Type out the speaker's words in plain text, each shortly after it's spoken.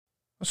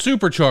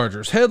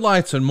Superchargers,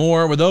 headlights, and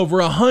more. With over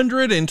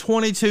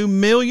 122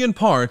 million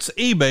parts,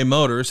 eBay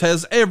Motors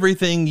has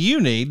everything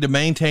you need to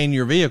maintain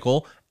your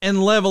vehicle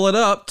and level it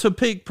up to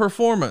peak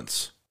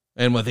performance.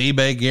 And with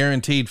eBay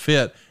Guaranteed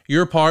Fit,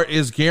 your part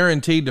is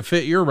guaranteed to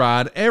fit your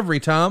ride every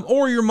time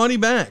or your money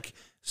back.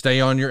 Stay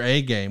on your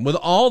A game with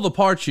all the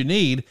parts you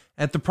need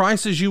at the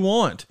prices you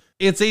want.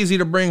 It's easy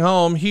to bring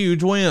home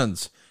huge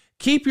wins.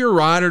 Keep your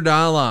ride or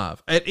die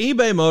alive at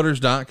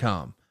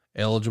ebaymotors.com.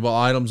 Eligible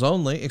items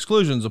only.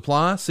 Exclusions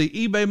apply. See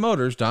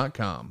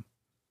ebaymotors.com.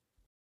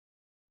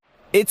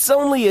 It's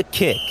only a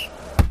kick,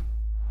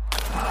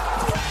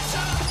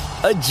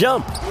 a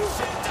jump,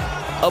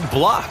 a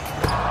block.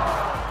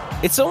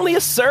 It's only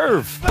a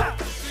serve.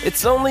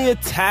 It's only a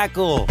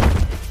tackle,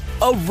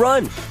 a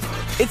run.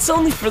 It's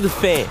only for the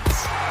fans.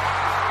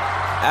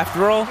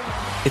 After all,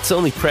 it's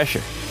only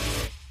pressure.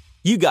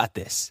 You got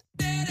this.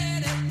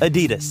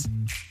 Adidas.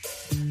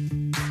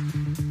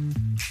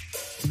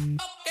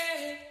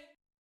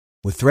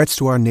 With threats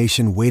to our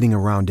nation waiting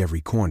around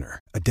every corner,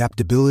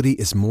 adaptability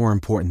is more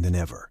important than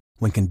ever.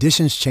 When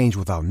conditions change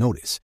without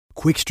notice,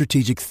 quick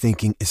strategic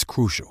thinking is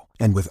crucial.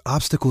 And with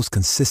obstacles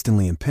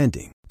consistently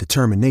impending,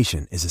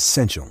 determination is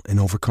essential in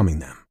overcoming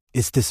them.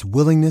 It's this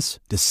willingness,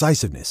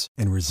 decisiveness,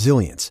 and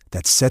resilience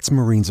that sets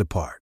Marines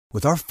apart.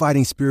 With our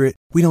fighting spirit,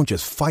 we don't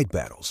just fight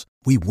battles,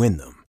 we win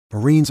them.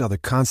 Marines are the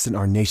constant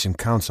our nation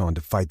counts on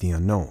to fight the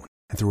unknown.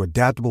 And through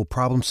adaptable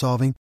problem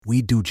solving,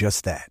 we do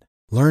just that.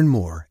 Learn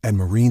more at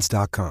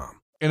marines.com.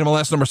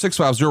 NMLS number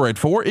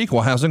 65084,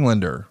 Equal Housing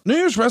Lender. New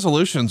Year's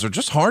resolutions are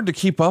just hard to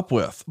keep up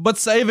with, but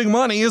saving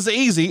money is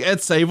easy at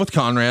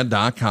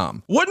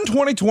SaveWithConrad.com. Wouldn't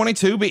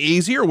 2022 be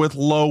easier with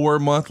lower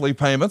monthly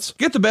payments?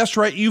 Get the best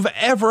rate you've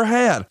ever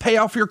had, pay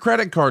off your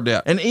credit card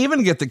debt, and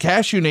even get the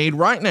cash you need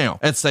right now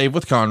at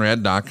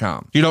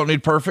SaveWithConrad.com. You don't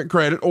need perfect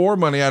credit or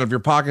money out of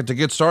your pocket to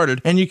get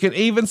started, and you can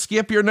even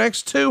skip your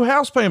next 2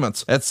 house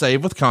payments at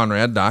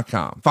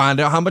SaveWithConrad.com. Find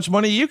out how much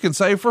money you can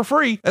save for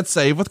free at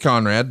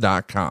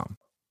SaveWithConrad.com.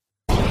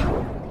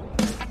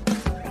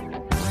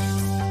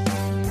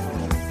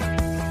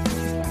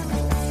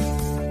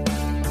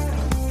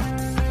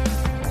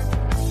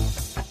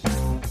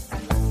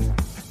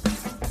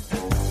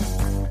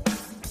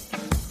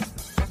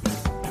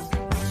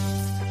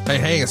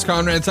 Hey, it's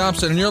Conrad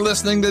Thompson, and you're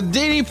listening to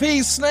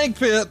DDP Snake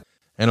Pit.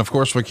 And of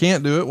course, we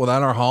can't do it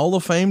without our Hall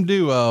of Fame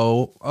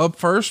duo. Up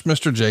first,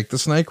 Mr. Jake the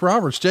Snake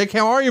Roberts. Jake,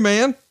 how are you,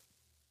 man?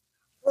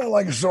 Well,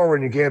 like a sore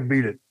and you can't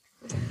beat it.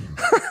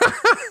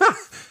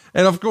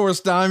 And of course,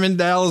 Diamond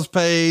Dallas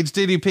Page.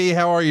 DDP,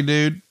 how are you,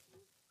 dude?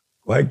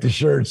 Like the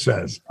shirt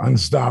says,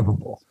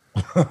 unstoppable.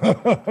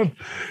 Yeah,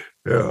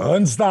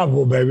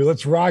 unstoppable, baby.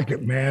 Let's rock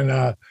it,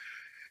 man.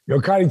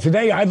 Connie,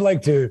 today I'd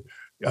like to,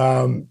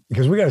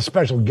 because we got a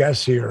special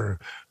guest here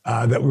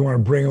that we want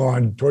to bring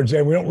on towards the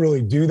end. We don't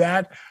really do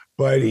that,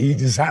 but he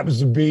just happens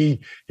to be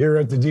here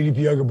at the DDP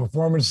Yoga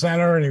Performance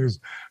Center, and he was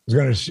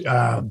going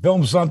to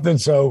film something.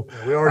 So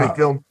we already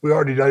filmed. We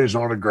already did his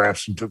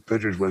autographs and took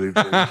pictures with him.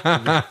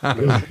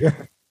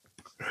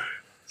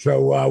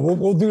 So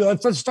we'll do.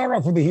 Let's start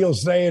off with the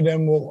heels today, and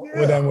then we'll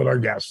end with our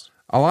guest.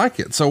 I like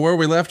it. So where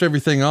we left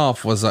everything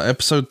off was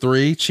episode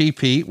 3, Cheap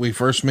Heat. We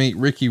first meet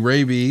Ricky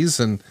Rabies,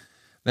 and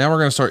now we're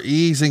going to start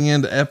easing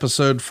into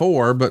episode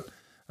 4, but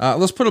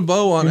let's put a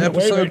bow on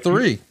episode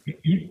 3.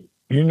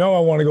 You know, I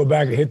want to go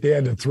back and hit the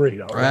end of 3,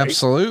 though, right?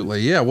 Absolutely.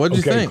 Yeah. What'd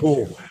you think?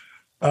 Cool.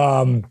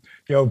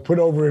 Put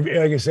over,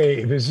 like I say,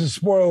 if this is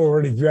spoiler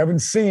alert, if you haven't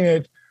seen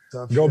it,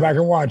 go back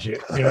and watch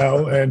it,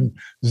 and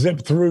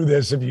zip through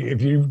this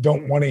if you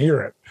don't want to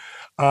hear it.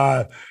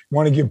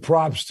 Want to give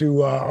props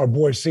to our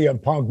boy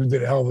CM Punk, who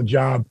did a hell of a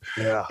job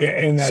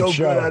in that show.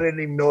 Good, I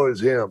didn't even know it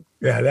was him.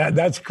 Yeah,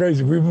 that's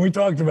crazy. We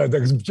talked about that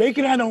because Jake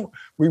and I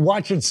we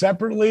watch it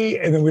separately,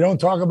 and then we don't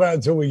talk about it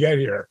until we get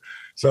here.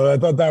 So I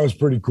thought that was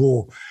pretty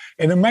cool.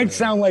 And it might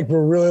sound like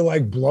we're really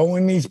like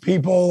blowing these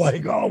people,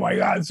 like, oh my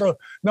God. So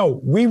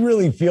no, we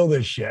really feel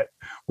this shit.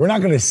 We're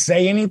not going to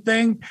say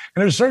anything. And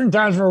there's certain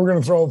times where we're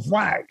going to throw a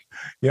flag,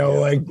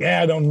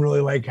 I don't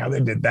really like how they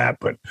did that.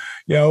 But,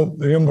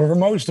 for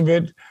most of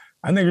it,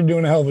 I think they're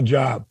doing a hell of a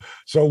job.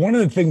 So one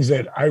of the things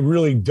that I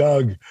really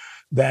dug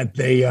that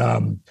they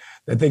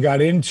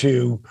got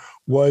into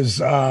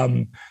was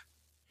right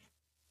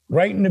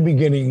in the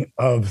beginning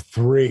of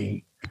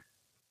 3,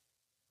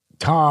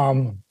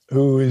 Tom,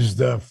 who is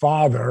the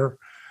father,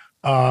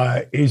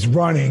 is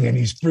running, and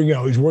he's working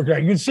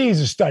out. You can see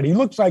he's a stud. He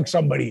looks like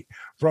somebody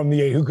from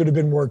the 80s who could have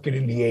been working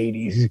in the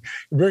 80s.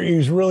 He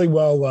was really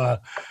well.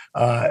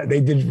 They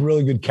did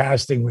really good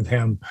casting with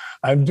him.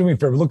 I'm doing a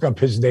favor, look up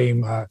his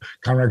name,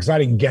 Conrad, because I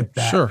didn't get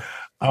that. Sure.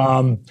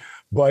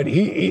 But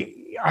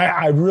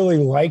I really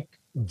like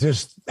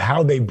just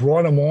how they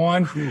brought him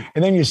on.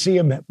 And then you see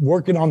him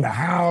working on the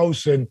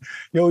house, and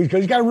because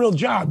he's got a real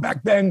job.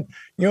 Back then,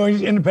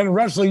 he's independent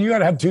wrestling. You got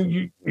to have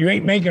you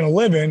ain't making a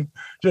living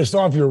just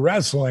off your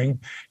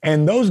wrestling.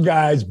 And those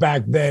guys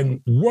back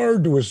then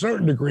were, to a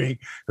certain degree,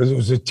 because it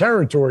was a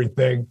territory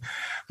thing.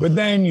 But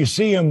then you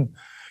see him,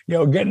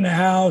 get in the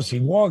house. He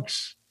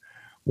walks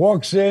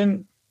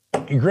in,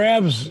 he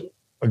grabs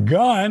a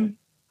gun,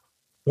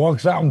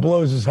 walks out and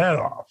blows his head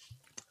off.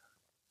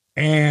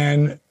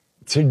 And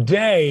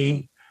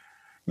today,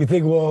 you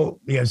think, well,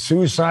 he has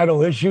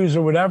suicidal issues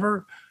or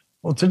whatever.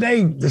 Well,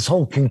 today, this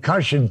whole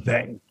concussion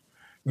thing,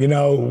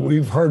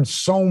 we've heard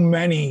so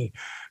many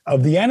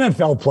of the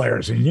NFL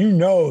players, and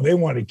they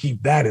want to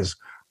keep that as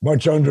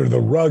much under the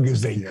rug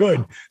as they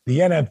could. The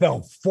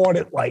NFL fought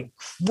it like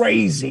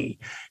crazy,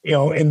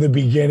 in the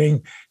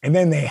beginning. And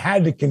then they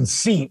had to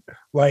concede,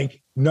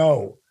 like,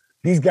 no,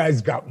 these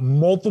guys got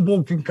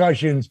multiple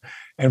concussions.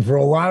 And for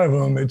a lot of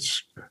them,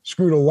 it's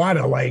screwed a lot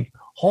of like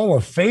Hall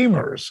of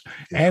Famers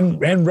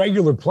and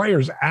regular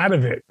players out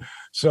of it.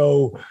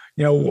 So,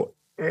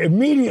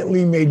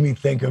 immediately made me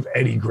think of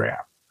Eddie Graham.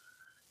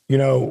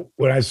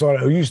 When I saw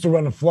it, I used to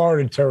run the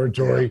Florida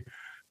territory.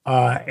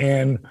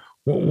 And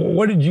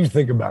what did you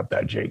think about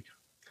that, Jake?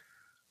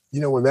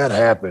 When that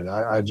happened,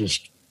 I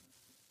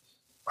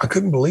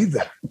couldn't believe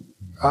that.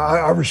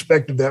 I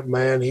respected that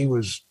man. He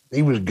was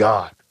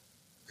God,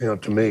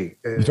 to me.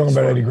 You're talking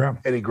about Eddie Graham?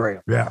 Eddie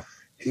Graham. Yeah.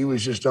 He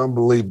was just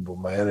unbelievable,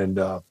 man. And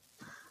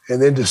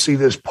then to see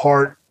this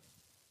part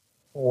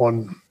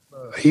on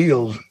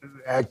heels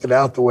acted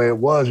out the way it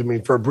was. I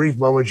mean, for a brief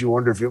moment, you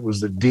wonder if it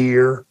was the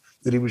deer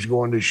that he was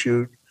going to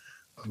shoot.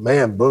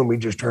 Man, boom, he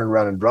just turned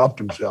around and dropped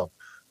himself.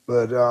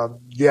 But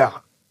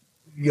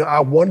I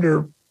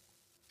wonder.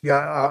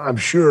 I'm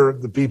sure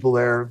the people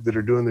there that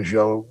are doing the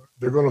show,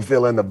 they're going to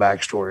fill in the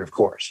backstory, of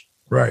course,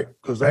 right?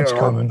 Because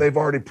they've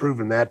already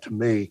proven that to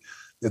me,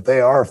 that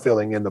they are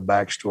filling in the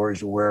backstories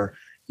to where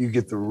you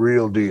get the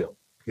real deal,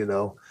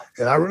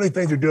 And I really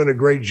think they're doing a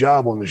great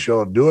job on the show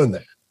of doing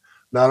that,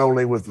 not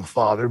only with the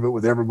father but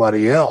with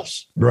everybody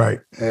else, right?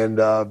 And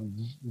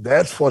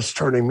that's what's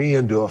turning me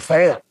into a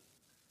fan,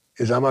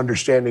 is I'm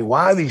understanding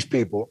why these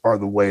people are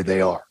the way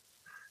they are.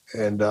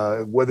 And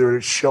whether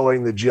it's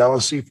showing the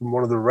jealousy from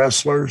one of the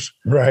wrestlers,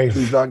 right,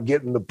 who's not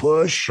getting the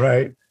push,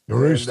 right, the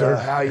rooster,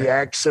 how he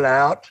acts it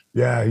out,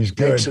 he's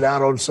good, takes it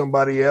out on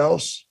somebody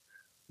else,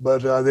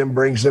 but then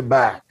brings it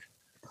back.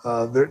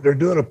 They're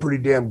doing a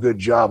pretty damn good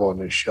job on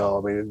this show.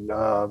 I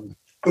mean,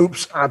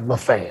 oops, I'm a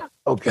fan.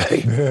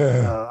 Okay,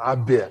 I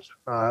bit.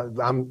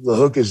 The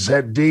hook is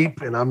that deep,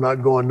 and I'm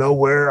not going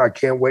nowhere. I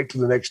can't wait till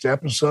the next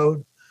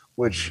episode,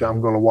 which I'm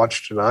going to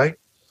watch tonight.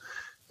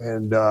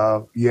 And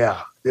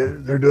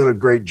they're doing a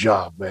great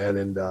job, man.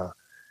 And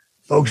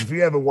folks, if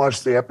you haven't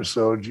watched the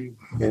episodes,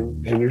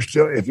 and you're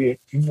still, if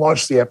you've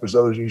watched the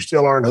episodes and you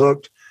still aren't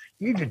hooked,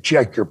 you need to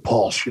check your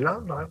pulse.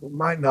 You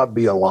might not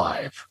be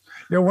alive.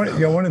 One of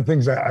the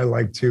things I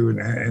like too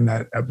in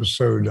that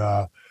episode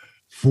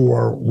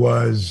 4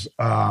 was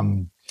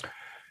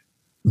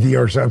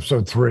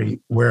episode 3,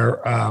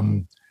 where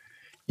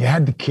you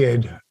had the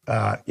kid,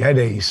 you had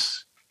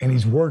Ace. And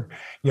he's worked,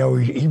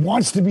 he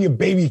wants to be a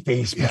baby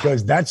face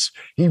because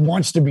he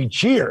wants to be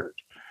cheered,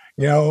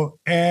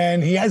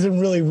 and he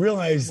hasn't really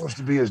realized. He wants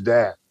to be his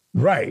dad.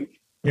 Right.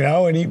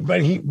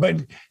 But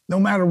no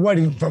matter what,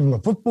 he's from the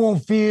football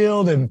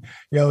field, and,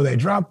 they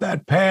dropped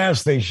that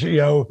pass. He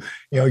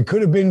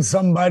could have been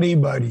somebody,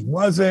 but he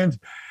wasn't.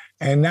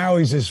 And now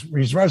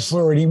he's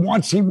wrestler, and he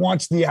wants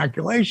the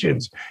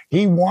accolations.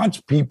 He wants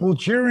people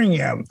cheering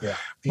him. Yeah.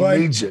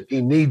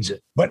 He needs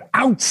it. But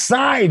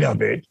outside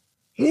of it,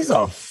 he's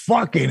a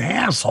fucking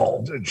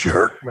asshole. He's a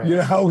jerk, man.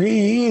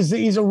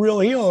 He's a real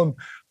heel. And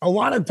a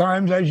lot of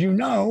times, as you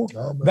know,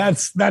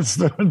 that's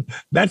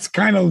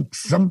kind of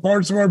some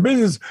parts of our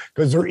business,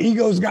 because their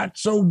egos got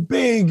so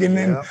big, and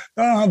then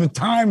they don't have the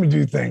time to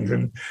do things.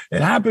 And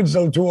it happens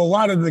to a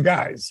lot of the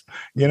guys,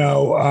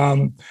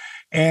 and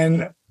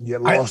you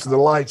get lost in the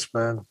lights,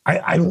 man.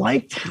 I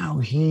liked how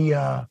he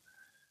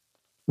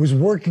was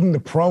working the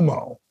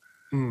promo,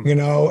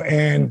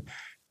 and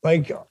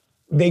like,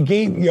 they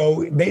gave,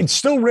 it's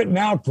still written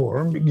out for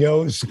him.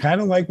 It's kind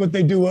of like what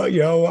they do,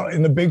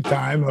 in the big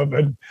time up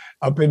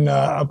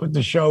at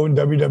the show in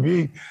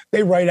WWE.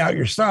 They write out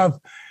your stuff,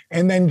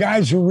 and then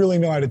guys who really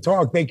know how to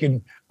talk, they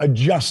can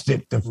adjust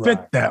it to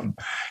fit them.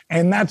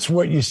 And that's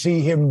what you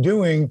see him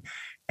doing.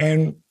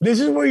 And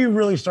this is where you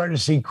really start to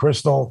see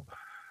Crystal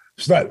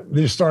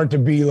start to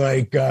be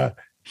like,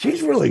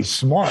 she's really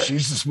smart.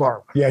 She's the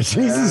smart one. Yeah,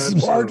 she's the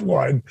smart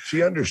one.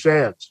 She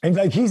understands. And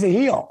like, he's a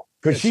heel.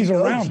 Because she's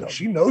around him.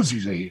 She knows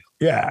he's a heel.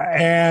 Yeah,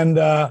 and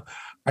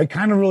I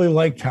kind of really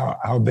liked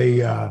how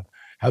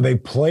they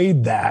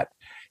played that,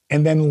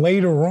 and then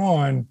later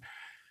on,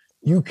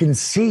 you can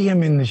see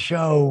him in the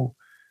show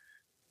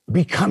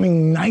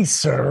becoming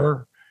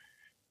nicer,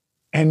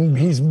 and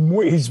he's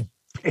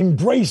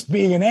embraced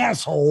being an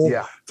asshole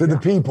to the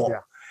people. Yeah.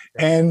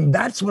 And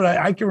that's what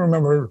I can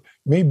remember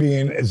me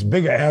being as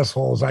big an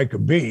asshole as I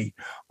could be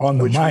on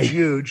the mic.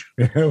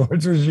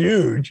 Which was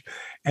huge.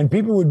 And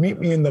people would meet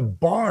me in the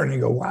bar and they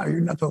go, wow, you're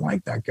nothing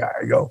like that guy.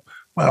 I go,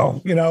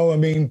 well,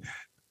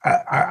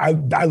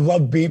 I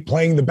love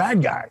playing the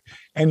bad guy.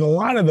 And a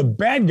lot of the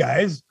bad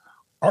guys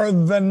are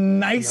the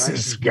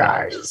nicest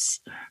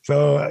guys.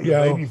 So,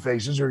 baby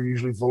faces are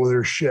usually full of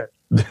their shit.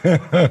 They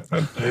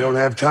don't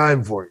have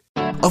time for you.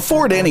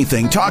 Afford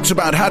Anything talks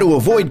about how to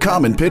avoid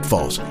common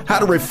pitfalls, how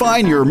to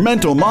refine your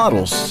mental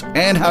models,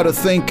 and how to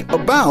think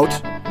about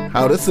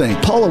how to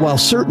think. Paula, while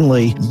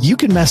certainly you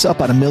can mess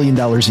up on $1 million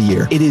a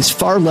year, it is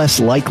far less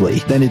likely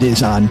than it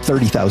is on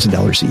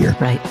 $30,000 a year.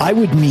 Right. I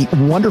would meet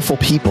wonderful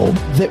people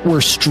that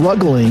were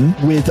struggling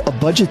with a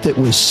budget that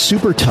was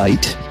super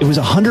tight. It was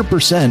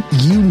 100%.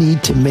 You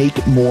need to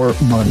make more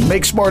money.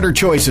 Make smarter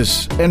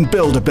choices and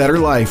build a better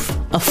life.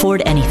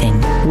 Afford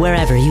anything,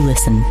 wherever you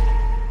listen.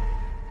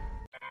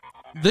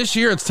 This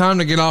year, it's time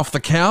to get off the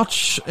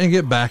couch and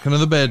get back into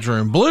the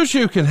bedroom. Blue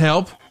Chew can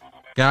help.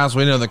 Guys,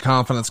 we know that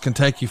confidence can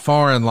take you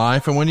far in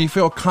life, and when you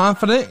feel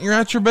confident, you're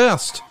at your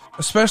best,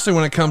 especially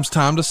when it comes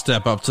time to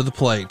step up to the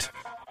plate.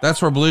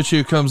 That's where Blue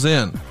Chew comes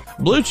in.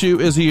 Blue Chew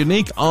is a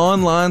unique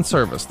online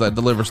service that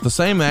delivers the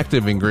same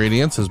active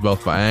ingredients as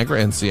both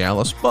Viagra and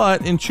Cialis,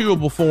 but in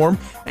chewable form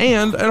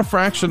and at a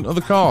fraction of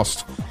the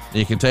cost.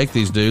 You can take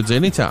these dudes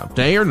anytime,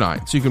 day or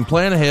night, so you can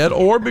plan ahead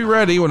or be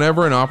ready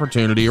whenever an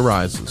opportunity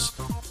arises.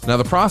 Now,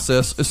 the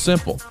process is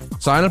simple.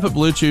 Sign up at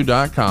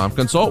BlueChew.com,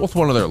 consult with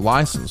one of their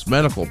licensed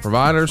medical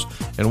providers,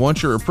 and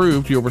once you're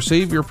approved, you'll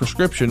receive your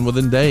prescription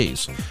within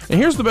days. And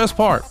here's the best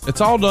part. It's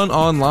all done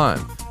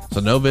online. So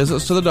no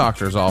visits to the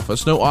doctor's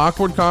office, no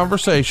awkward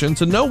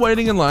conversations, and no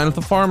waiting in line at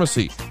the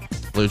pharmacy.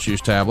 Blue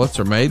Chew's tablets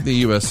are made in the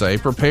USA,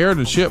 prepared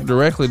and shipped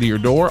directly to your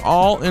door,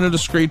 all in a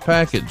discreet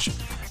package.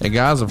 And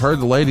guys, I've heard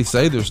the ladies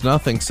say there's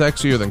nothing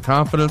sexier than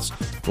confidence.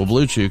 Well,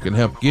 Blue Chew can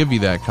help give you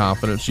that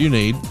confidence you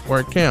need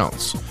where it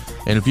counts.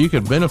 And if you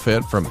could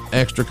benefit from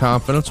extra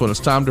confidence when it's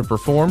time to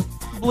perform,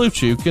 Blue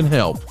Chew can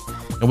help.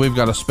 And we've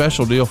got a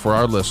special deal for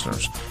our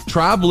listeners.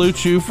 Try Blue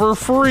Chew for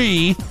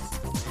free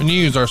and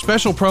use our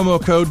special promo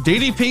code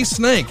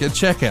DDPSNAKE at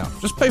checkout.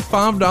 Just pay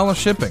 $5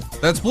 shipping.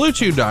 That's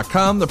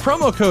BlueChew.com. The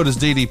promo code is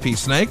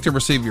DDPSNAKE to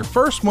receive your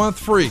first month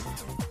free.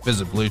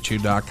 Visit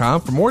BlueChew.com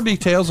for more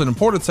details and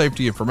important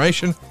safety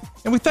information.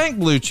 And we thank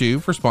Blue Chew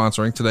for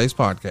sponsoring today's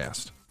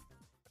podcast.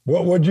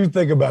 What'd you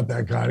think about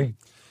that, Connie?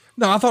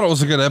 No, I thought it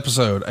was a good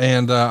episode,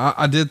 and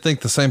I did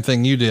think the same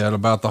thing you did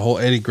about the whole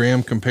Eddie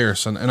Graham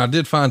comparison, and I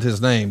did find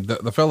his name.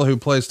 The fellow who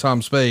plays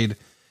Tom Spade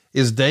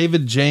is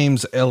David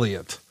James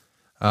Elliott.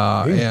 He's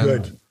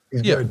good.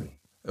 He's good.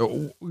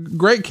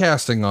 Great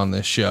casting on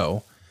this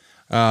show.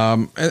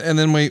 And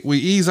then we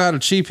ease out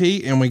of Cheap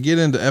Heat, and we get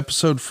into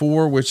episode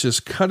 4, which is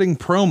cutting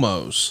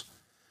promos.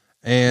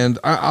 And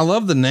I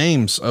love the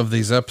names of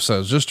these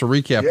episodes. Just to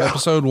recap,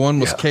 episode 1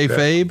 was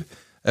Kayfabe.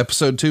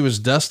 Episode 2 is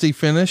Dusty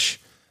Finish.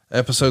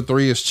 Episode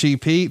 3 is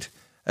Cheap Heat.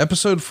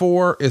 Episode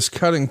 4 is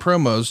Cutting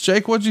Promos.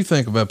 Jake, what'd you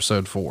think of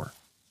episode 4?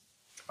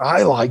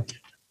 I liked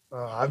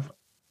it.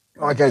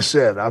 Like I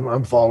said,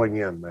 I'm falling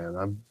in,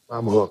 man.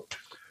 I'm hooked.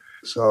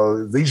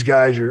 So these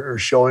guys are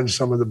showing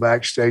some of the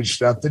backstage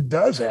stuff that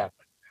does happen.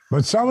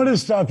 But some of the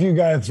stuff you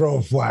got to throw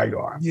a flag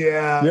on.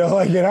 Yeah. You know,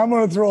 like, and I'm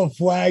going to throw a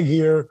flag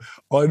here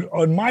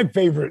on my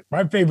favorite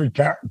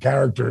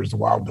character is the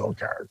Wild Bill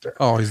character.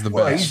 Oh, he's the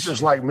best. Well, he's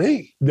just like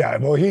me. Yeah.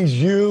 Well, he's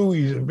you.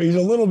 He's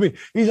a little bit,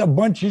 he's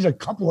a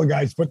couple of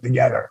guys put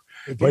together.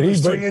 If he was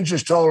 3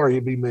 inches taller,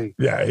 he'd be me.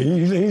 Yeah.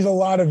 He's a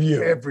lot of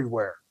you.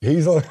 Everywhere.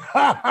 Yeah.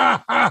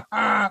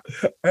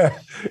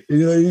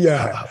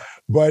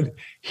 But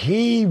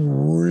he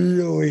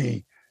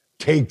really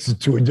takes it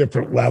to a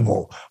different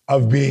level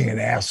of being an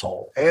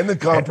asshole. And the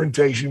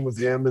confrontation with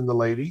him and the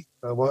lady.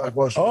 Yeah.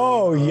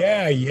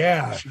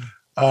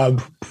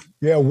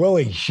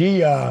 Willie, she,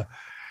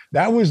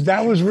 that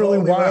was really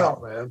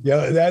wild, man.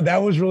 Yeah.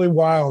 That was really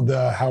wild.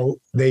 How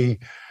they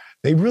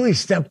really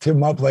stepped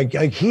him up. Like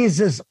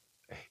he's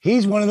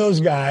one of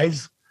those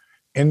guys.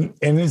 And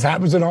this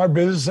happens in our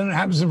business, and it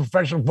happens in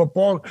professional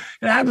football.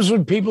 It happens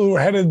with people who are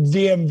head of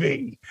the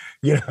DMV.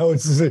 You know,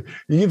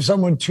 you give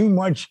someone too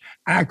much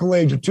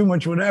accolades or too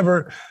much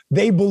whatever,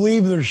 they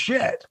believe their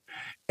shit,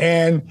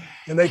 and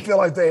they feel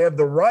like they have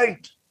the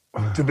right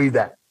to be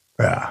that.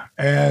 Yeah,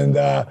 and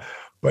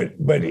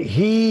but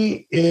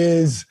he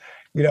is,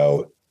 you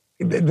know,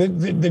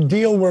 the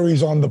deal where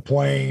he's on the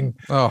plane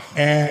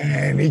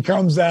and he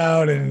comes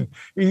out and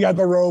he's got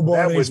the robe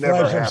on and he's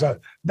flashing himself.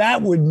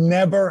 That would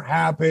never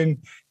happen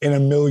in a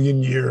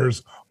million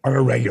years on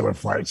a regular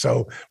flight.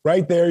 So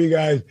right there, you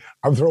guys,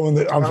 I'm throwing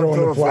the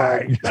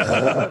flag.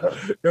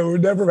 It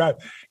would never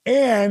happen.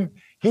 And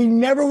he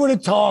never would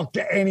have talked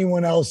to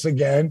anyone else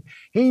again.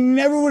 He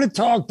never would have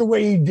talked the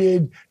way he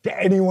did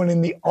to anyone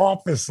in the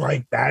office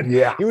like that.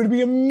 Yeah. He would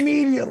be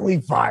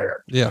immediately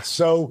fired. Yes.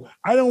 So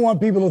I don't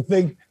want people to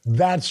think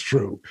that's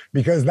true,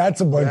 because that's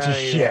a bunch of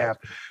shit. Yeah.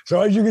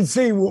 So as you can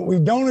see, what we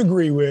don't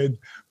agree with,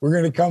 we're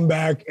going to come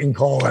back and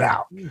call it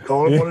out.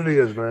 Call it what it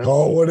is, man.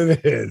 Call it what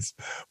it is.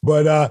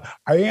 But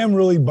I am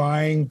really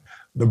buying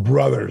the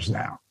brothers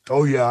now.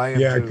 Oh, yeah, I am.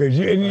 Yeah, because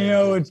you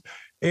know,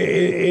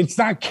 it's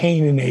not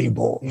Cain and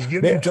Abel. He's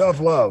giving him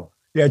tough love.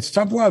 Yeah, it's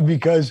tough love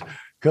because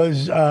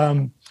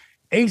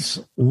Ace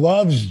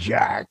loves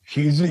Jack.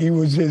 He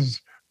was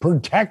his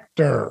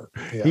protector.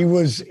 Yeah. He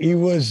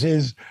was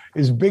his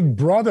big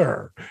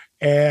brother,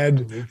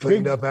 and he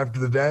cleaned up after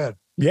the dad.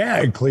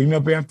 Yeah, cleaned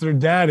up after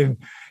dad,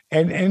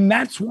 and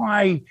that's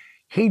why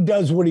he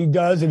does what he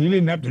does, and he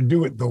didn't have to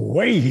do it the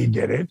way he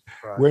did it.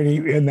 Right. When he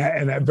in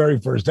that very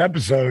first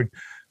episode,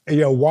 you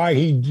know, why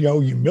he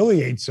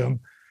humiliates him.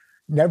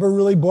 Never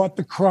really bought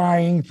the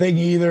crying thing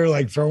either,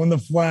 like throwing the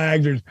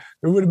flag. There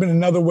would have been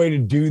another way to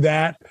do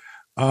that.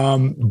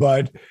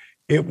 But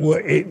it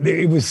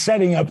was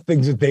setting up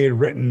things that they had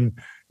written,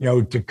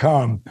 to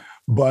come.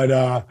 But,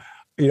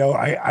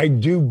 I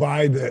do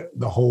buy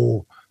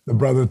the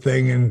brother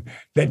thing, and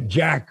that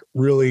Jack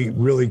really,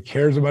 really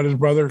cares about his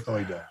brother. Oh,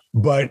 he does.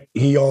 But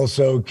he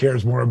also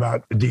cares more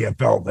about the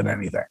DFL than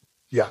anything.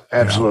 Yeah,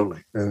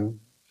 absolutely. And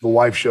the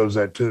wife shows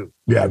that too.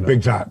 Yeah,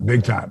 big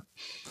time.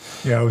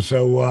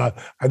 So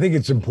I think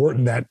it's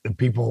important that the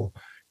people,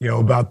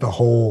 about the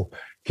whole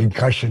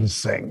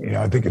concussions thing,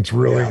 I think it's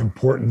really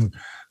important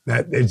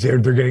that they're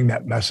getting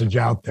that message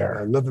out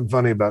there. Nothing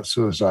funny about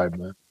suicide,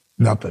 man.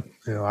 Nothing.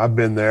 I've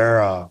been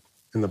there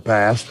in the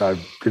past.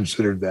 I've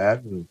considered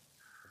that and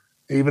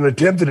even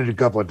attempted it a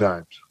couple of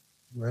times,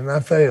 and I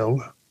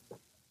failed.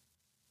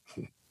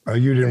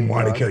 You didn't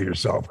want to kill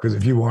yourself, because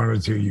if you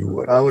wanted to, you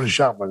would. I would have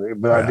shot myself,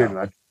 but I didn't.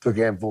 I took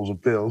handfuls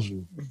of pills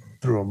and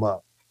threw them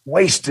up.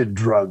 Wasted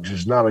drugs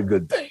is not a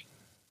good thing.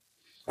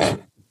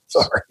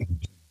 Sorry.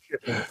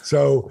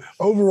 So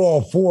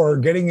overall,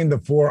 getting into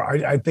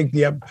 4, I think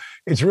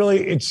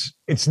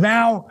it's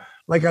now,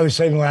 like I was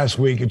saying last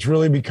week, it's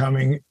really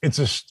becoming, it's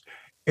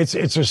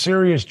a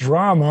serious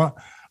drama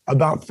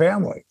about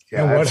family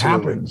and what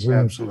happens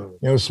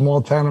in,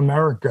 small town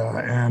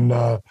America. And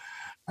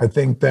I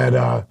think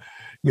that,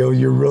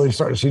 you're really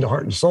starting to see the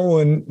heart and soul,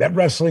 and that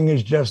wrestling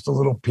is just a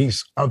little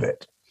piece of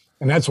it.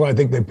 And that's why I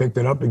think they picked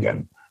it up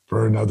again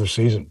for another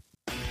season.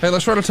 Hey,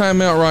 let's try to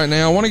time out right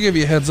now. I want to give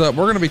you a heads up.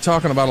 We're going to be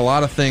talking about a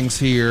lot of things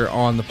here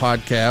on the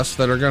podcast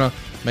that are going to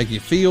make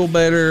you feel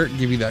better,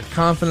 give you that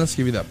confidence,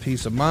 give you that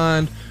peace of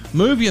mind,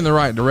 move you in the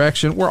right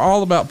direction. We're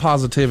all about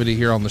positivity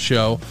here on the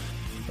show.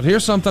 But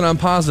here's something I'm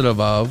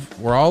positive of.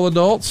 We're all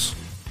adults,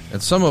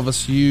 and some of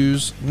us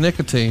use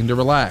nicotine to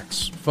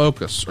relax,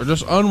 focus, or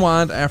just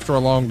unwind after a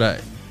long day.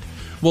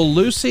 Well,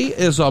 Lucy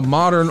is a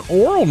modern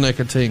oral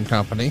nicotine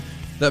company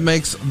that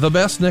makes the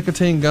best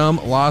nicotine gum,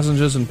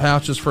 lozenges, and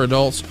pouches for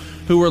adults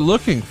who are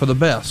looking for the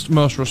best,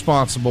 most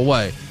responsible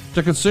way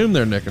to consume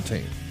their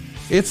nicotine.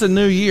 It's a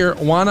new year.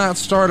 Why not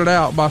start it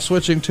out by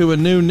switching to a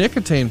new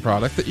nicotine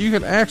product that you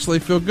can actually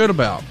feel good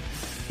about?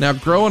 Now,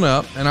 growing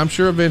up, and I'm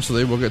sure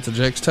eventually we'll get to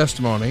Jake's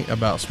testimony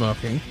about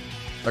smoking,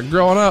 but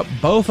growing up,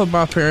 both of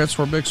my parents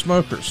were big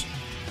smokers.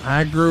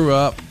 I grew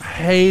up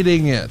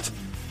hating it.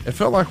 It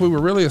felt like we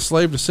were really a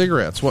slave to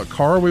cigarettes. What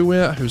car we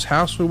went, whose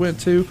house we went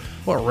to,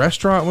 what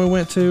restaurant we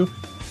went to.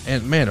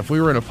 And man, if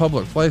we were in a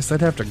public place, they'd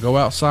have to go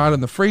outside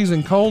in the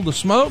freezing cold to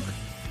smoke.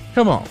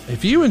 Come on.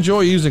 If you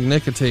enjoy using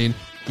nicotine,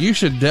 you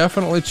should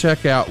definitely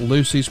check out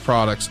Lucy's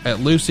products at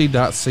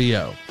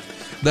lucy.co.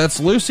 That's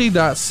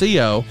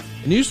lucy.co,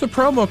 and use the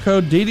promo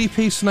code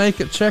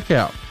DDPSnake at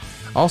checkout.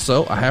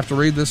 Also, I have to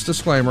read this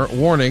disclaimer.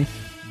 Warning,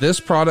 this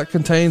product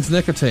contains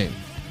nicotine.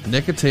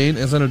 Nicotine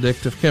is an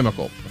addictive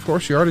chemical. Of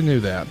course, you already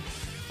knew that.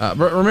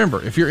 But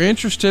remember, if you're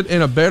interested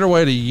in a better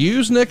way to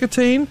use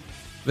nicotine,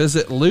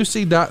 visit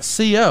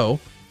lucy.co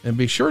and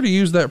be sure to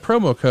use that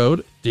promo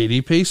code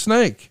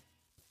DDPSnake.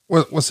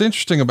 What's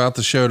interesting about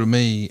the show to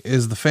me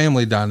is the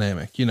family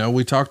dynamic.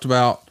 We talked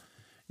about,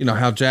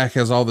 how Jack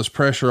has all this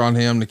pressure on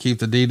him to keep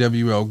the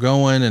DWL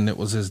going, and it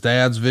was his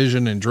dad's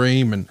vision and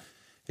dream, and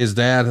his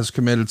dad has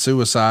committed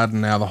suicide,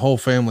 and now the whole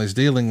family's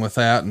dealing with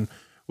that. And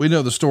we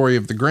know the story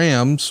of the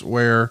Grahams,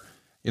 where,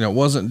 it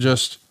wasn't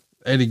just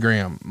Eddie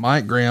Graham.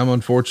 Mike Graham,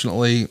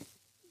 unfortunately,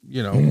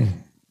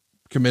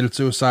 committed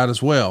suicide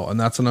as well. And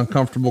that's an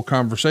uncomfortable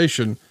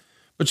conversation,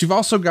 but you've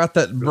also got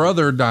that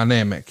brother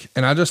dynamic.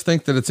 And I just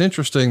think that it's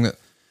interesting that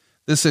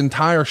this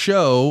entire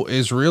show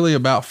is really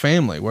about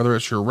family, whether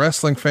it's your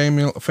wrestling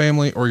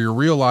family or your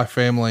real life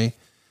family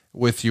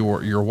with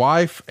your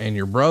wife and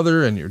your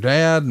brother and your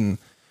dad. And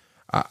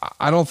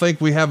I don't think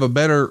we have a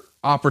better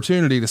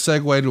opportunity to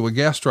segue to a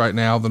guest right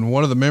now than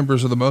one of the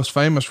members of the most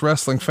famous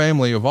wrestling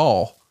family of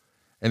all.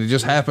 And it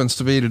just happens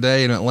to be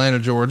today in Atlanta,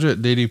 Georgia at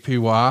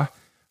DDPY.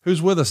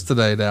 Who's with us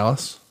today,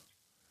 Dallas?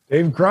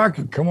 Dave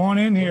Crockett, come on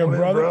in here,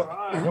 brother.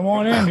 Come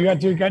on in. You got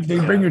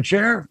to bring your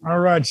chair. All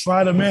right,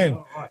 slide him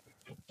in.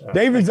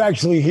 David's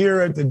actually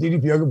here at the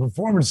DDP Yoga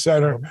Performance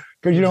Center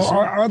because,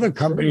 our other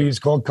company is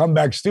called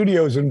Comeback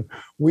Studios, and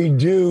we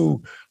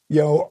do,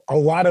 a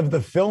lot of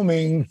the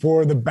filming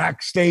for the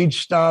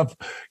backstage stuff.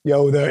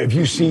 If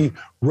you see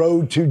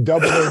Road to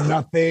Double or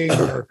Nothing,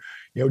 or,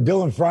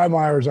 Dylan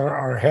Freimeyer is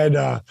our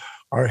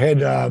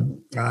head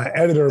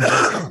editor.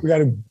 We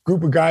got a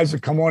group of guys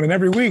that come on, and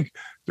every week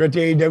they're at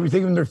the AEW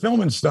thing and they're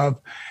filming stuff.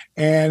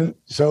 And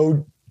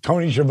so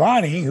Tony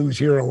Schiavone, who's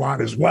here a lot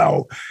as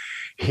well,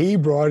 he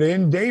brought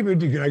in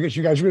David. I guess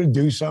you guys are going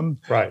to do some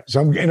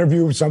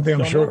interview or something.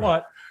 I'm sure.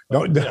 What?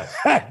 Don't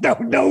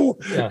know.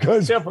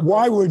 Because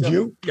why would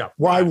you? Yeah.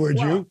 Why would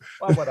you?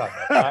 Why would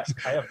I?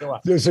 I have no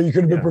idea. So you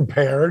could have been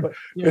prepared. But,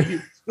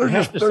 they're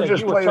just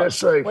playing it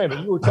safe. Wait a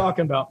minute. You were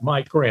talking about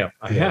Mike Graham.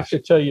 I have to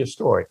tell you a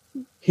story.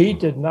 He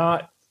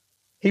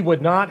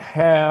would not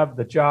have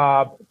the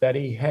job that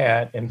he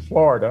had in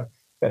Florida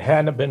that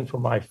hadn't been for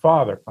my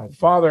father. My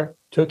father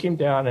took him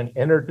down and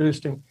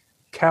introduced him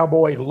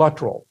Cowboy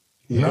Luttrell.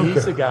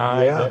 He's the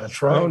guy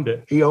that's right. owned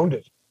it. He owned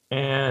it.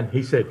 And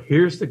he said,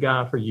 here's the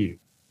guy for you.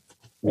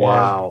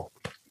 Wow.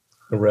 And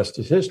the rest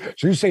is history.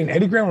 So you're saying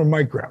Eddie Graham or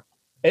Mike Graham?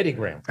 Eddie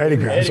Graham. Eddie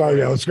Graham. Sorry,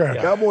 yeah, let's go.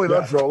 Cowboy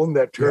Luttrell owned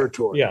that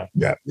territory. Yeah.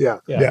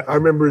 I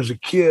remember as a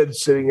kid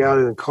sitting out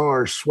in the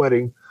car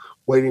sweating,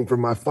 waiting for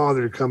my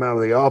father to come out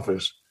of the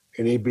office,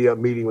 and he'd be up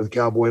meeting with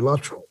Cowboy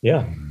Luttrell.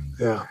 Yeah.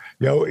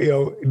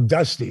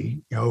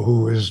 Dusty,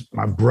 who is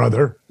my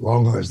brother,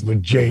 long as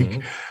with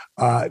Jake,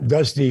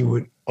 Dusty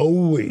would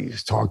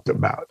always talked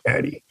about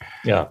Eddie.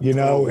 Yeah.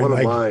 What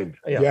a mind.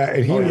 Yeah.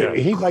 And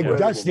he liked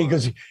Dusty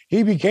because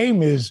he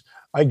became his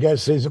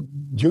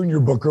junior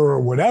booker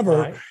or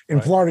whatever in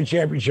Florida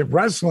Championship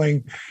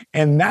Wrestling.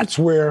 And that's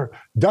where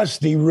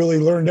Dusty really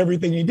learned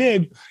everything he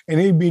did. And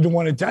he'd be the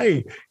one to tell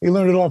you, he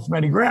learned it all from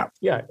Eddie Graham.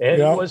 Yeah.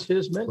 Eddie was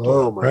his mentor.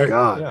 Oh my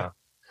God. Yeah.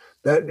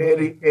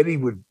 That Eddie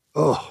would,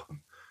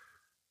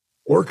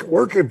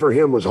 working for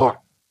him was hard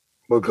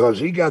because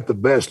he got the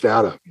best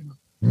out of him.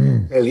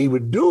 And he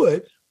would do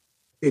it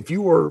if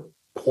you were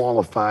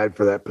qualified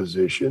for that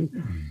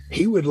position.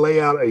 He would lay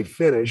out a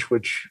finish,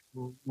 which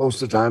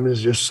most of the time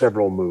is just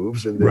several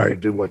moves, and then you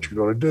do what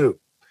you're going to do.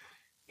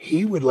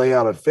 He would lay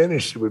out a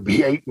finish that would be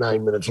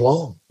 8-9 minutes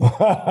long.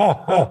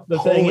 The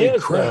thing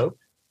is, though,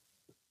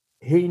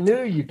 he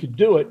knew you could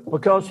do it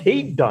because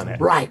he'd done it.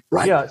 Right.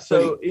 Yeah,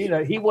 so,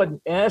 he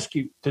wouldn't ask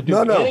you to do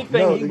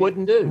anything he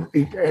wouldn't do.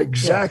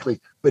 Exactly.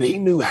 Yeah. But he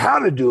knew how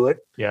to do it.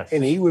 Yes.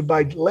 And he would,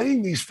 by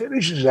laying these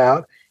finishes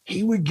out,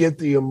 he would get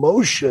the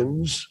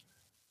emotions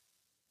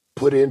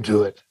put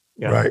into it.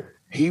 Yeah. Right.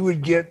 He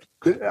would get,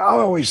 I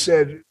always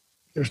said,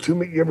 there's too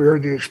many, you ever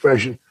heard the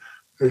expression,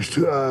 there's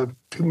too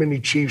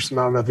many chiefs,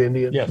 not enough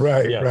Indians? Yes.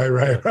 Right.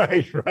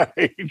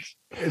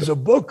 As a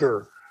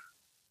booker,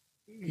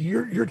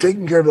 you're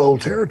taking care of the whole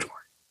territory.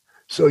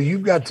 So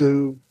you've got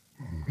to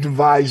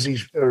devise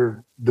these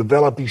or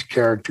develop these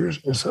characters.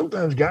 And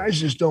sometimes guys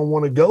just don't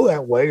want to go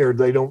that way, or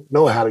they don't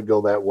know how to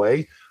go that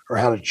way or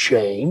how to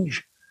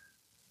change.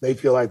 They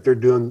feel like they're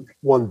doing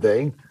one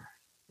thing.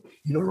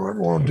 You don't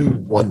ever want to do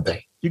one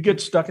thing. You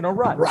get stuck in a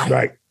rut.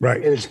 Right.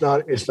 And it's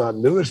not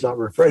new. It's not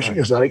refreshing.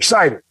 It's not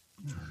exciting.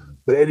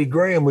 But Eddie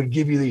Graham would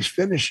give you these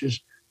finishes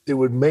that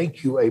would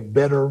make you a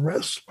better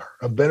wrestler,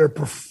 a better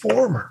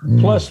performer.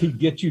 Plus, he'd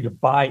get you to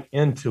buy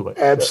into it.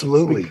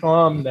 Absolutely.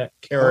 Become that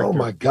character. Oh,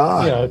 my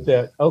God.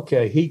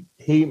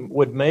 He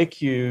would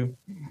make you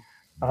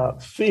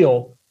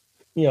feel,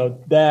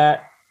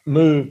 that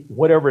move,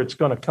 whatever it's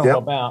going to come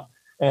about,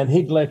 and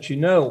he'd let you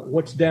know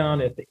what's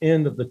down at the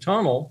end of the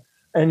tunnel,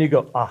 and you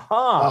go,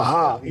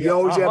 aha. You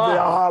always have the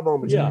aha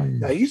moments. Yeah.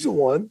 Now, he's the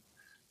one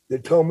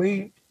that told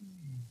me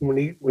when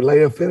we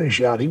lay a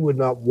finish out, he would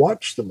not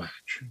watch the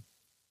match.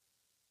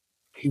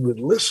 He would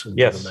listen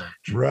to the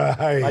match.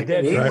 Right.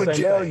 And he would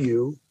tell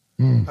you,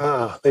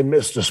 they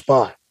missed a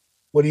spot.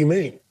 What do you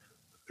mean?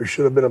 There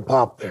should have been a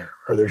pop there,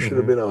 or there should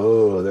have been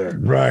a there.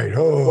 Right.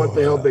 What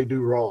the hell did they do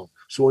wrong?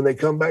 So when they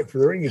come back for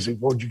the ring, you say,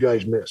 what'd you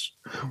guys miss?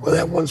 Well,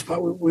 that one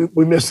spot,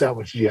 we missed that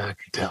one. Yeah, I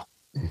could tell.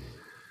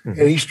 And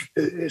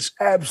it's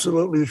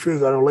absolutely the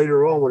truth. I know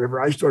later on, whenever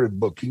I started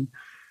booking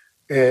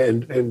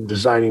and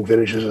designing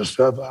finishes and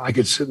stuff, I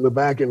could sit in the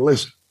back and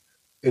listen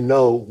and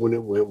know when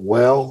it went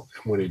well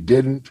and when it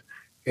didn't,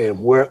 and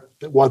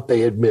what they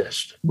had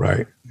missed.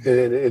 Right.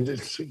 And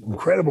it's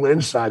incredible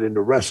insight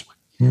into wrestling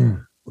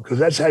because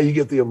that's how you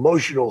get the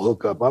emotional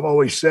hookup. I've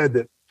always said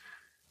that,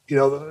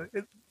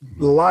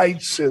 the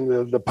lights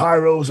and the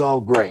pyro's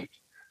all great,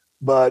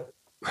 but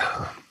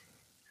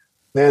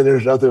man,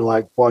 there's nothing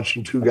like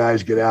watching two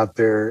guys get out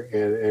there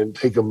and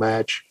take a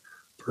match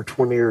for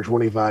 20 or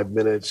 25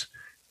 minutes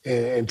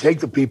and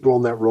take the people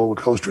on that roller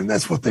coaster. And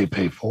that's what they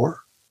pay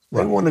for.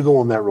 They want to go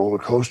on that roller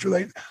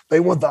coaster. They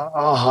want the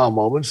aha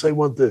moments. They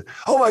want the,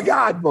 oh my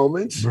God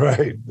moments.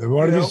 Right. They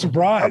want to be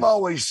surprised. I've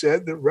always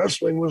said that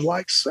wrestling was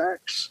like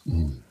sex.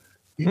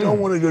 You don't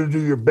want to go to do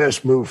your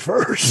best move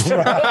first. If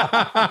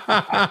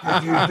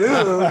you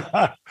do,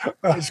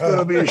 it's going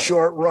to be a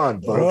short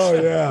run, folks. Oh,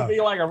 yeah. It'll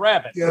be like a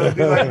rabbit. It'll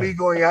be like me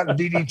going out and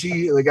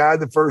DDT the guy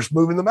the first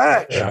move in the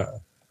match. Yeah.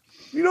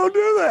 You don't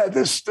do that.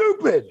 That's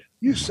stupid.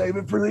 You save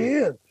it for the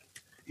end,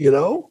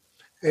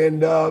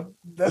 And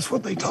that's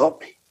what they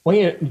taught me.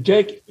 Well,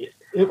 Jake,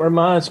 it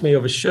reminds me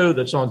of a show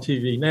that's on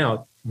TV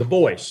now, The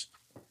Voice.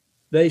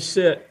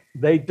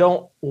 They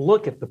don't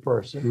look at the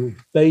person.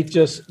 They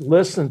just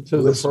listen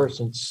to the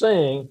person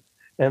sing.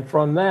 And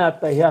from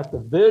that, they have to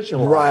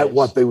visualize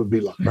what they would be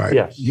like. Right.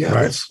 Yes. Yeah,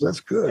 right.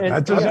 That's good.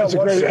 That's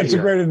a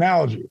great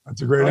analogy.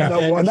 That's a great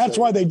analogy. And that's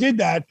why they did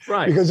that,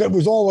 because it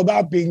was all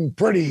about being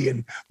pretty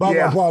and blah,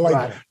 blah,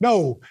 blah.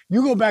 No,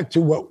 you go back to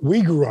what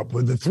we grew up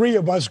with, the three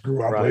of us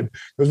grew up with,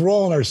 because we're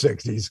all in our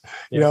 60s.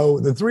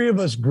 The three of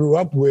us grew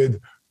up with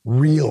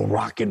real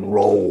rock and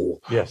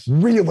roll. Yes.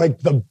 Real, like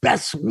the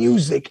best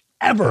music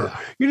ever.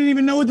 You didn't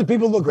even know what the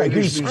people looked like.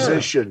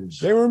 Musicians.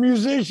 They were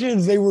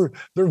musicians. They were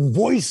their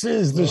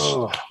voices,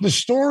 the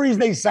stories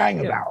they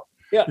sang about.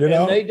 Yeah,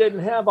 and they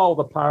didn't have all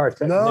the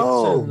pyrotechnics.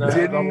 No,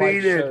 didn't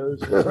need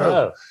it.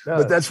 No.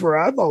 But that's where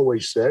I've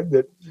always said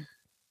that,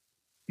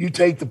 You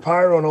take the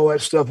pyro and all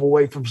that stuff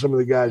away from some of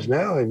the guys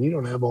now, and you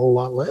don't have a whole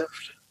lot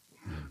left.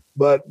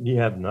 But you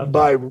have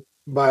nothing.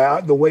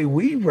 By the way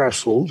we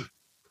wrestled,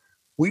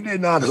 we did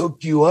not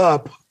hook you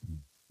up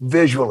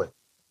visually.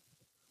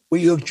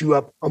 We hooked you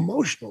up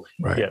emotionally.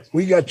 Right. Yes.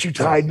 We got you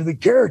tied to the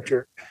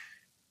character.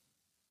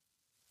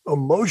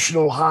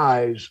 Emotional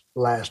highs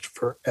last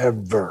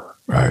forever.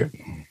 Right.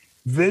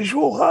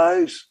 Visual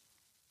highs,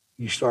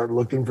 you start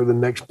looking for the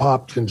next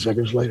pop 10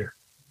 seconds later.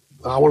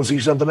 I want to see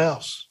something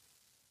else.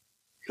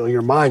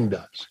 Your mind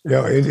does.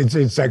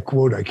 It's that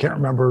quote. I can't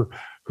remember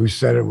who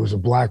said it. It was a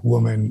black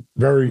woman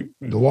a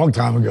long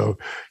time ago.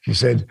 She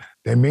said,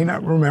 they may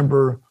not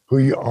remember who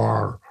you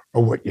are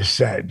or what you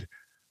said,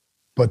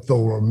 but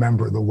they'll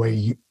remember the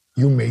way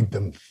you made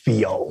them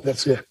feel.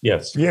 That's it.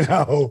 Yes.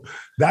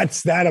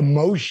 That's that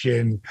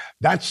emotion.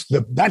 That's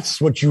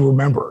what you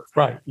remember.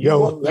 Right. You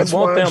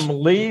want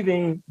them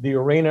leaving the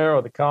arena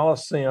or the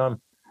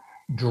Coliseum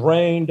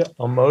drained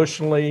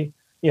emotionally.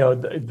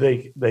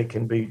 They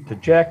can be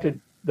dejected.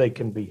 They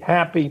can be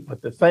happy.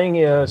 But the thing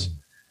is,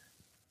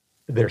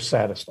 they're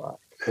satisfied.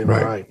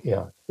 Right.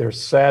 Yeah. They're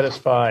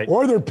satisfied.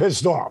 Or they're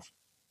pissed off.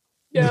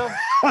 Yeah.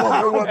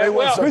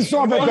 Pissed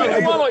off.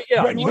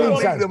 Yeah.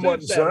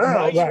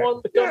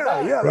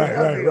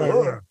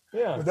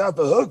 Without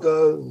the hook,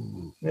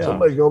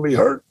 somebody's going to be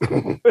hurt.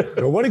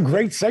 What a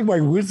great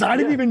segue. I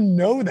didn't even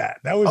know that.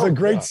 That was a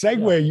great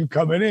segue, you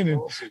coming in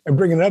and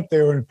bringing it up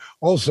there. And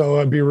also,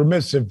 I'd be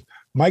remiss if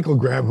Michael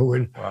Graham, who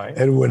was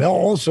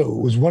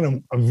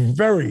a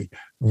very,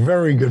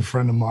 very good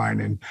friend of mine.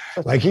 And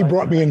he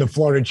brought me into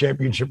Florida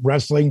Championship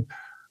Wrestling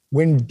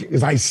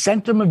because I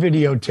sent him a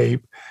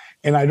videotape.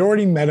 And I'd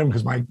already met him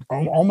because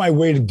on my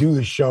way to do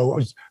the show, I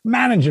was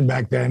managing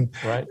back then.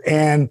 Right.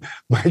 And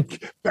I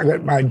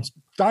got my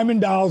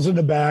Diamond Dolls in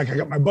the back. I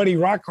got my buddy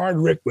Rock Hard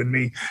Rick with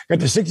me. Got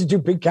the 62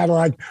 Pink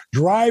Cadillac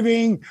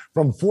driving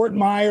from Fort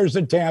Myers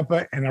to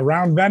Tampa and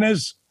around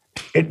Venice.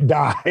 It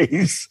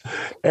dies.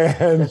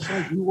 And that's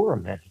right, you were a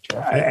manager.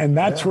 And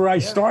that's where I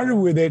started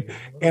with it.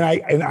 And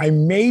I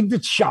made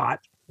the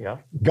shot. Yeah.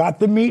 Got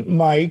to meet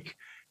Mike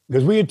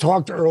because we had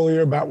talked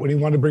earlier about when he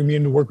wanted to bring me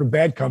in to work with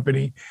Bad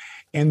Company.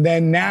 And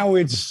then now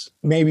it's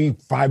maybe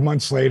 5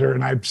 months later,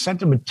 and I've sent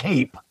him a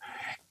tape.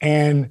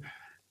 And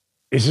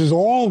this is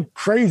all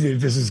crazy.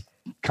 This is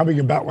coming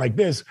about like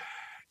this.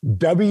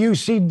 There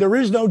is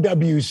no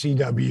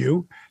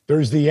WCW.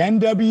 There's the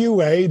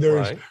NWA.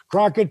 There's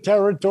Crockett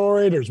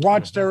territory. There's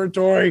Watts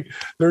territory.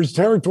 There's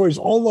territories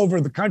all over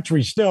the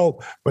country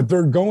still, but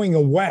they're going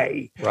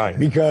away. Right.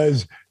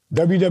 Because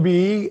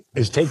WWE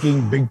is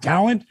taking big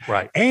talent.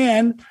 Right.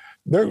 And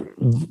they're...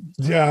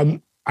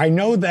 I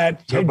know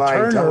that Ted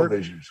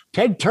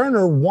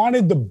Turner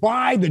wanted to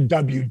buy the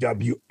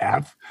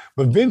WWF,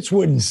 but Vince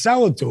wouldn't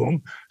sell it to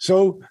him.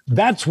 So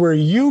that's where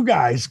you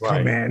guys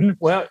come in.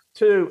 Well,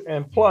 too,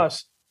 and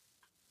plus,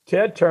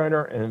 Ted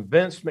Turner and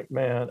Vince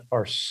McMahon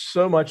are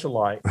so much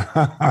alike.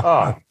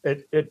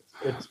 It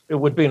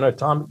would be an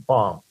atomic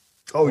bomb.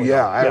 Oh,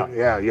 yeah.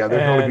 There'd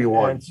only be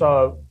one. And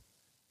so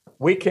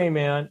we came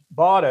in,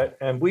 bought it,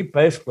 and we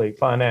basically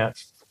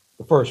financed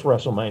the first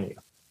WrestleMania.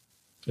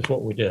 That's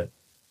what we did.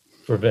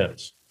 For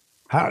Vince.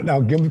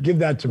 Now give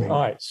that to me.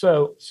 All right.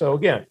 So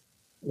again,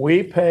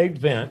 we paid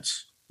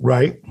Vince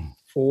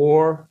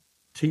for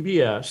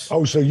TBS.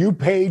 Oh, so you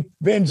paid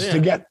Vince to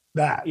get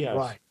that. Yes.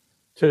 Right.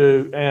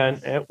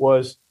 And it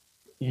was,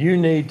 you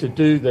need to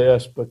do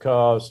this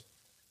because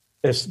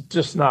it's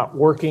just not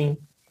working.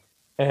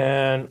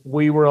 And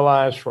we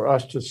realized for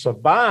us to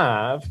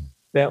survive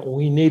that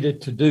we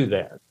needed to do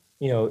that.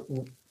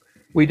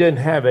 We didn't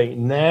have a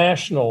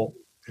national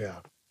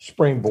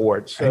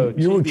springboard. So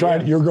you're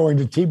going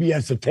to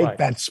TBS to take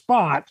that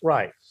spot.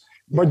 Right.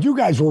 But you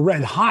guys were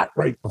red hot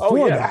right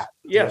before that.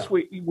 Yes,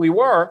 we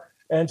were.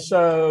 And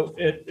so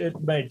it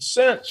made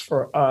sense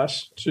for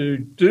us to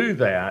do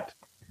that.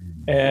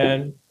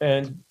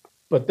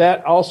 But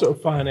that also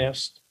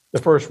financed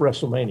the first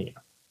WrestleMania.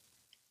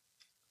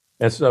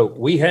 And so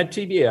we had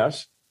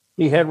TBS,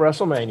 he had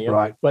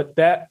WrestleMania, but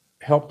that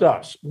helped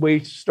us.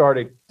 We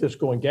started just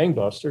going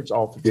gangbusters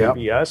off of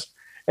TBS.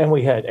 And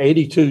we had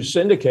 82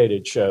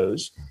 syndicated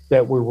shows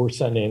that we were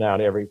sending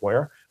out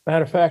everywhere.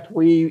 Matter of fact,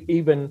 we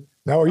even...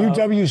 Now, are you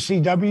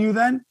WCW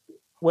then?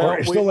 Well,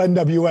 or still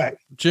NWA?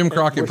 Jim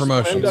Crockett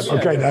Promotions. NWA.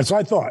 Okay, that's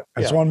what I thought.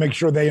 I just want to make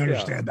sure they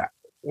understand that.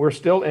 We're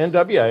still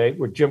NWA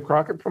with Jim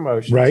Crockett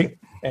Promotions. Right.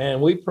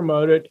 And we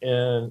promoted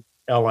in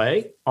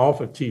L.A.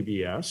 off of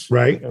TBS.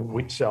 Right. And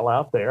we'd sell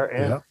out there.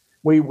 And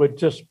we would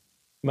just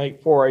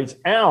make forays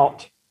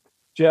out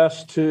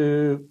just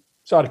to...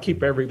 So to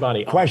keep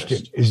everybody Question,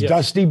 honest. Is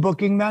Dusty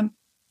booking then?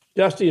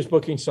 Dusty is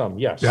booking some,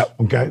 yes. Yeah,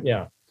 okay.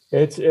 Yeah.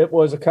 It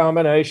was a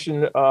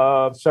combination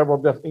of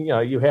several different,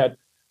 you had,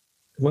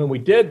 when we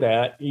did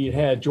that, you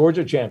had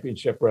Georgia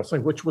Championship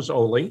Wrestling, which was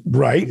Ole.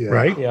 Right.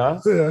 Yeah.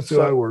 That's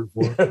who I work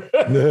for.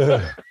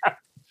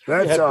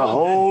 That's a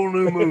whole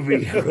new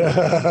movie.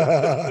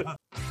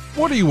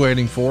 What are you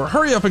waiting for?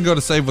 Hurry up and go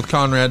to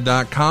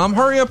savewithconrad.com.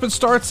 Hurry up and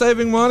start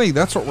saving money.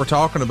 That's what we're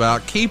talking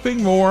about.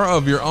 Keeping more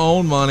of your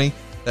own money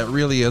That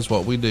really is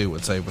what we do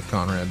at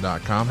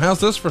SaveWithConrad.com. How's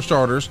this for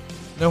starters?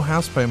 No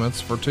house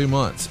payments for 2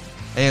 months.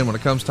 And when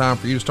it comes time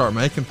for you to start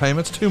making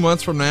payments 2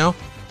 months from now,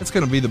 it's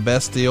going to be the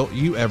best deal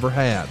you ever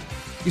had.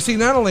 You see,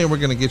 not only are we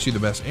going to get you the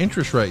best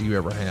interest rate you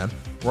ever had,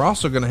 we're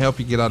also going to help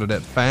you get out of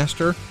debt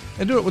faster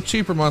and do it with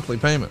cheaper monthly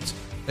payments.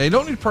 Now, you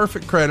don't need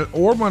perfect credit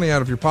or money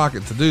out of your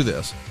pocket to do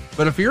this,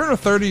 but if you're in a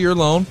 30-year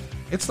loan,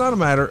 it's not a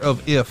matter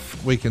of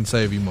if we can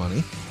save you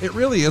money. It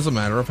really is a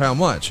matter of how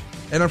much.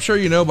 And I'm sure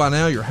you know by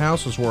now your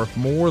house is worth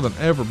more than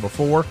ever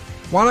before.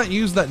 Why not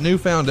use that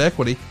newfound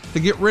equity to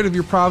get rid of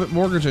your private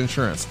mortgage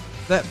insurance?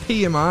 That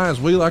PMI, as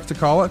we like to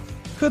call it,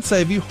 could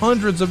save you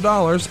hundreds of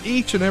dollars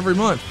each and every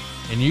month,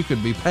 and you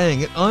could be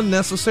paying it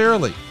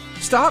unnecessarily.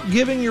 Stop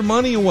giving your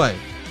money away.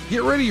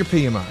 Get rid of your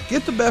PMI.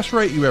 Get the best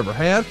rate you ever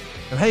had.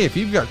 And hey, if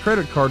you've got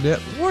credit card debt,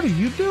 what are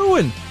you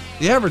doing?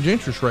 The average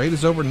interest rate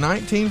is over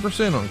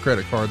 19% on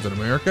credit cards in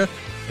America,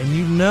 and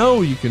you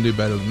know you can do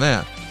better than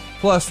that.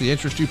 Plus, the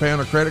interest you pay on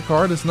a credit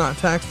card is not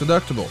tax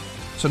deductible.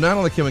 So not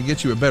only can we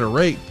get you a better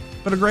rate,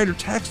 but a greater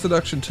tax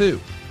deduction too.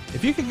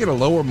 If you could get a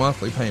lower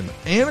monthly payment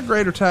and a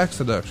greater tax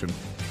deduction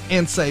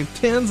and save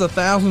tens of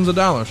thousands of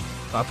dollars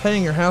by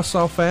paying your house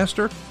off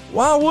faster,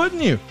 why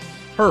wouldn't you?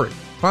 Hurry,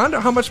 find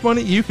out how much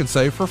money you can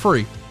save for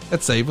free at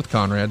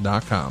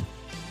SaveWithConrad.com.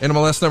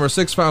 NMLS number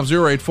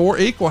 65084,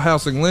 equal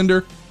housing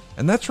lender.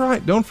 And that's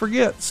right, don't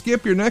forget,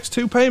 skip your next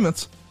 2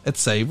 payments at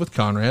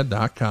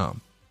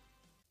SaveWithConrad.com.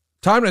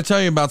 Time to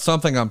tell you about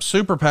something I'm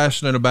super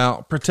passionate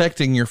about: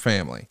 protecting your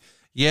family.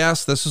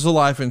 Yes, this is a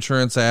life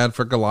insurance ad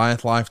for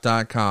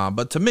GoliathLife.com,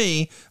 but to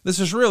me, this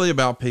is really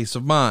about peace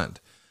of mind.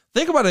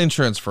 Think about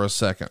insurance for a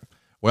second.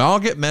 We all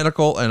get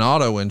medical and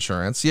auto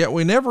insurance, yet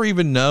we never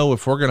even know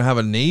if we're going to have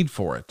a need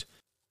for it.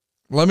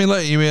 Let me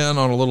let you in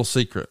on a little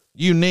secret.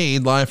 You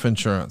need life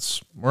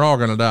insurance. We're all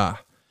going to die.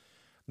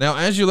 Now,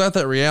 as you let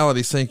that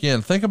reality sink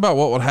in, think about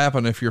what would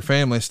happen if your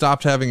family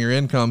stopped having your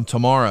income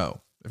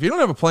tomorrow. If you don't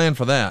have a plan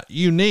for that,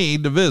 you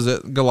need to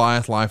visit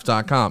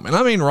GoliathLife.com. And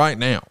I mean right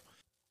now.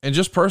 And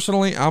just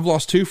personally, I've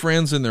lost 2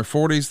 friends in their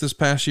 40s this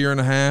past year and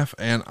a half,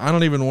 and I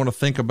don't even want to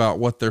think about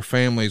what their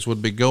families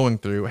would be going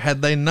through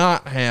had they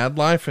not had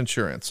life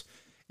insurance.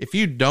 If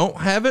you don't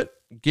have it,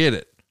 get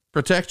it.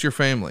 Protect your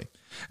family.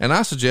 And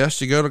I suggest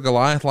you go to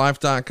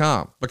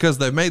GoliathLife.com because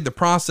they've made the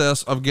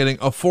process of getting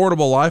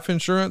affordable life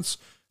insurance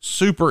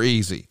super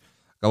easy.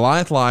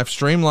 Goliath Life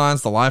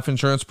streamlines the life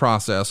insurance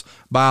process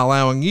by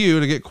allowing you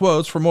to get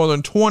quotes for more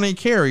than 20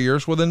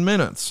 carriers within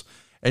minutes.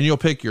 And you'll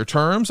pick your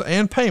terms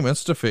and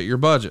payments to fit your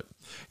budget.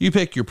 You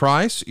pick your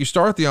price, you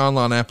start the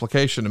online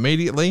application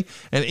immediately,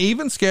 and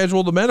even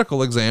schedule the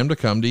medical exam to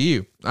come to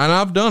you. And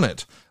I've done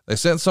it. They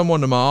sent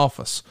someone to my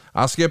office.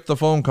 I skipped the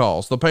phone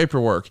calls, the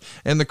paperwork,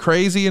 and the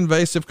crazy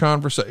invasive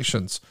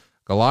conversations.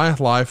 Goliath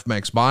Life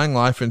makes buying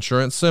life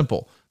insurance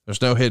simple.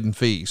 There's no hidden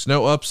fees,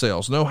 no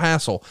upsells, no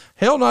hassle,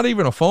 hell, not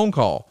even a phone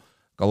call.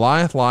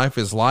 Goliath Life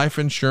is life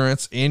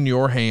insurance in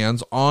your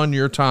hands on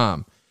your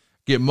time.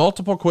 Get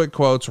multiple quick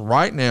quotes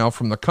right now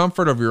from the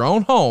comfort of your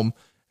own home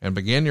and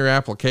begin your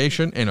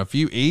application in a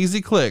few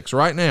easy clicks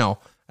right now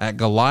at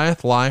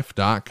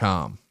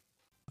GoliathLife.com.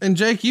 And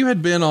Jake, you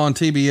had been on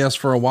TBS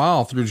for a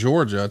while through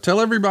Georgia. Tell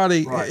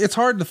everybody, right. It's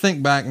hard to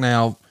think back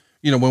now,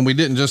 when we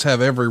didn't just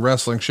have every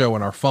wrestling show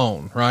in our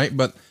phone, right?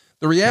 But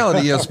the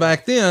reality is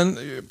back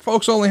then,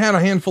 folks only had a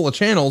handful of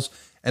channels,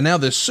 and now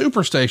this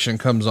superstation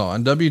comes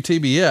on,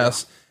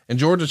 WTBS, and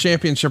Georgia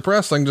Championship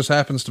Wrestling just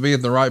happens to be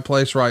in the right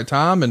place, right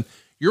time. And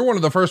you're one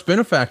of the first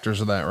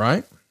benefactors of that,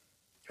 right?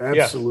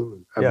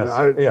 Absolutely. Yes.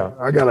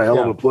 I got a hell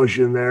of a push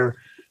in there.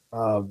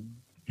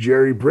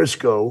 Jerry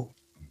Briscoe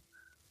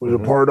was a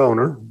part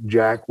owner.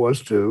 Jack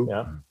was too,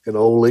 and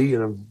Ole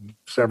and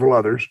several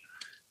others.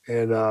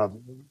 And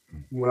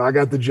when I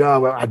got the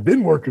job, I'd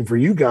been working for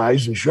you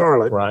guys in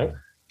Charlotte. Right.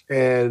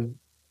 And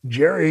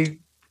Jerry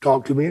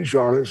talked to me in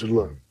Charlotte and said,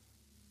 look,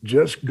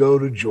 just go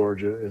to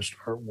Georgia and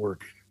start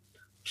working.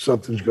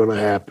 Something's going to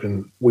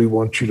happen. We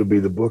want you to be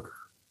the booker.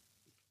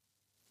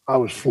 I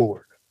was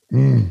floored.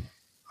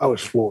 I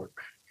was floored.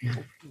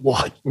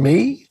 What,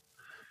 me?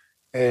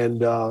 And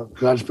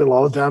because I spent a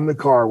lot of time in the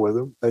car with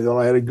him. They thought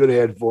I had a good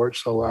head for it.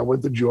 So I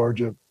went to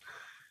Georgia,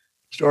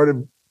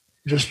 started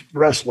just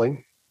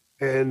wrestling.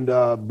 And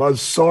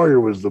Buzz Sawyer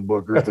was the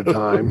booker at the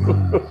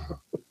time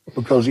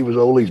because he was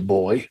Ole's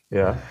boy.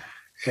 Yeah.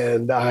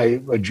 And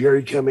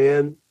Jerry come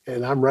in,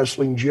 and I'm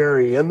wrestling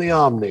Jerry in the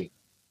Omni.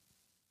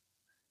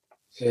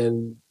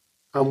 And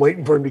I'm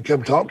waiting for him to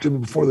come talk to me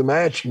before the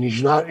match, and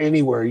he's not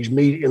anywhere. He's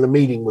in a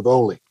meeting with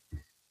Ole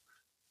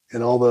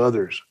and all the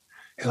others.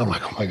 And I'm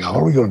like, oh my God,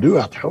 what are we going to do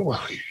out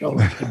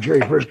there? Jerry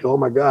Briscoe, oh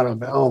my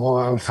God.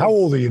 How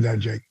old are you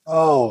then, Jake?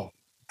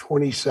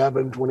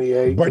 27,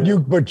 28. But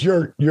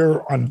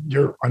you're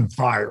on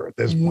fire at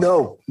this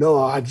point.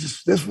 No,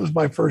 this was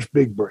my first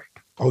big break.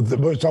 So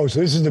this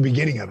is the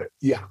beginning of it.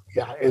 Yeah.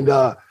 And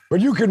but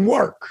you can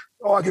work.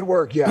 Oh, I can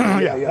work.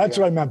 Yeah. That's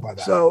what I meant by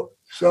that. So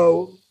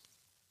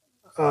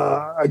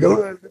I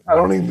go. I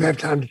don't even have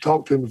time to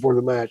talk to him before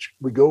the match.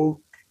 We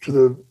go to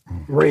the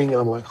ring, and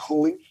I'm like,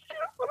 holy shit,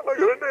 what am I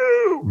going to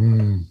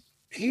do?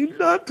 He's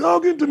not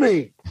talking to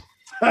me.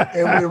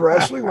 And we're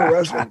wrestling.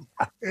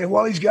 And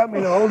while he's got me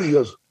in a hold, he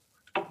goes,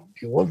 "Do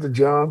you want the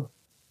job?"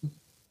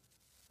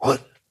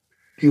 "What?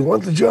 Do you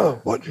want the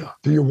job?" "What job?"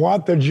 Do you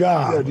want the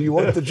job? "Yeah, do you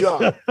want the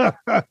job?"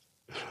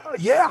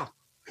 "Yeah."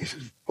 He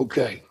says,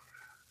 "Okay,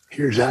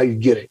 here's how you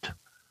get it.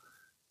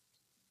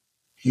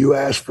 You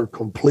ask for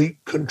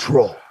complete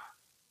control."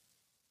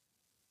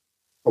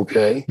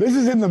 Okay. This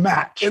is in the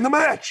match. In the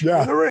match.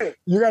 Yeah. In the ring.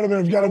 You got to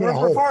be a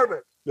hold.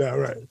 Performance. Yeah,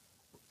 right.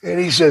 And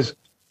he says,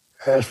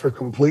 "Ask for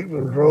complete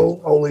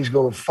control. Ollie's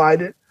going to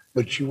fight it,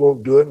 but you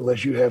won't do it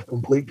unless you have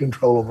complete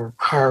control over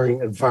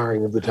hiring and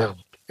firing of the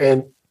talent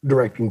and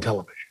directing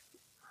television."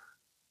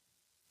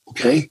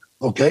 "Okay.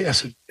 I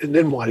said, "And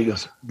then what?" He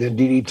goes, "Then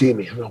DDT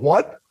me." I go,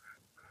 "What?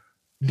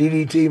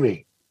 DDT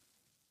me?"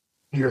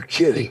 "You're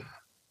kidding."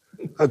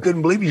 I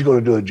couldn't believe he's going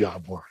to do a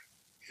job for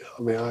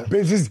me.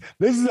 This is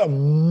a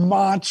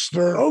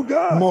monster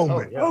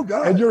moment. Oh,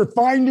 God. And you're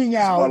finding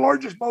out. It's my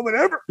largest moment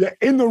ever. Yeah,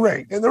 in the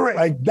ring. In the ring.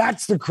 Like,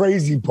 that's the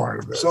crazy part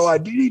of this. So I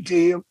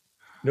DDT him.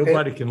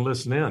 Nobody can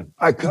listen in.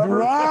 I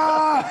cover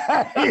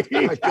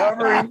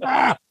him.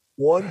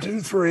 1, 2,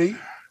 3.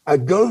 I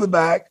go to the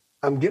back.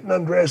 I'm getting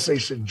undressed. They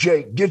said,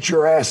 "Jake, get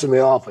your ass in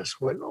the office."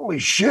 I went, "Holy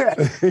shit."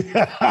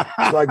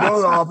 So I go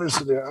to the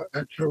office,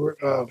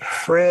 and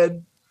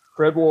Fred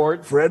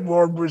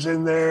Ward was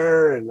in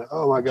there, and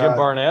oh my God,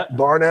 Jim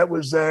Barnett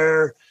was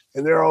there,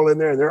 and they're all in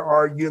there, and they're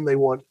arguing. They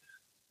want,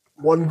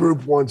 one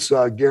group wants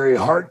Gary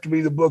Hart to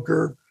be the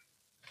booker,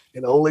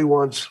 and only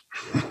wants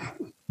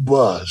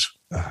Buzz.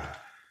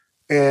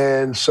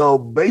 And so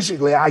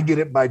basically, I get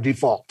it by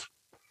default.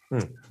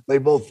 They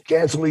both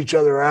cancel each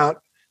other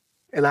out,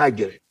 and I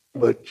get it.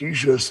 But you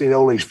should have seen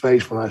Ole's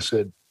face when I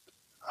said,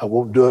 "I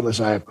won't do it unless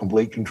I have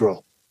complete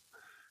control."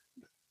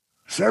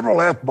 Several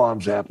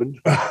F-bombs happened.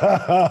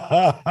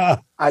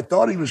 I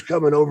thought he was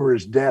coming over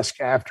his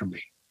desk after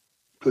me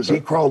because he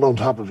crawled on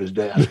top of his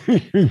desk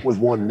with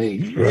one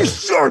knee. And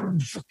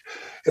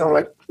I'm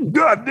like,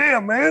 "God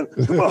damn, man.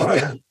 Come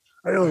on."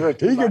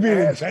 He could be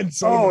an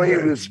intense. Oh, he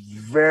was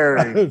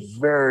very,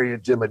 very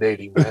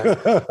intimidating, man.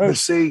 But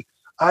see,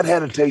 I'd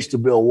had a taste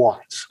of Bill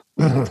Watts.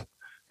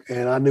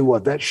 And I knew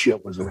what that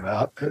shit was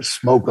about.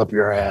 Smoke up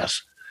your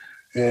ass.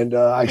 And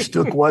I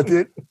stuck with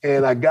it,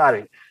 and I got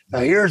it. Now,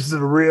 here's the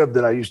rib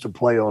that I used to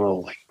play on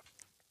Ole.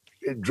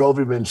 It drove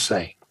him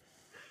insane.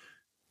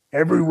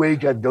 Every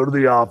week I'd go to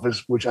the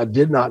office, which I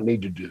did not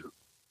need to do,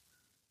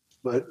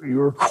 but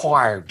you're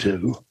required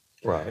to.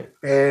 Right.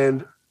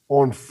 And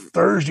on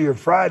Thursday or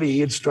Friday,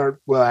 he'd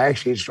start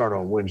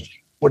on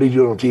Wednesday. "What are you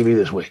doing on TV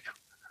this week?"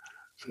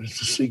 So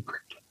it's a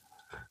secret.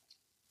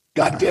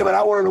 "God damn it,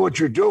 I want to know what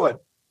you're doing.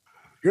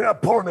 You're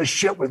not pulling this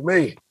shit with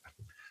me."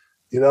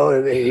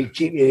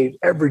 And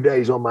every day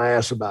he's on my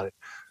ass about it.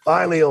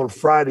 Finally, on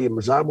Friday,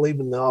 as I'm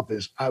leaving the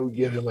office, I would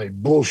give him a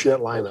bullshit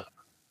lineup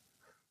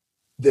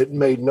that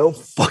made no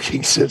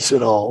fucking sense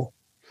at all.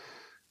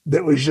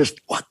 That was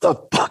just, "What the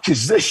fuck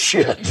is this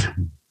shit?"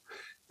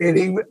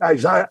 And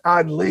as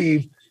I'd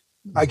leave,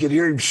 I could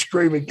hear him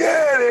screaming,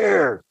 "Get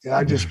here!" And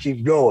I just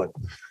keep going.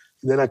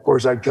 And then, of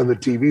course, I'd come to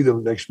TV the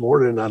next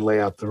morning and I'd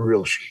lay out the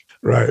real sheet.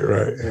 Right.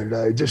 And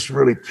it just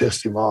really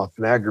pissed him off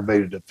and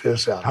aggravated the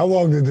piss out of him. How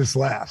long did this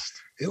last?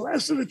 It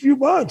lasted a few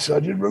months. I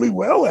did really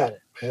well at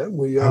it, man.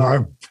 We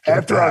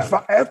after I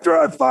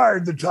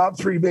fired the top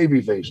 3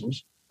 baby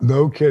faces.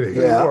 No kidding.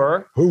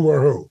 Yeah. Who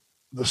were who?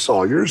 The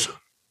Sawyers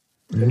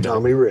and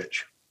Tommy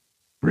Rich.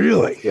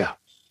 Really? Yeah.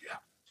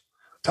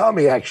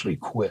 Tommy actually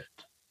quit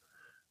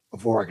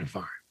before I could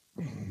fire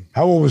him.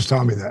 How old was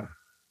Tommy then?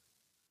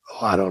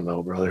 Oh, I don't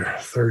know, brother.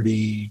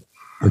 30.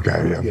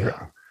 Okay.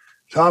 Yeah.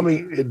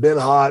 Tommy had been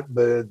hot,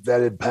 but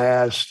that had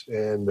passed,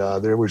 and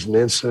there was an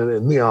incident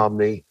in the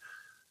Omni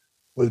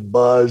with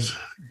Buzz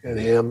and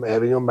him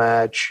having a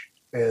match,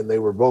 and they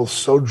were both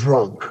so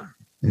drunk.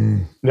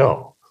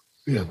 No.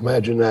 Yeah,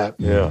 imagine that.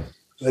 Yeah.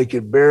 They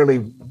could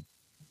barely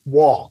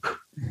walk,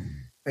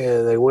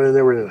 and they went in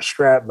there in a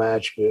strap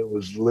match, and it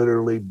was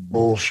literally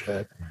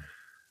bullshit.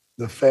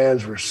 The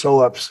fans were so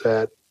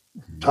upset.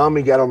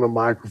 Tommy got on the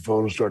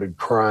microphone and started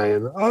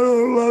crying. "I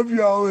don't love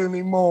y'all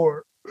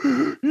anymore.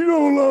 You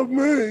don't love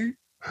me.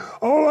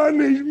 All I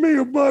need is me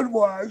a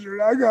Budweiser,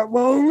 and I got my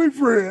only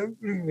friend."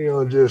 And,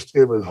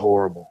 it was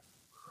horrible.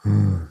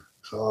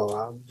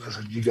 So I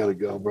said, "You got to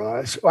go,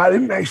 bro." I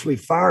didn't actually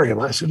fire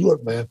him. I said,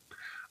 "Look, man,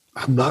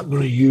 I'm not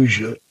going to use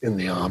you in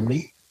the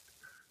Omni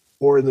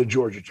or in the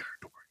Georgia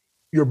territory.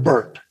 You're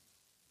burnt.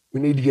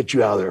 We need to get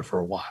you out of there for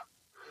a while.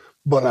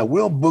 But I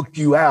will book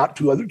you out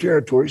to other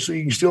territories so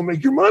you can still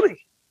make your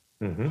money."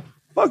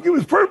 Fuck, it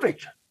was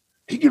perfect.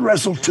 He could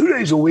wrestle 2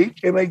 days a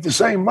week and make the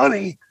same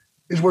money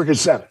as working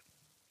 7.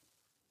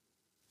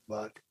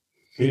 But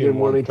he didn't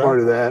want any part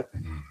of that.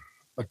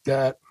 Like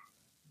that.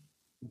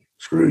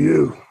 Screw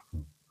you.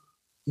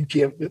 You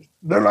can't,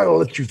 they're not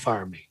going to let you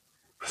fire me.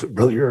 I said,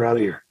 "Brother, you're out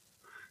of here."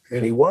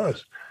 And he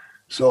was.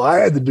 So I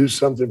had to do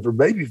something for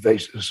baby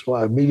faces. So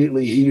I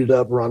immediately heated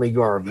up Ronnie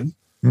Garvin.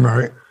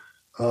 Right.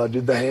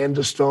 Did the Hand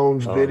of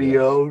Stones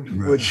video,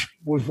 which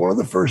was one of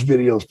the first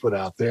videos put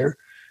out there.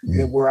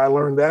 And where I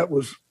learned that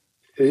was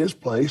his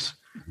place.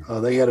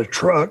 They had a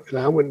truck, and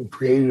I went and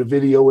created a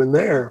video in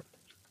there,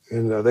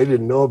 and they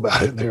didn't know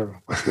about it. They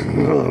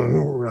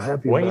were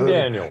happy Wayne about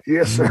Daniel. it.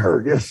 Yes,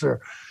 sir. Yes, sir.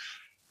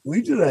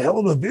 We did a hell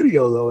of a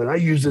video, though, and I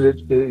used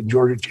it at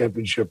Georgia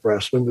Championship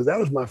Wrestling, but that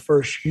was my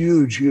first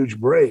huge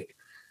break.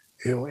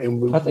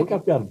 And I think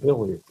I've got a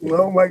bill here.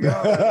 Oh, my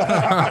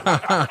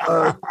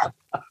God.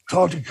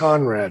 Talk to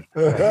Conrad.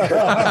 He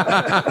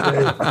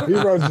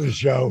runs the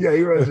show. Yeah,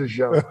 he runs the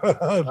show.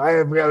 I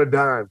haven't got a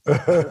dime.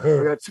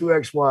 I got 2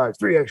 ex-wives,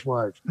 3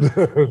 ex-wives.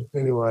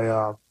 Anyway,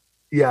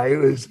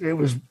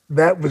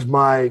 that was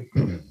my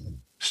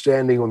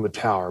standing on the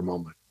tower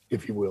moment,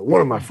 if you will.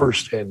 One of my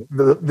first standing.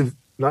 Not the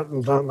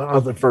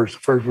first. The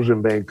first was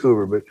in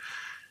Vancouver, but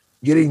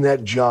getting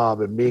that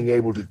job and being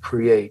able to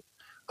create.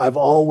 I've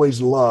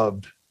always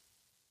loved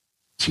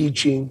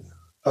teaching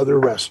other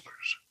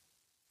wrestlers.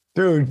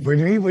 Dude, when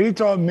he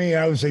taught me,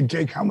 I would say,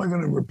 Jake, how am I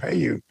going to repay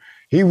you?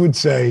 He would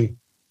say,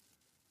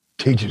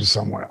 teach it to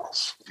someone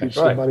else. Teach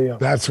somebody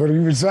else. That's what he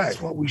would say.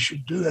 That's what we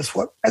should do. That's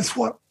what as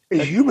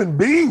human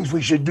beings,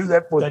 we should do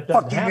that for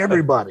fucking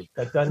everybody.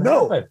 That doesn't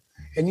happen.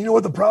 And you know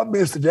what the problem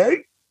is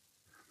today?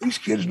 These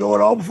kids know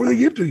it all before they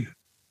get to you.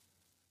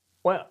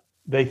 Well,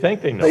 they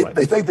think they know it.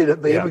 They think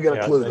they haven't got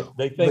a clue, though.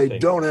 They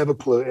don't have a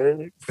clue.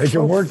 And they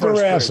can work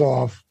their ass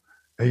off.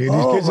 These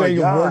kids, they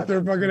can work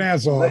their fucking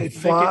ass off. They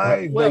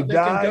fly, they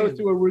die. can go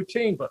through a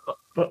routine,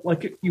 but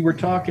like you were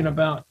talking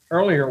about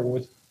earlier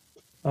with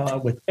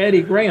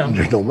Eddie Graham,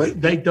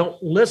 they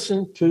don't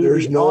listen to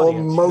There's the no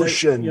audience.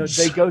 emotions.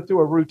 They go through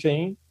a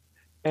routine,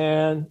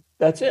 and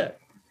that's it.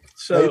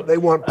 So they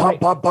want pop. It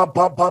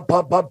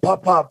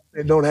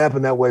don't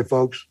happen that way,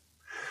 folks.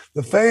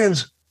 The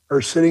fans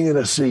are sitting in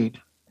a seat,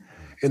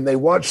 and they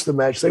watch the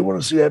match. They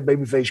want to see that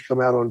babyface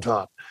come out on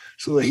top.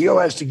 So the heel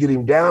has to get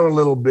him down a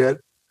little bit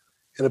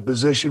in a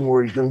position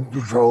where he's going to be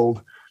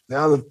controlled.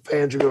 Now the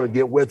fans are going to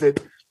get with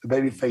it. The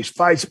babyface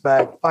fights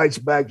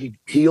back. He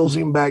heels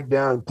him back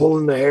down,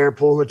 pulling the hair,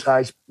 pulling the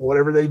tights,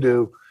 whatever they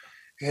do.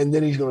 And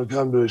then he's going to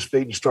come to his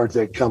feet and start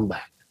that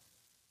comeback.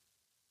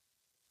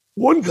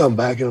 One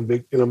comeback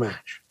in a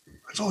match.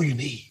 That's all you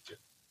need.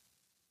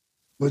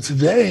 But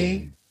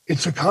today,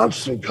 it's a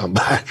constant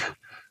comeback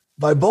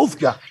by both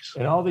guys.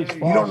 And all these you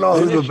don't know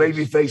who the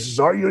baby faces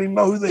are. You don't even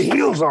know who the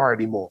heels are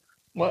anymore.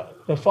 Well,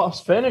 the false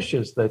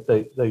finishes that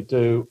they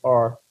do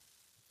are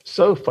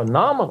so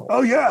phenomenal.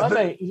 Oh, yeah.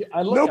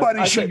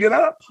 Nobody should get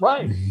up.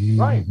 Right.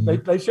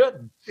 They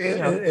shouldn't.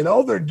 And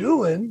all they're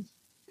doing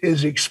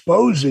is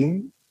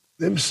exposing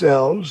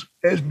themselves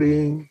as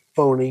being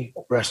phony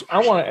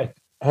wrestlers.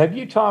 Have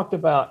you talked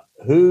about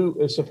who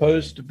is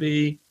supposed to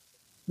be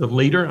the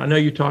leader? I know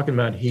you're talking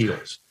about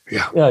heels.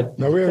 Yeah.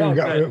 No, we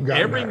haven't got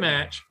every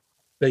match,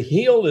 the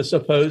heel is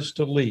supposed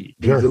to lead.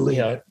 Sure.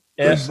 They're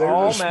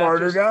the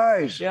smarter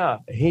guys. Yeah.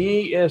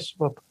 He is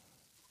supposed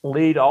to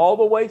lead all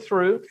the way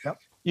through. Yep.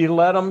 You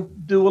let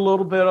them do a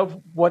little bit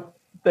of what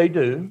they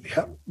do,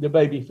 the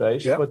baby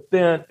face, but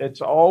then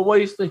it's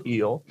always the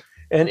heel.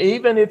 And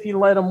even if you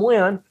let them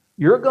win,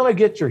 you're going to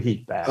get your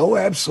heat back. Oh,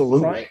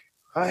 absolutely. Right?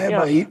 I had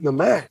my heat in the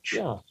match.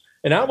 Yeah.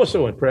 And I was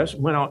so impressed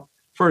when I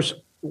first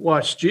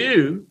watched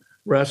you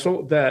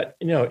wrestle that,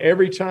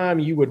 every time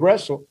you would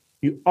wrestle,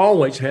 you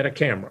always had a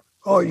camera.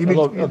 Oh, you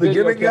mean the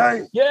gimmick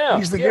guy? Yeah.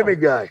 He's the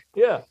gimmick guy.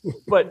 Yeah.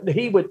 But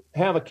he would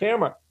have a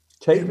camera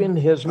taping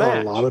his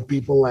match. A lot of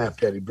people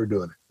laughed at him for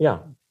doing it. Yeah.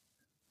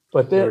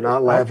 But they're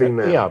not laughing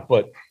now. Yeah,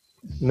 but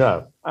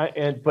no.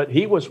 But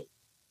he was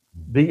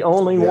the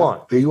only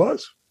one. He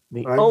was.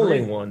 The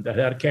only one that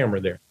had a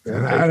camera there.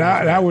 And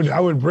I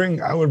would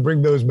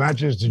bring those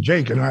matches to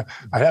Jake, and I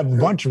have a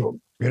bunch of them,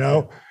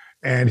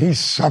 and he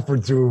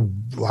suffered through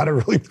a lot of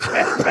really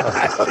bad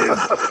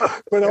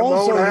matches. But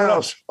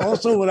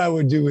also what I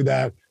would do with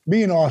that,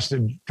 me and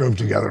Austin drove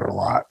together a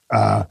lot.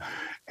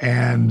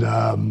 And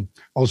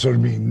also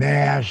me and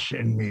Nash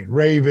and me and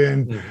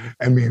Raven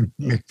and me and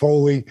Mick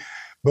Foley.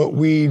 But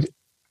we'd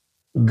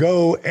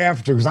go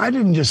after, because I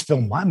didn't just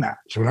film my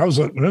match. When it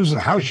was a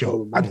house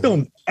show, I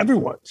filmed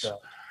everyone's.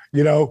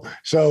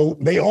 So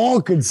they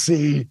all could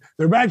see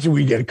their match.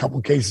 We'd get a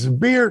couple cases of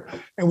beer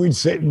and we'd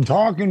sit and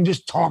talk and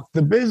just talk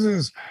the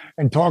business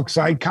and talk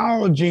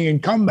psychology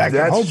and comeback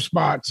and hope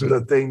spots.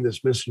 The thing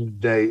that's missing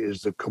today is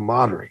the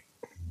camaraderie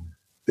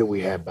that we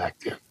had back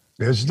then.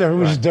 It was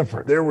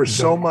different. There was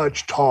so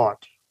much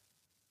taught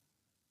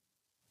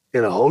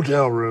in a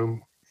hotel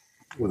room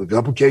with a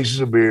couple cases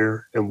of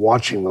beer and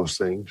watching those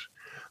things.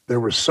 There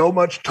was so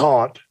much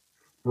taught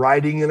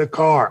riding in a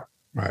car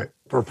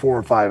for 4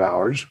 or 5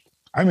 hours.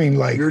 I mean,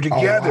 like, you're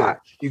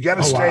together. You got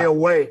to stay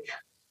awake.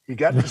 You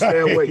got to stay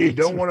awake. You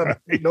don't want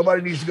to,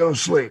 nobody needs to go to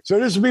sleep. So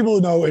there's people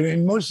who know,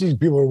 and most of these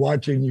people are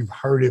watching, you've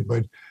heard it,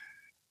 but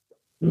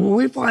when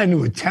we fly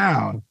into a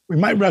town, we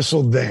might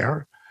wrestle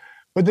there,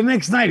 but the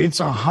next night it's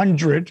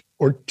 100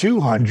 or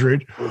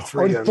 200 or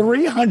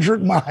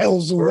 300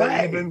 miles away.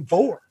 Or even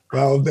 4.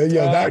 Well,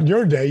 that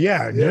your day,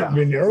 yeah.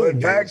 In the early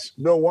days.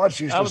 Bill Watts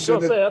used to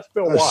send that's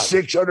Bill Watts.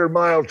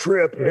 600-mile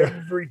trip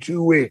every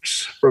 2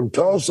 weeks from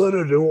Tulsa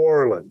to New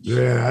Orleans.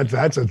 Yeah,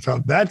 that's a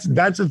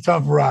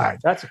tough ride.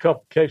 That's a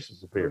couple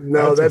cases of beer.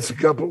 No, that's a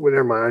couple. Well,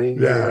 never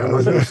mind. Yeah, I'm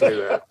not going to say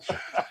that.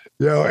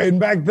 And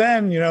back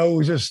then, it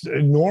was just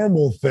a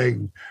normal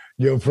thing.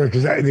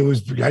 Because it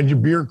was had your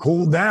beer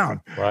cooled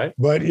down, right?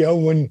 But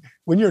when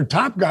you're a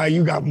top guy,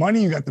 you got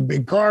money, you got the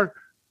big car.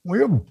 When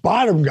you're a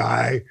bottom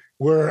guy,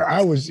 where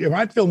I was,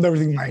 I filmed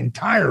everything my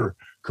entire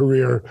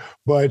career,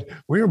 but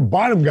when you're a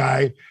bottom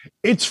guy,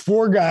 it's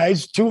 4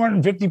 guys,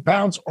 250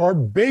 pounds or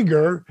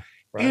bigger,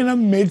 in a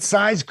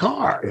mid-sized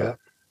car. Yeah.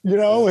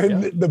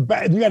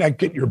 And you got to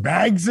get your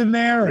bags in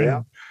there.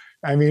 And,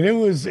 I mean,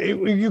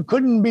 you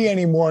couldn't be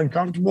any more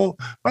uncomfortable.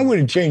 I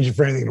wouldn't change it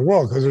for anything in the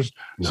world because there's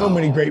so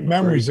many great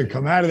memories that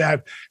come out of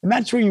that. And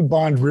that's where you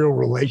bond real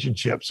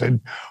relationships.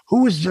 And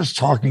who was just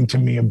talking to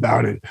me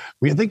about it?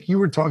 I think you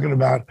were talking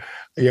about,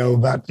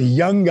 about the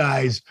young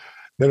guys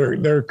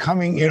they're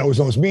coming. It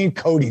was me and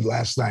Cody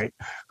last night.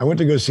 I went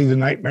to go see the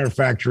Nightmare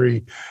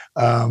Factory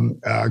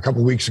a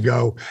couple of weeks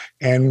ago,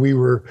 and we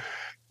were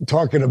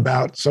talking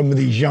about some of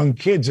these young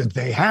kids that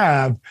they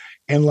have.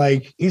 And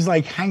he's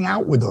like, hang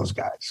out with those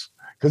guys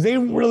because they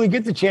don't really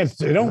get the chance.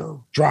 They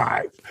don't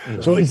drive.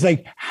 No. So it's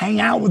like,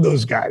 hang out with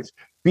those guys,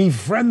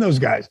 befriend those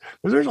guys.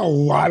 Because there's a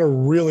lot of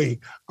really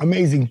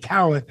amazing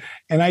talent.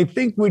 And I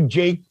think with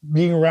Jake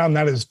being around,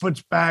 not his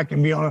foot's back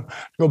and being able to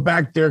go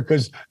back there,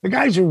 because the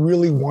guys who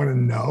really want to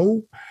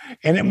know,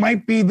 and it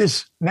might be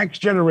this next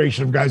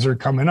generation of guys that are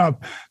coming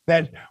up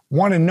that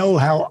want to know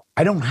how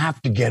I don't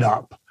have to get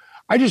up.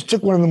 I just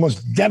took one of the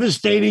most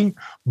devastating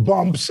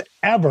bumps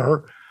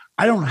ever.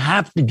 I don't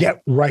have to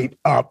get right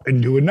up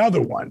and do another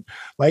one.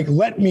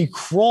 Let me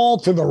crawl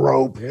to the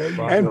rope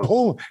and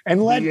pull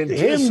and let him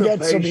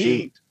get some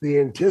heat. The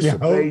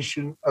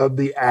anticipation of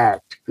the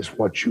act is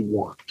what you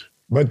want.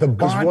 But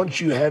because once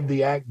you have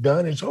the act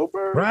done, it's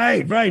over.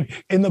 Right.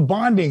 And the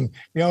bonding,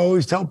 I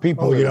always tell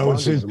people,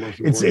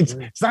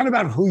 it's not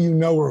about who you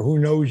know or who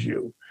knows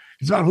you.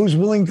 It's about who's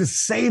willing to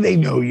say they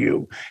know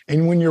you.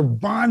 And when you're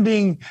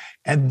bonding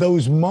at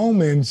those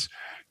moments,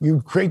 you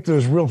create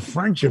those real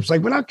friendships.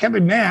 Without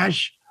Kevin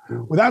Nash,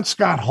 without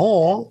Scott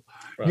Hall,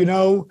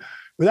 without,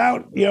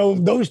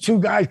 those 2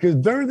 guys,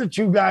 because they're the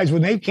 2 guys,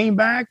 when they came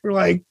back, we're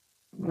like,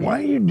 why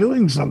are you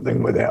doing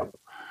something with him?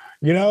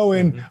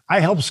 And I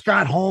helped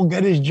Scott Hall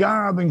get his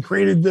job and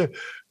created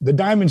the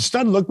Diamond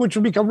Stud look, which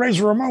would become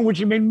Razor Ramon, which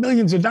he made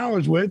millions of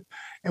dollars with.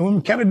 And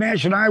when Kevin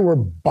Nash and I were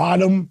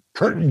bottom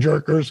curtain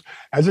jerkers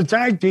as a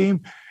tag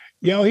team,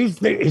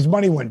 his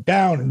money went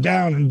down and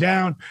down and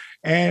down.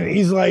 And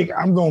he's like,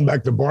 I'm going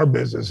back to bar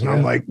business. And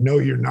I'm like, no,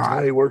 you're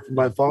not. He worked for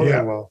my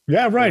father-in-law.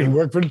 Yeah, right. He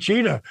worked for the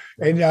Cheetah.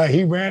 And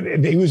he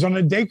was on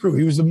a day crew.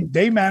 He was the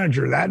day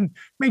manager of that and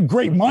made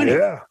great money.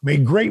 Yeah.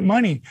 Made great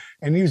money.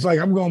 And he was like,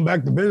 I'm going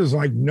back to business. I'm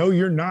like, no,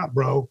 you're not,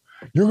 bro.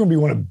 You're going to be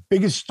one of the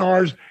biggest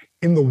stars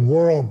in the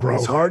world, bro.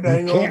 It's hard to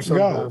hang on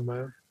sometimes,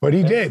 man. But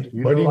he did.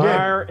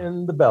 Fire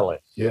in the belly.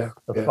 Yeah.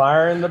 The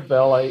fire in the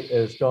belly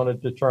is going to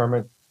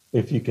determine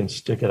if you can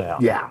stick it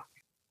out. Yeah.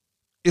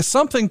 Is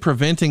something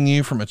preventing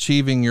you from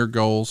achieving your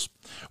goals?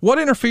 What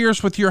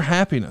interferes with your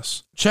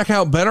happiness? Check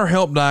out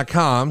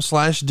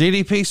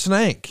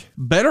BetterHelp.com/DDPSnake.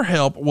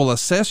 BetterHelp will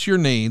assess your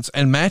needs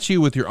and match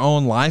you with your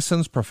own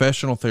licensed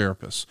professional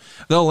therapist.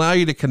 They'll allow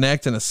you to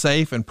connect in a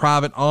safe and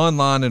private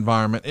online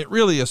environment. It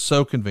really is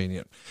so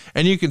convenient.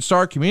 And you can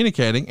start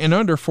communicating in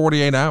under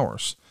 48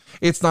 hours.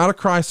 It's not a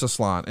crisis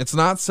line. It's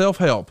not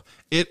self-help.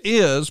 It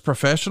is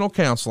professional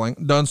counseling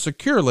done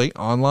securely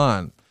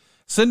online.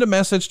 Send a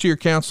message to your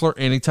counselor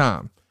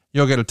anytime.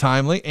 You'll get a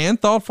timely and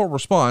thoughtful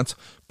response.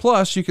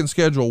 Plus, you can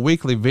schedule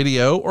weekly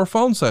video or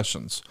phone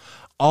sessions,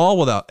 all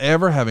without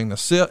ever having to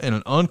sit in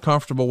an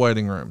uncomfortable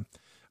waiting room.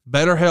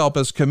 BetterHelp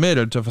is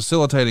committed to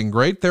facilitating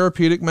great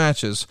therapeutic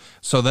matches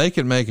so they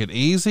can make it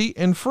easy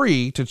and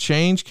free to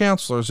change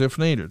counselors if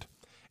needed.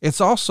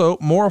 It's also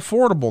more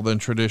affordable than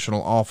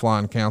traditional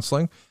offline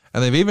counseling,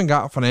 and they've even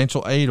got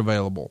financial aid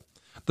available.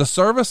 The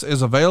service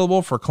is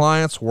available for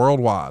clients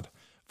worldwide.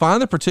 Find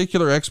the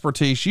particular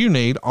expertise you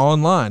need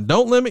online.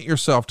 Don't limit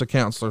yourself to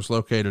counselors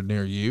located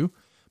near you.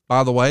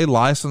 By the way,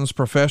 licensed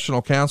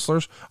professional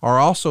counselors are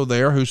also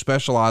there who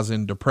specialize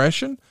in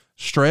depression,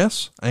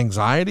 stress,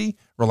 anxiety,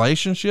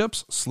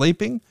 relationships,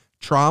 sleeping,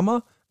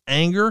 trauma,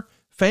 anger,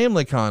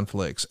 family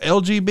conflicts,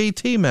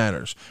 LGBT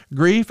matters,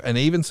 grief, and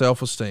even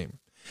self-esteem.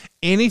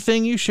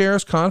 Anything you share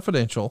is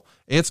confidential,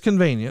 it's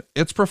convenient,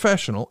 it's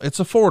professional,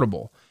 it's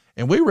affordable.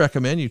 And we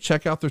recommend you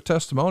check out their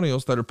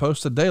testimonials that are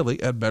posted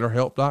daily at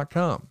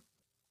BetterHelp.com.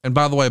 And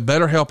by the way,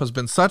 BetterHelp has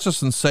been such a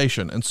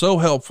sensation and so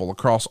helpful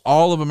across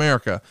all of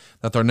America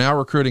that they're now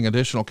recruiting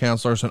additional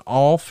counselors in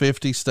all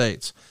 50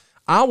 states.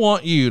 I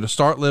want you to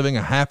start living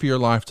a happier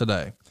life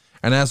today.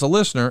 And as a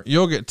listener,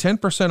 you'll get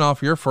 10%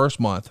 off your first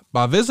month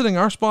by visiting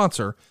our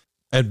sponsor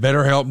at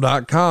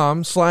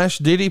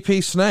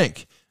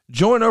BetterHelp.com/DDPSnake.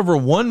 Join over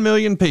 1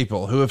 million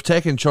people who have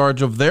taken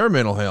charge of their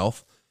mental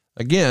health.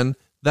 Again,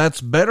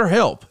 that's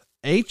BetterHelp,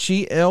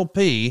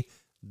 HELP.com/DDPSnake.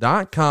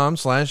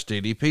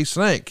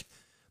 BetterHelp.com/DDPSnake.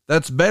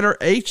 That's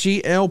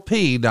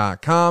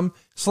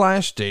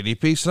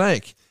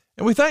BetterHelp.com/DDPSnake.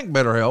 And we thank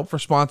BetterHelp for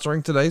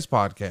sponsoring today's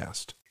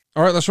podcast.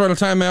 All right, let's run a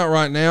timeout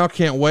right now.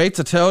 Can't wait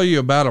to tell you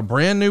about a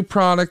brand new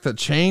product that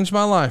changed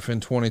my life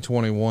in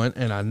 2021,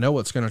 and I know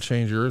it's going to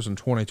change yours in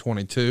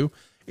 2022.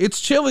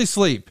 It's Chili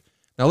Sleep.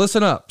 Now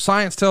listen up.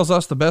 Science tells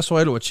us the best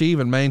way to achieve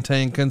and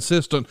maintain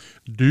consistent,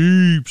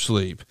 deep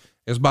sleep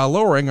is by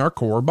lowering our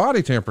core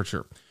body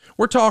temperature.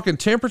 We're talking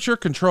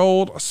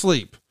temperature-controlled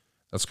sleep.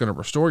 That's going to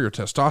restore your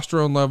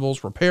testosterone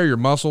levels, repair your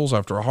muscles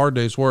after a hard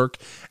day's work,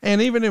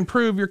 and even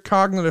improve your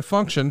cognitive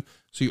function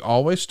so you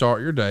always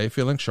start your day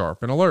feeling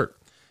sharp and alert.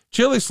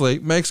 Chili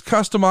Sleep makes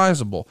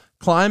customizable,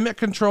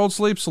 climate-controlled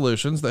sleep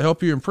solutions that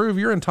help you improve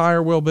your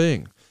entire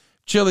well-being.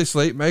 Chili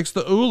Sleep makes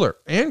the Ooler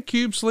and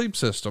Cube sleep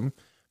system,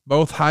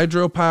 both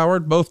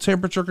hydro-powered, both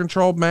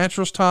temperature-controlled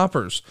mattress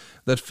toppers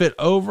that fit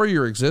over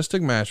your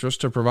existing mattress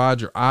to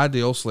provide your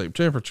ideal sleep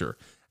temperature.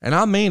 And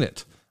I mean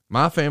it.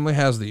 My family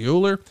has the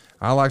Ooler.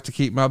 I like to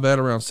keep my bed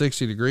around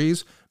 60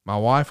 degrees. My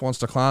wife wants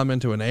to climb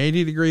into an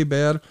 80-degree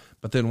bed,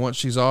 but then once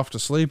she's off to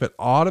sleep, it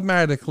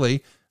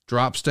automatically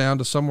drops down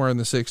to somewhere in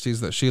the 60s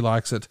that she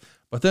likes it,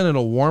 but then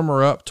it'll warm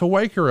her up to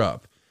wake her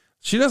up.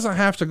 She doesn't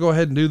have to go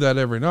ahead and do that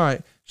every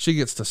night. She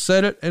gets to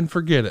set it and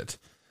forget it.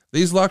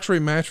 These luxury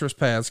mattress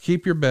pads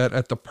keep your bed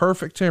at the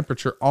perfect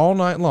temperature all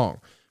night long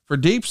for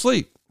deep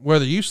sleep,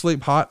 whether you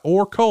sleep hot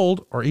or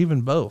cold or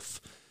even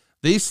both.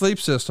 These sleep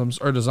systems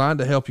are designed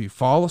to help you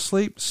fall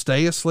asleep,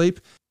 stay asleep,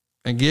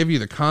 and give you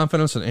the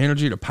confidence and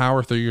energy to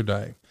power through your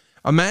day.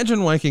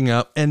 Imagine waking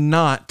up and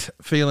not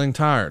feeling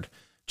tired.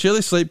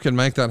 Chili Sleep can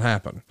make that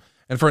happen.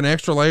 And for an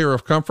extra layer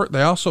of comfort,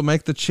 they also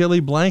make the Chili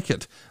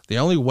Blanket, the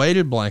only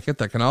weighted blanket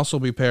that can also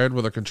be paired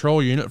with a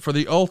control unit for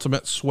the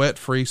ultimate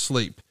sweat-free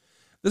sleep.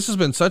 This has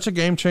been such a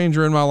game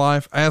changer in my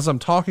life. As I'm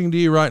talking to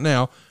you right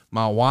now,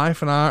 my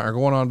wife and I are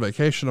going on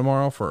vacation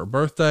tomorrow for her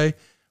birthday.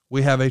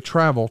 We have a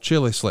travel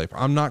Chili Sleep.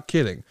 I'm not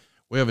kidding.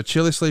 We have a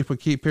Chili Sleep we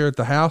keep here at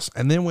the house,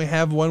 and then we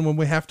have one when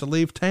we have to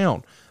leave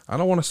town. I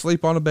don't want to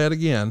sleep on a bed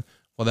again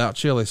without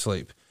Chili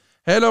Sleep.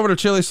 Head over to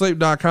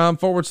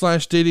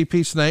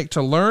chilisleep.com/DDPSnake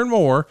to learn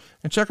more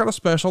and check out a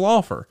special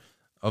offer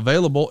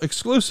available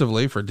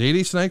exclusively for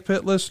DD Snake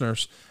Pit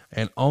listeners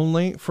and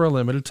only for a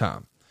limited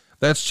time.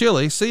 That's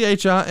chili,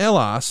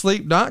 CHILI,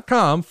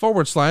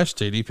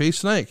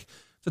 sleep.com/DDPSnake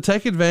to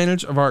take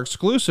advantage of our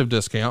exclusive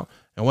discount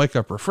and wake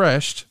up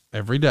refreshed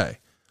every day.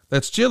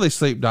 That's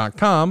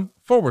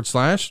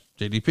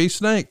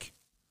chilisleep.com/DDPSnake.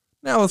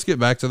 Now let's get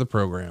back to the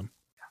program.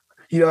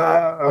 You know,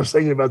 I was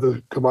thinking about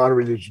the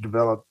commodity that you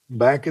developed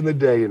back in the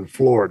day in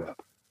Florida.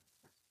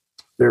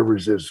 There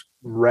was this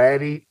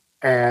ratty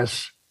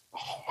ass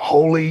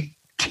holy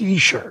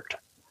T-shirt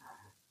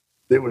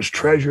that was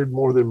treasured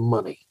more than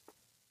money.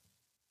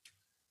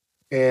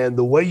 And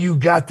the way you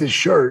got this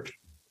shirt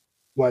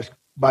was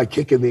by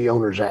kicking the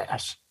owner's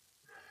ass.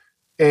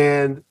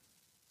 And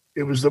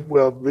it was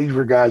these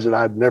were guys that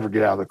I'd never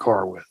get out of the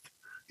car with.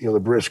 You know, the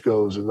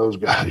Briscoes and those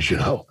guys, you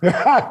know.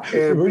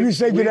 When you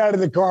say get out of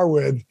the car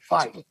with,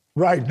 fight.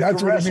 Right,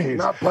 that's what it means.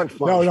 Not punch.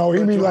 No,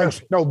 he means like,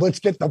 no, let's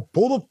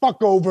pull the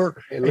fuck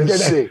over. And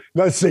let's see.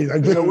 Let's see.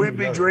 Like, you know, we'd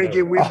be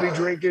drinking,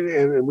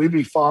 and we'd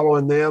be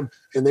following them,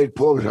 and they'd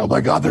pull over. Oh, my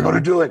God, they're going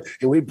to do it.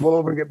 And we'd pull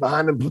over and get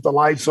behind them, put the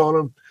lights on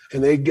them,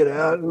 and they'd get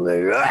out, and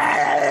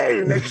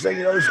the next thing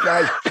you know, this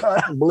guy's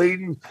cut and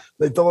bleeding.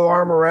 They throw an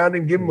arm around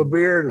him, give him a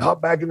beer, and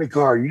hop back in the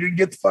car. You didn't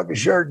get the fucking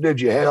shirt, did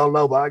you? Hell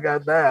no, but I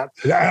got that.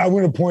 I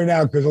want to point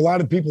out, because a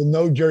lot of people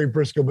know Jerry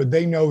Briscoe, but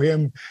they know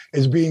him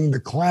as being the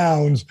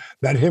clowns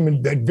that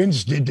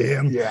Vince did to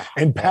him. Yeah.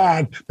 And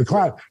Pat, the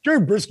clown.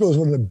 Jerry Briscoe is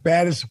one of the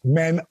baddest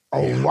men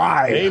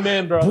alive.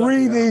 Amen, brother.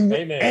 Breathing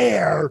Amen.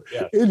 air.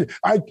 Yes.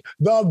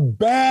 The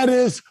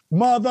baddest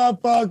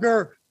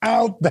motherfucker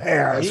out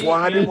there. That's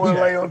why I didn't want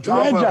to lay on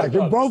top of Jack,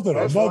 him. both of them.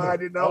 That's why I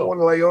did not want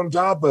to lay on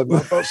top of him. I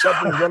thought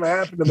something was going to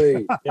happen to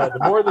me. Yeah, the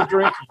more they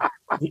drink,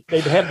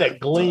 they'd have that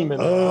gleam in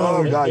them.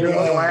 Oh, God, you're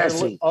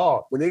glassy.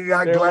 When he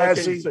got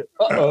glassy, you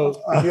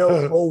know,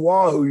 old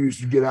Wahoo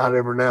used to get out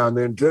every now and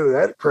then, too.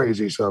 That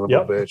crazy son of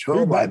a bitch.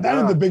 Oh, my God.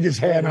 That is the biggest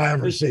hand I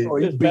ever seen. Oh,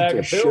 he beat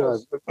the shit.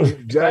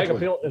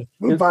 Exactly.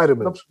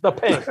 Vitamins. The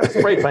paint,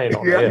 spray paint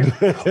on it.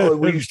 Oh,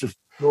 we used to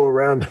go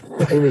around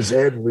in his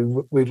head,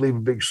 and we'd leave a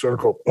big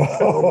circle.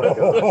 Oh, my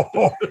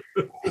God.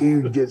 He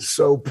would get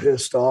so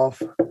pissed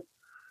off.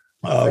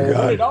 Oh, and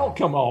God. It'd all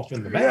come off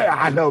in the back. Yeah,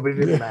 I know, but it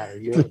didn't matter.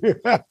 You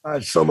know? I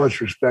had so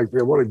much respect for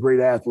him. What a great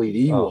athlete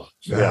he was.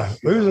 Yeah.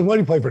 What did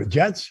he play for, the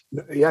Jets?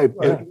 Yeah,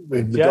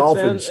 the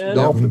Dolphins. And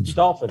Dolphins,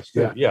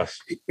 too. Yeah. Yes.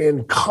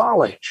 In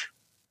college,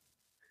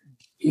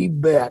 he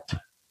bet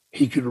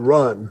he could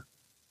run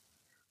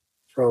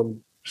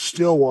from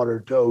Stillwater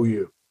to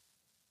OU.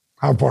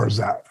 How far is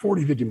that?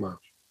 40, 50 miles.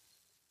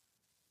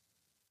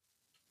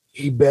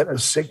 He bet a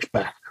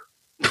six-pack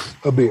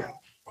of beer.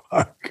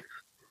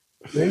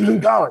 He was in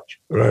college.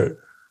 Right.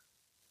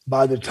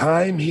 By the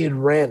time he had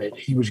ran it,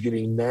 he was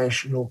getting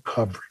national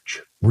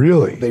coverage.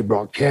 Really? They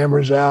brought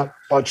cameras out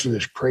watching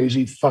this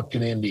crazy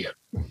fucking Indian.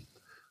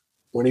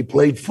 When he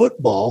played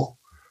football,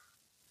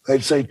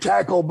 They'd say,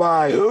 tackle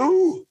by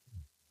who?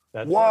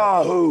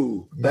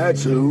 Wahoo.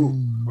 That's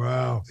who.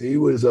 Wow. He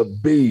was a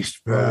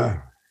beast, bro.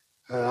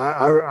 Yeah.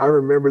 I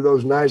remember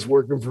those nights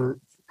working for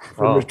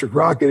Mr.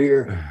 Crockett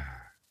here.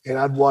 And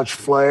I'd watch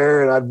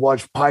Flair and I'd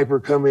watch Piper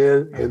come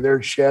in and their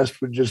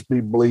chest would just be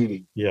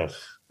bleeding. Yes.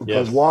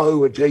 Because Wahoo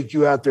would take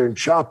you out there and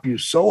chop you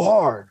so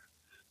hard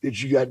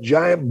that you got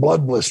giant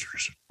blood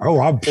blisters. Oh,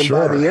 I'm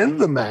sure. And by the end of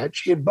the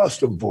match, he'd bust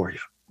them for you.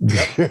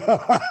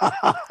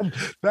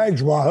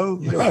 Thanks,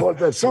 Wahoo. You know what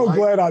that's so like?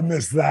 Glad I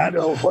missed that. You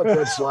know what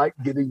that's like,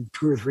 getting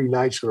 2 or 3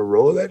 nights in a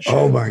row of that shit?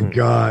 Oh, my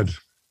God.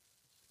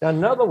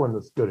 Another one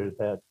that's good at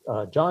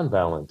that, John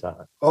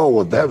Valentine. Oh,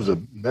 well, that's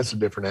a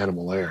different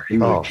animal there. He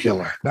was a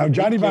killer. Now,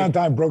 Johnny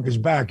Valentine broke his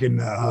back in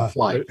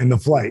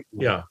the flight.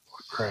 Yeah.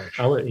 Crash.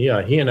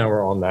 Yeah, he and I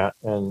were on that,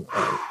 and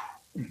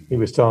he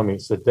was telling me, he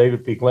said,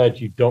 David, be glad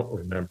you don't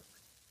remember.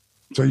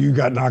 So you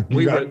got knocked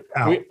out.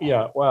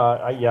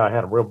 I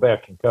had a real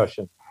bad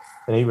concussion.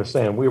 And he was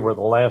saying we were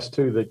the last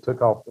 2 that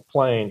took off the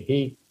plane.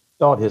 He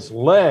thought his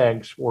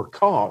legs were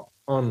caught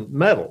on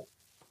metal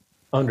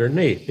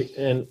underneath,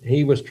 and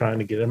he was trying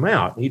to get him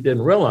out. He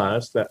didn't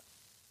realize that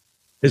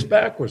his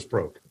back was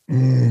broken.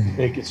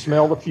 He could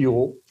smell the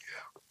fuel.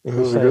 He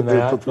was saying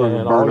that,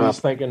 and all he was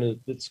thinking is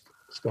it's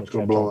going to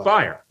catch on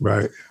fire.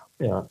 Right.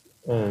 Yeah.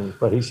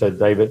 But he said,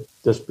 David,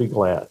 just be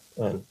glad.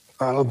 And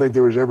I don't think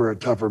there was ever a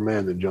tougher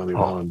man than Johnny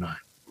Valentine.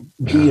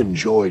 He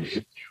enjoyed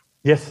hitting you.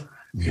 Yes.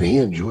 And he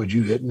enjoyed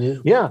you hitting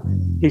him? Yeah.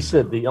 He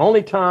said the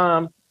only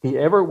time he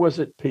ever was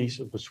at peace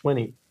was when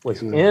he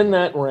was in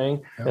that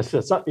ring and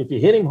said, if you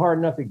hit him hard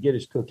enough, he'd get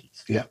his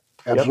cookies. Yeah,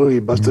 absolutely.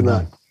 Yep. Bust a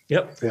nut.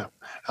 Yep. Yeah.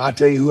 I'll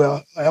tell you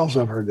who else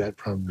I've heard that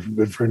from. A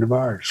good friend of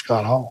ours,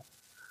 Scott Hall.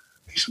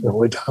 He said, the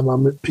only time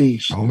I'm at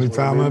peace. Only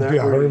time I'm at peace.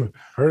 I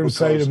heard him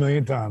say it a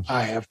million times.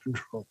 I have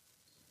control.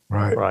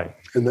 Right.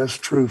 And that's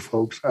true,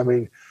 folks. I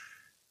mean,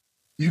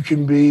 you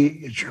can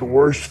be at your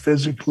worst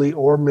physically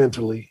or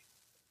mentally.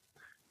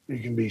 You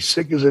can be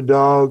sick as a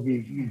dog.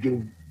 You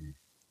can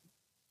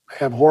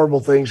have horrible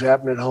things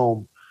happen at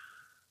home.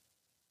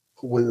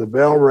 But when the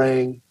bell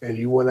rang and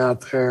you went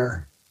out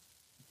there,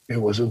 it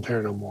wasn't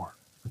there no more.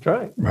 That's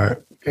right. Right.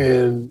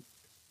 And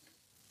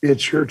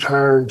it's your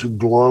turn to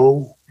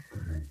glow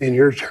and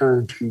your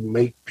turn to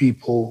make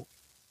people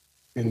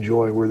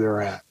enjoy where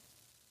they're at.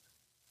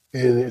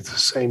 And at the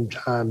same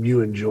time,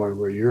 you enjoy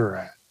where you're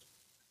at.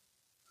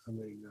 I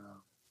mean,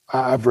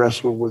 I've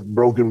wrestled with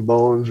broken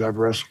bones. I've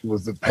wrestled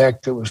with the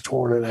pec that was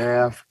torn in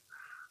half.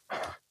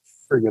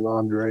 Friggin'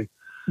 Andre.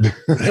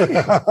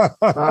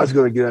 I was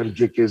going to get out and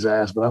kick his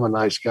ass, but I'm a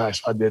nice guy,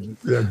 so I didn't.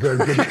 Yeah, good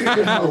move.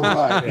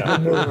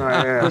 Good move.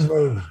 Good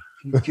move.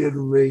 You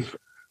kidding me?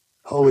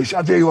 Holy shit.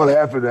 I'll tell you what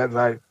happened that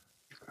night.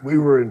 We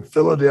were in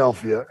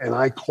Philadelphia, and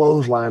I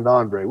clotheslined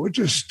Andre, which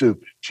is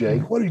stupid,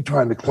 Jake. What are you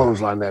trying to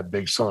clothesline that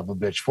big son of a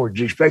bitch for? Did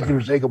you expect him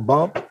to take a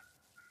bump?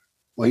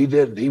 Well, he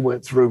didn't. He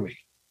went through me.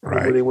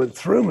 Right. When he went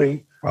through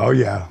me,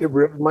 it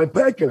ripped my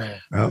pec in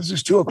half. Oh. This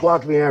is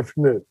 2:00 in the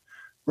afternoon.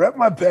 Ripped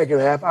my pec in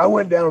half. I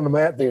went down on the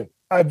mat then.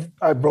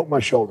 I broke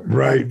my shoulder.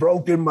 Right. I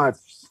broke in my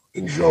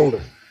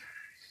shoulder.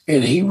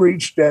 And he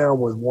reached down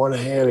with one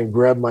hand and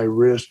grabbed my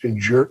wrist and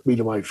jerked me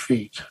to my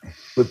feet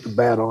with the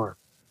bad arm.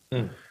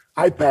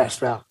 I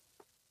passed out.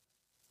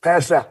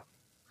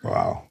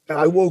 Wow. And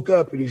I woke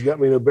up and he's got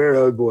me in a bear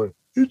hug going,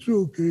 "It's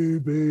okay,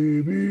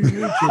 baby. It's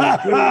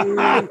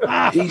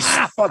okay." He's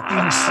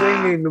fucking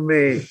singing to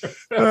me.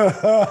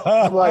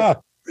 I'm like,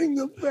 ring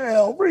the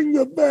bell, ring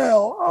the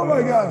bell. Oh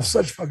my God, I'm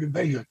such fucking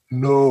pain. Like,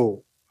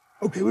 no.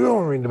 Okay, we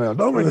don't ring the bell.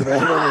 Don't ring the bell.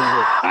 Don't ring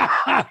the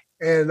bell.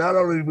 And not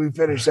only did we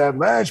finish that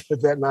match,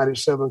 but that night at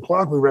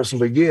 7:00, we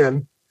wrestled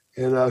again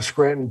in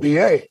Scranton,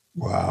 PA.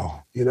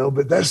 Wow. You know,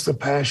 but that's the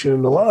passion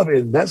and the love.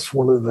 And that's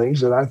one of the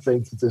things that I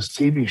think that this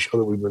TV show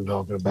that we've been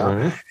talking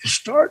about is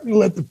starting to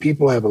let the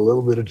people have a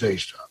little bit of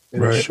taste of.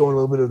 And it's showing a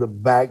little bit of the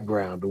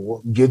background of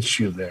what gets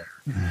you there.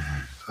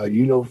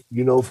 You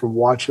know, from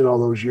watching all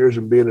those years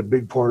and being a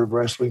big part of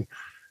wrestling,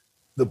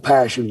 the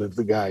passion that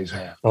the guys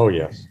have. Oh,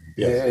 yes.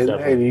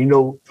 And you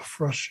know, the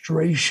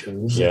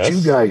frustrations that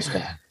you guys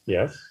had.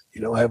 Yes. You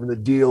know, having to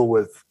deal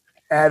with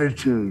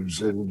attitudes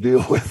and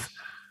deal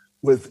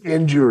with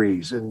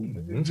injuries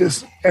and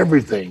just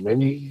everything.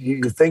 And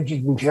you think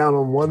you can count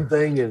on one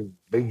thing, and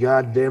be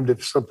goddamned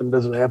if something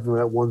doesn't happen,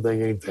 that one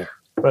thing ain't there.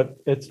 But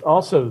it's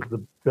also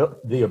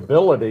the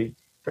ability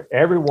for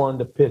everyone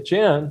to pitch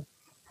in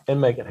and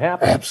make it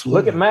happen.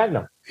 Absolutely. Look at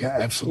Magnum. Yeah,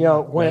 absolutely. You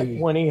know,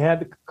 when he had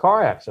the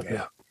car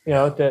accident, you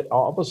know, that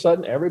all of a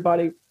sudden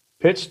everybody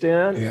pitched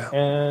in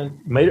and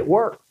made it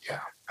work. Yeah.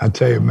 I'll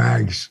tell you,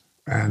 Mags,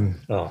 and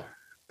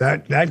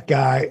that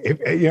guy,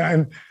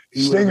 and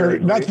Stinger,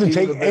 not to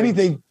take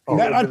anything,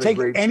 not take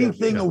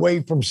anything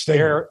away from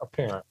Stinger.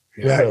 Apparent.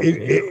 Yeah,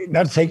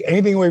 not to take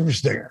anything away from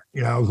Stinger,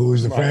 you know, who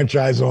was the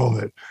franchise, all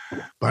of it.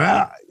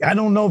 But I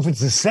don't know if it's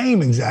the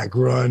same exact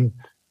run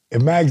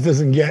if Mags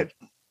doesn't get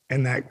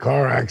in that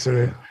car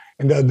accident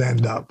and doesn't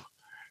end up.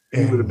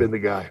 He would have been the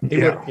guy. He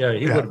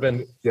would have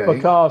been,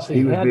 because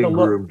he had to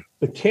look.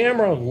 The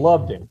camera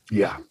loved him.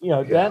 Yeah. You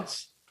know,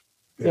 that's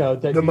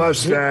the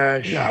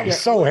mustache. Yeah,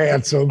 so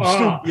handsome.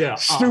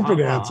 Stupid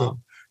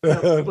handsome.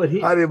 But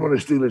I didn't want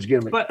to steal his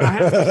gimmick. But I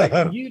have to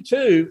say, you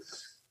too,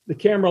 the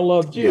camera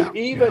loved you.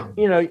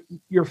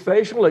 Your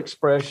facial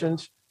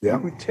expressions, you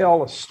would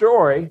tell a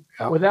story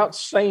without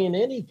saying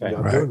anything.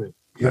 Right.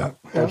 Yeah,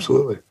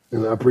 absolutely.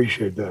 And I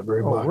appreciate that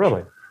very much.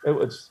 Really?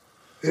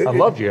 I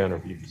loved your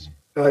interviews.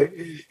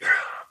 I'm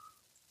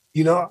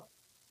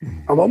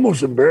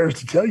almost embarrassed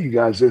to tell you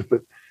guys this,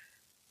 but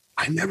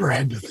I never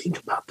had to think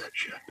about that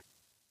shit.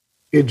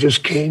 It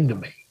just came to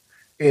me.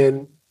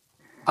 And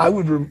I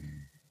would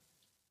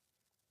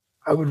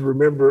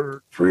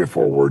remember 3 or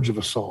 4 words of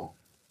a song.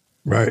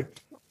 Right.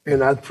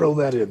 And I'd throw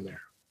that in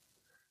there.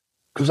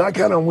 Because I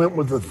kind of went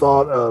with the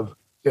thought of,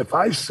 if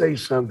I say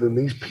something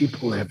these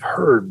people have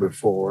heard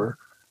before,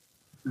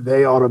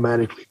 they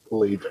automatically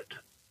believe it.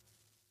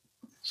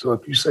 So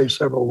if you say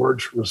several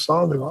words from a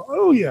song, they go,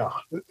 "Oh yeah,"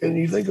 and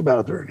you think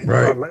about it.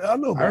 Right. Like, I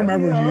know. I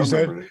remember you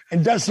said,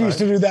 and Dusty used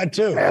to do that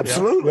too.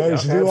 Absolutely. He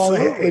used to do all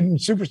the and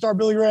Superstar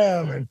Billy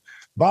Graham and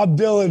Bob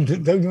Dylan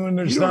doing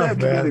their you stuff. You don't have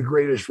to be the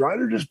greatest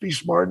writer; just be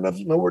smart enough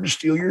to know where to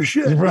steal your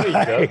shit.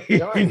 Right.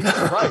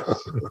 Right.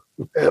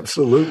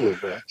 Absolutely,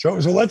 man. So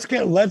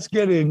let's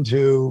get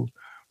into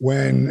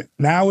when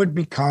now it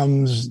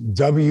becomes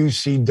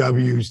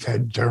WCW's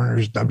Ted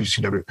Turner's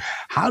WCW.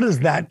 How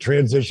does that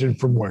transition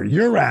from where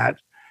you're at?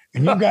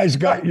 And you guys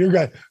got your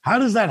guy. How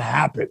does that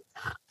happen?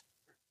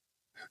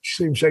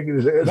 See him shaking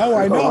his head. No,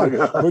 I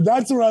know, but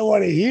that's what I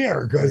want to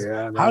hear. Because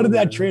how did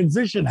that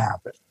transition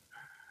happen?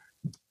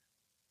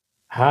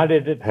 How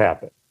did it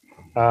happen?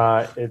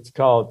 It's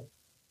called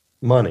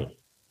money.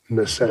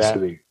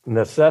 Necessity.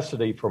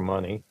 Necessity for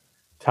money.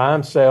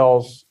 Time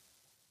sales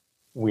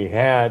we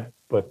had,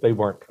 but they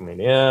weren't coming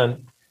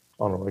in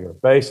on a regular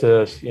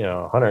basis.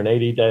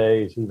 180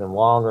 days, even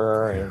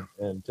longer,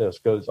 and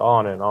just goes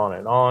on and on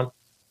and on.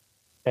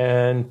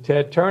 And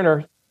Ted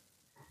Turner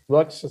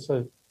looks and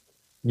says,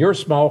 "You're a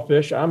small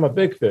fish, I'm a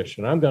big fish,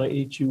 and I'm going to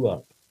eat you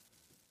up."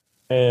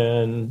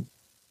 And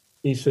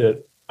he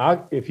said,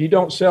 "If you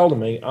don't sell to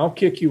me, I'll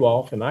kick you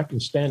off, and I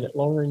can stand it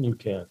longer than you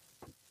can."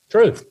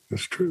 Truth.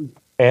 That's true.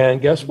 And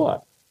guess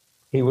what?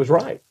 He was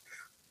right.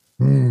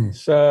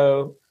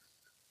 So,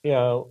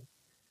 and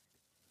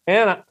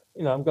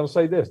I'm going to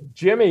say this.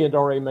 Jimmy had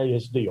already made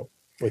his deal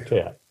with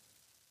Ted.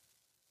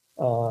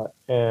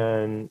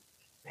 And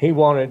he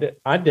wanted it.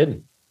 I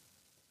didn't.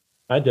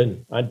 I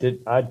did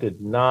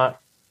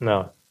not.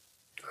 No.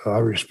 I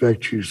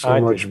respect you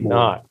so much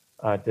more.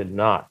 I did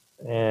not.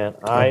 And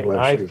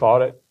I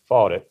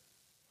fought it.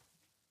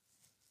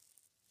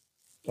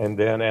 And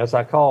then as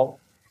I called,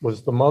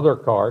 was the mother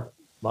card.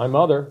 My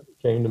mother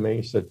came to me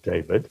and said,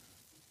 "David,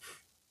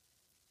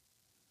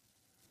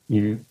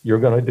 you're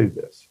going to do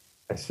this."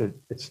 I said,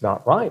 "It's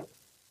not right."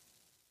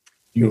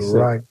 You're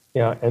right.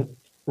 Yeah. And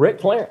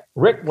Rick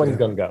wasn't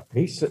going to go.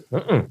 He said,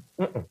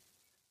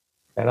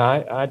 And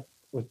I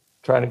was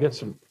trying to get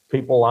some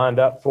people lined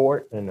up for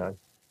it, and I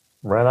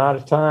ran out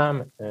of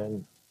time,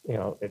 and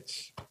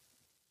it's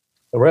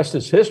the rest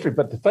is history.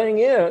 But the thing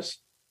is,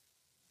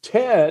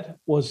 Ted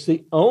was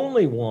the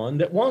only one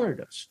that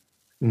wanted us.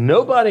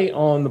 Nobody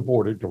on the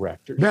board of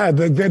directors. Yeah,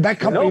 that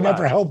company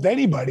never helped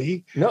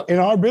anybody in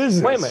our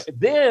business. Wait a minute.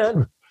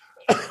 Then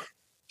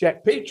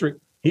Jack Petrie,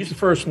 he's the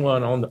first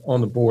one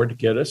on the board to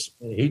get us.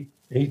 He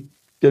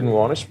didn't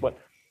want us, but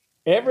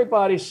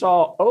everybody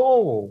saw,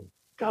 oh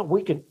God,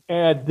 we can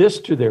add this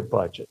to their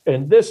budget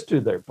and this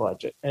to their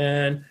budget,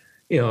 and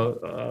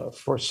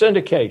for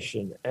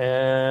syndication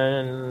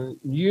and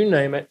you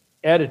name it,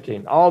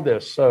 editing, all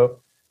this.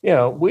 So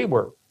we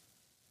were,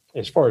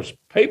 as far as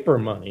paper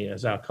money,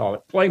 as I call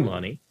it, play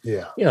money.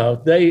 Yeah.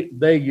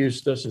 They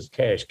used us as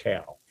cash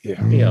cow. Yeah.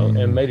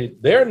 And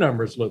made their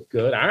numbers look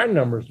good. Our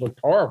numbers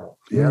looked horrible.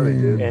 Yeah, they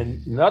did.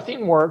 And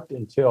nothing worked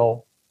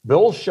until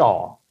Bill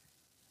Shaw,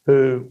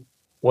 who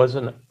was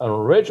an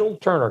original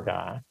Turner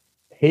guy,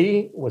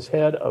 he was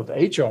head of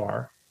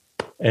HR,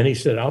 and he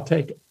said, "I'll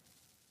take it."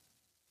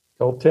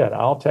 Told Ted,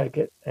 "I'll take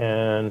it."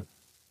 And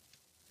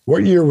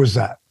what year was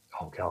that?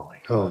 Oh, golly.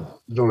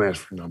 Oh, don't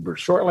ask for numbers.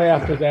 Shortly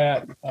after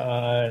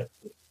that,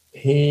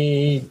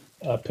 he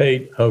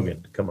paid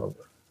Hogan to come over.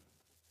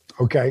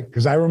 Okay,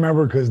 because I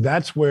remember, because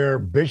that's where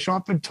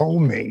Bischoff had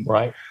told me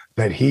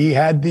that he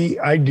had the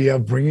idea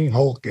of bringing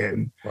Hulk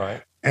in.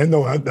 Right. And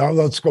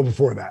let's go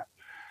before that.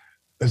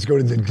 Let's go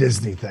to the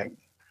Disney thing,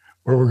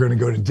 where we're going to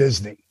go to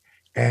Disney.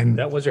 And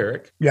that was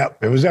Eric.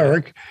 Yep, it was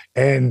Eric.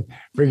 And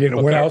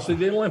freaking went out to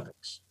the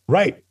Olympics.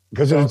 Right.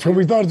 Because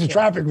we thought the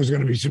traffic was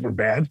going to be super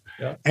bad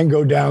and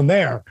go down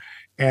there.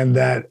 And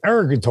that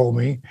Eric had told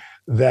me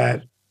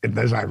that,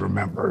 as I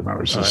remember,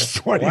 it's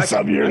just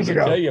 20-some years ago.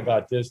 I can tell you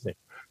about Disney.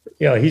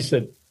 He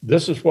said,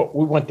 "This is what,"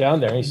 we went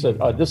down there, and he said,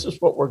 "This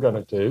is what we're going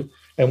to do.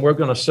 And we're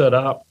going to set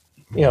up,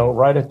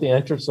 right at the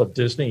entrance of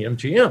Disney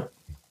MGM."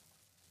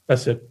 I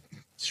said,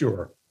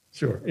 sure.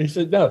 And he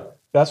said, "No,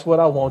 that's what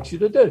I want you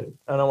to do."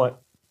 And I went,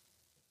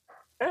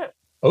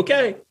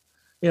 okay.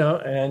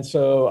 And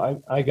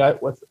so I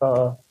got with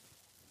our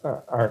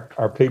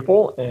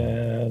people,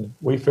 and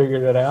we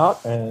figured it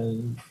out,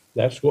 and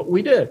that's what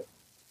we did.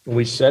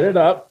 We set it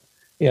up,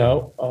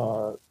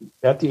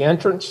 at the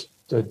entrance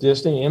to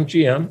Disney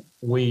MGM.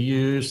 We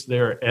use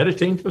their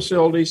editing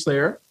facilities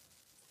there,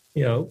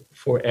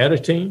 for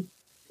editing,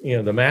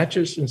 the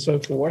matches and so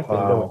forth.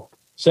 Wow. And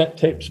sent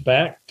tapes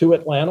back to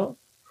Atlanta.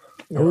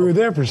 We were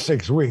there for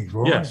 6 weeks.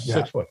 Yes,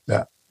 6 weeks.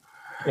 Yeah.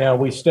 Yeah,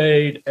 we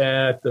stayed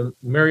at the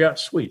Marriott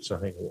Suites, I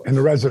think it was. And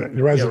the resident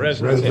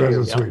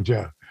suite,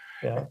 yeah.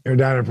 Yeah. They were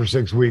down there for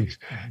 6 weeks.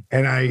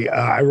 And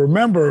I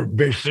remember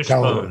Bish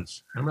telling us.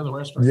 Bones. Remember the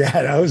restaurant?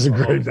 Yeah, that was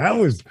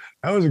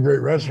a great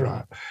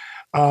restaurant.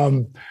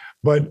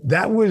 But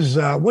that was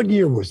what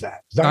year was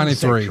that?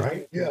 93,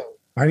 right? Yeah.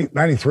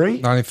 93?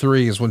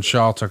 93 is when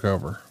Shaw took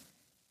over.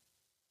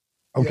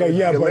 Okay,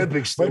 yeah. The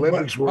Olympics were.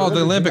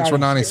 The Olympics were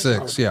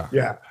 96. Yeah.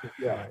 Yeah.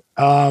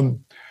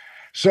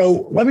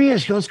 So let me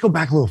ask you, let's go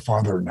back a little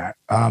farther than that.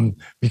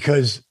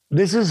 Because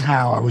this is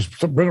how I was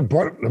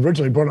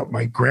originally brought up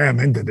Mike Graham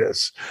into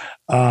this.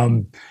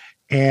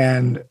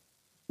 And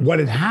what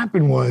had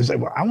happened was, I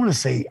want to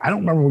say, I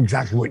don't remember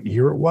exactly what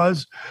year it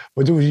was,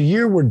 but there was a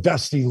year where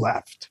Dusty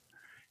left.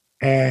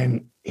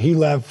 And he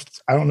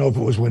left, I don't know if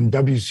it was when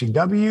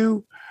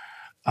WCW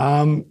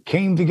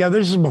came together.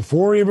 This is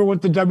before he ever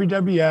went to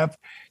WWF,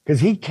 because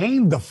he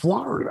came to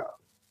Florida.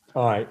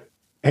 All right.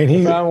 And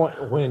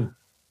when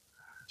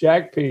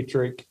Jack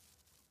Petrick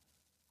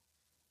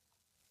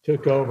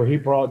took over, he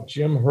brought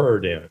Jim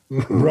Herd in.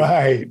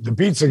 Right. The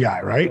pizza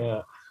guy, right?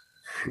 Yeah.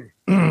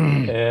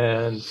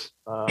 And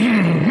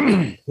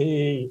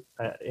he,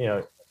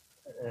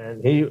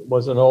 and he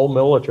was an old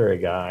military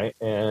guy,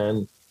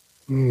 and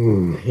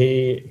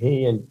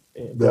he and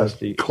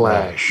Dusty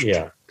clashed.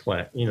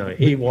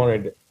 He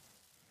wanted,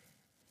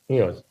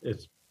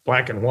 it's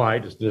black and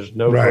white. There's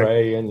no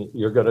gray, and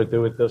you're going to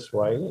do it this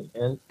way,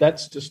 and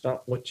that's just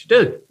not what you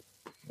do.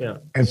 Yeah.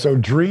 And so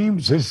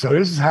Dreams. This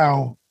is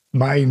how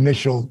my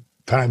initial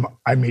time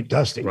I meet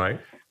Dusty. Right.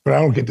 But I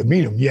don't get to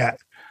meet him yet.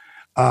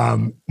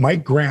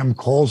 Mike Graham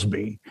calls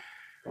me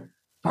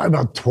probably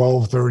about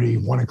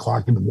 12:30, 1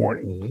 o'clock in the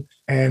morning. Mm-hmm.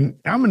 And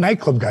I'm a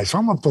nightclub guy, so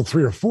I'm up till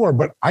 3 or 4,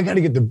 but I got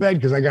to get to bed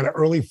because I got an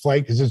early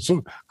flight.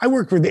 I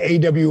work for the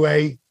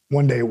AWA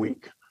 1 day a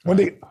week, one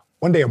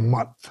day a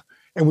month.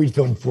 And we'd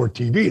film 4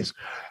 TVs.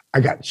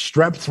 I got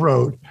strep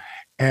throat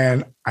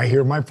and I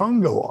hear my phone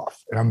go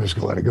off and I'm just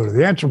going to let it go to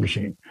the answer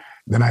machine.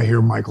 Then I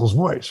hear Michael's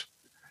voice.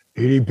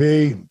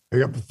 EDP,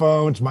 pick up the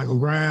phone. It's Michael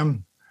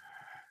Graham.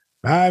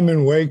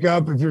 Diamond, wake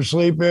up. If you're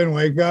sleeping,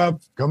 wake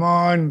up. Come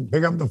on,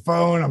 pick up the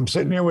phone. I'm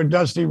sitting here with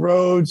Dusty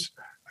Rhodes.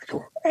 I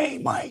go, hey,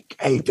 Mike,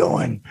 how you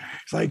doing?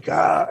 It's like,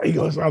 he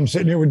goes, I'm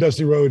sitting here with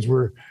Dusty Rhodes.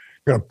 We're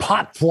going to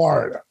pot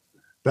Florida.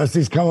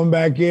 Dusty's coming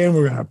back in.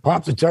 We're going to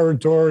pop the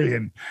territory.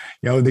 And,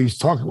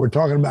 we're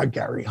talking about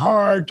Gary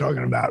Hart,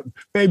 talking about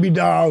Baby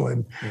Doll.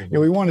 And,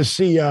 we want to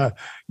see, I've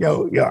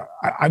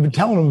been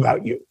telling him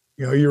about you.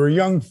 You're a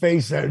young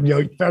face,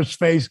 fresh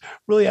face,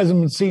 really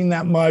hasn't been seen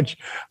that much.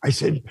 I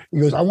said, he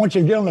goes, I want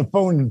you to get on the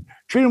phone and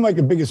treat him like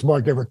the biggest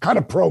mark ever. Cut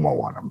a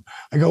promo on him.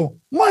 I go,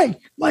 Mike,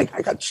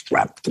 I got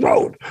strep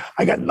throat.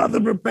 I got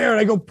nothing prepared.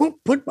 I go,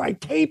 put my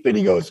tape in.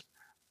 He goes,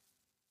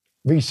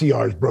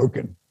 VCR is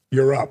broken.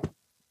 You're up.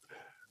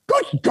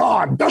 Good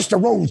God, Dusty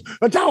Rhodes,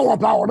 a tower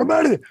power,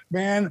 the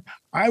man.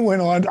 I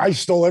went on, I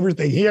stole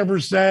everything he ever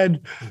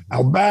said,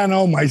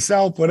 Albano,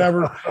 myself,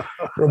 whatever,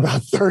 for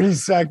about 30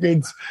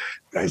 seconds.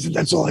 I said,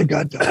 that's all I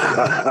got.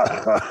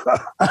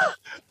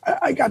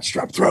 I got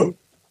strep throat.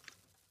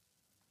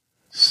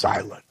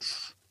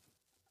 Silence.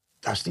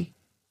 Dusty?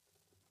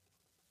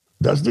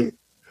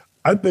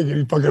 I'm thinking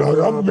he fucking hung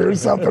up on me or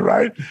something,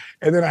 right?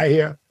 And then I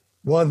hear,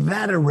 was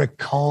that a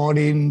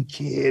recording,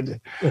 kid?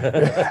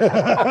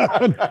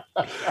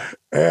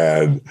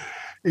 And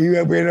we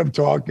ended up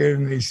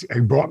talking. He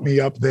brought me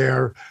up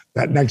there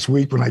that next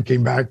week when I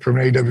came back from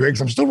AWA,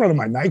 because I'm still running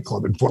my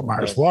nightclub in Fort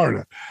Myers,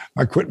 Florida.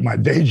 I quit my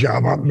day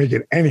job. I'm not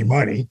making any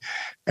money.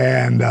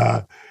 And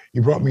he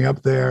brought me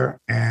up there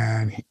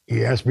and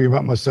he asked me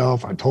about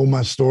myself. I told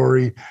my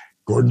story.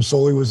 Gordon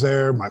Soley was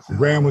there. Michael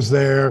Graham was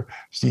there.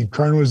 Steve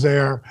Kern was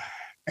there.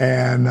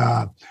 And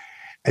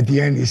at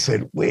the end, he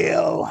said,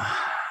 well,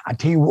 I'll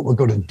tell you what we're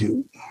going to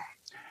do.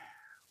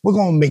 We're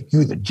going to make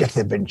you the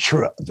Jesse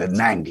Ventura of the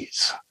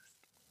 90s.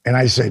 And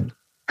I said,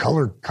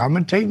 color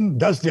commentating?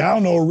 Dusty, I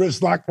don't know a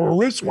wrist lock or a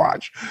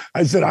wristwatch.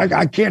 I said,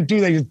 I can't do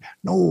that. He said,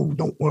 no,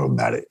 don't worry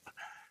about it.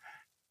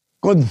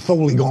 Gordon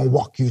Soley going to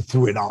walk you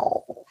through it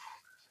all.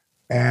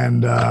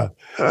 And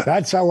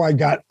that's how I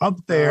got up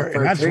there.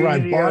 And that's where I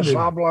bonded.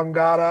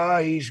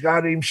 Oblongata, he's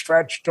got him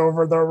stretched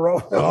over the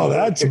road. Oh,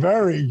 that's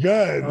very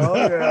good. Oh,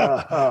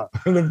 yeah.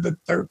 The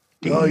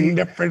 13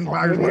 different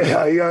languages.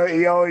 Yeah,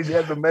 he always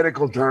had the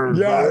medical terms.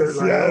 Yes,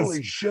 yes.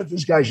 Holy shit,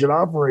 this guy should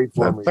operate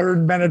for me. The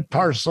third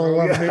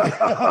metatarsal of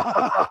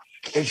it.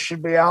 It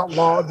should be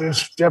outlawed.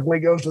 This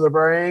definitely goes to the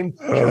brain.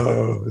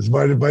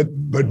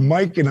 But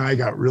Mike and I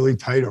got really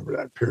tight over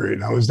that period.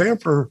 And I was there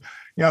for,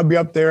 I'd be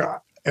up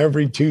there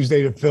every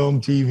Tuesday to film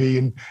TV.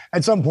 And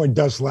at some point,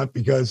 Dust left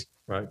because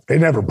they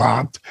never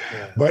bombed.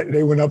 Yeah. But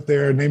they went up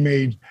there and they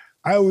made,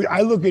 when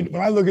I look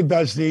at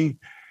Dusty,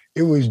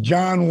 it was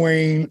John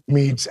Wayne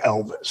meets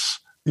Elvis.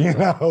 you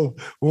know,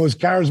 most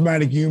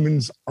charismatic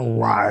humans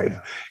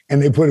alive.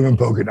 And they put him in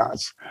polka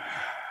dots.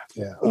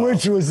 Yeah.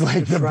 Which was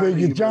like the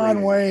big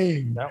John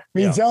Wayne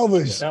meets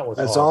Elvis.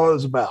 That's all it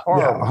was about.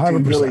 Yeah,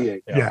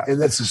 100%. Yeah. And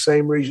that's the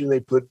same reason they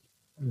put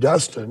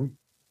Dustin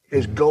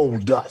as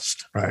gold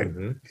dust. Right.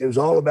 It was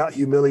all about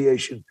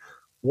humiliation.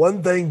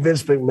 One thing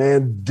Vince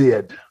McMahon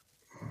did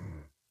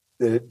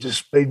that it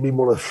just made me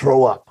want to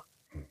throw up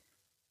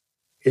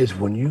is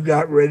when you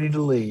got ready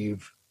to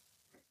leave,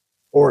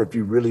 or if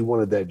you really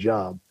wanted that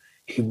job,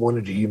 he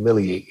wanted to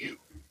humiliate you.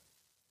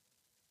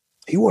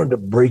 He wanted to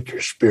break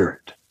your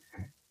spirit.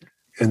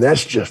 And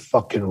that's just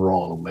fucking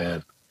wrong,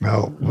 man.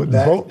 No,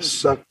 that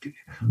sucked.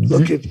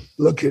 Look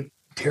at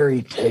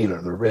Terry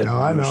Taylor, the Red. No,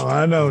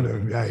 I know.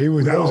 Yeah,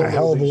 that was a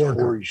hell of a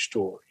worker.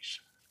 Stories.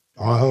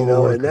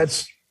 And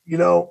that's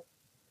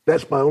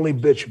my only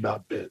bitch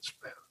about Vince,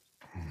 man.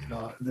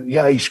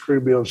 Yeah, he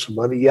screwed me on some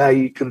money. Yeah,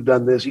 he could have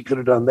done this. He could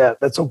have done that.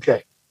 That's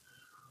okay.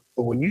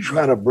 But when you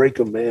try to break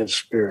a man's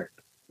spirit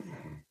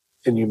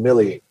and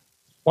humiliate,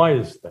 why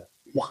is that?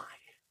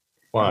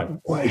 Why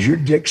is your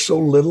dick so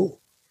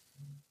little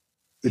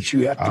that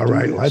you have to? All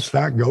right, let's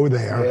not go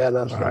there. Yeah,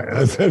 that's right.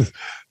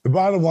 The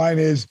bottom line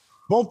is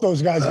both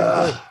those guys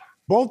got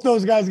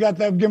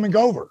that gimmick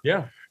over.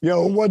 Yeah.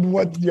 A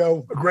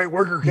great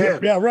worker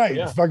can. Yeah, right.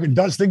 Yeah. Fucking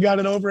Dustin got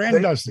it over, and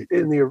Dusty.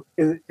 In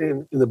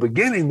the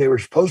beginning, they were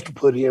supposed to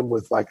put him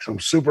with like some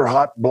super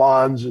hot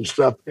blondes and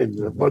stuff. And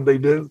what'd they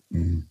do?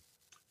 Mm-hmm.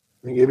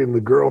 They gave him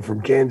the girl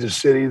from Kansas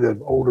City, the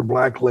older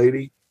black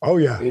lady. Oh,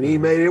 yeah. And he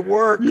made it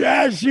work.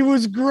 Yeah, she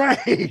was great.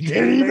 And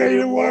he made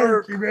it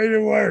work. He made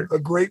it work. A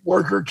great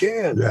worker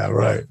can. Yeah,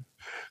 right.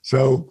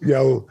 So,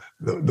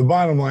 the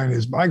bottom line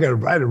is I had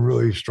a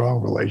really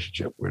strong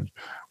relationship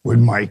with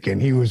Mike.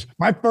 And he was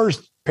my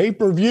first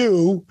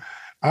pay-per-view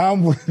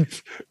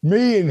with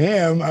me and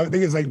him. I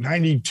think it's like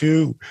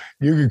 92.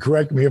 You can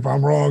correct me if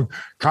I'm wrong,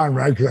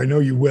 Conrad, because I know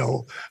you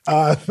will.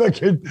 I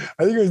think it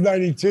was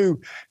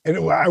 92.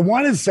 And I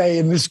want to say,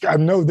 and I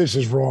know this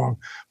is wrong,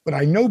 but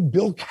I know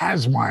Bill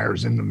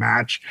Kazmaier's in the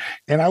match.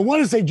 And I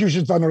want to say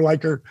Jushin Thunder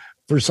Liger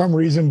for some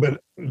reason,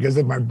 but because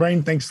my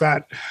brain thinks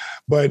that.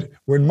 But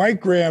when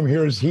Mike Graham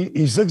hears, he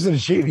looks at the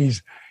sheet,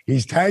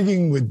 he's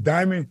tagging with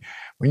Diamond.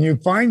 When you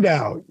find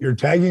out you're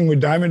tagging with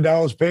Diamond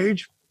Dallas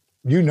Page,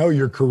 you know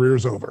your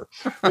career's over.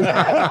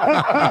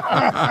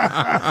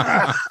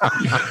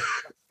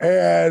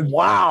 And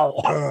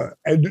wow.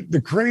 And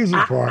the crazy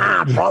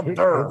part, brother.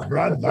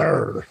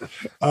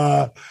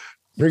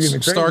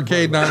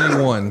 Starrcade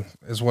 91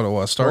 is what it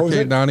was.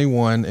 Starrcade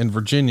 91 in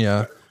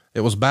Virginia.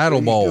 It was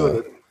Battle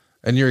Bowl.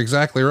 And you're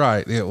exactly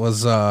right. It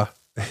was a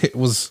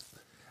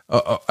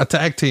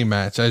tag team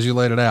match, as you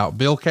laid it out.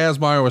 Bill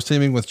Kazmaier was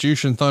teaming with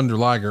Jushin Thunder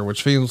Liger,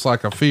 which feels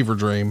like a fever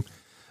dream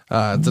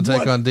to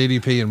take on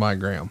DDP and Mike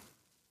Graham.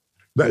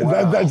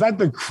 Is that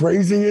the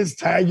craziest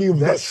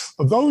tagging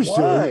of those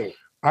two?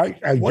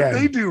 What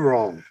they do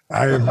wrong?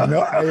 I have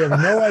no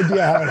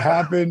idea how it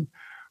happened.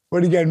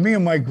 But again, me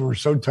and Mike were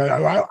so tight.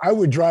 I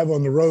would drive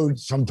on the road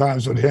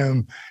sometimes with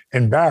him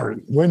and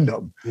Barry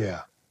Windham.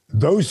 Yeah.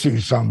 Those two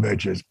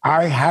bitches.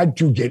 I had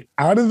to get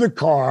out of the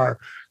car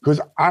because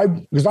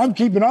I'm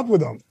keeping up with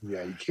them.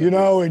 Yeah, you can't.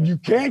 And you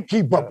can't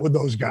keep up with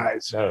those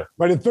guys. No.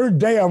 By the third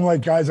day, I'm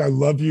like, guys, I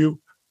love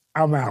you.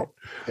 I'm out.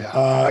 Yeah,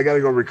 I got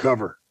to go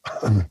recover.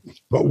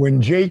 But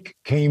when Jake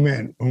came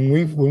in,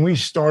 when we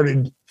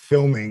started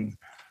filming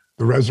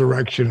the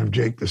resurrection of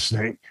Jake the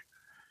Snake,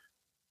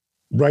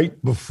 right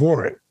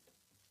before it,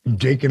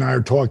 Jake and I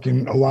are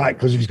talking a lot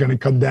because he's going to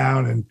come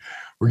down and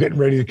we're getting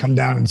ready to come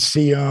down and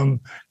see him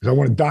because I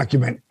want to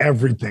document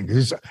everything.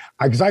 Because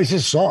I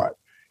just saw it.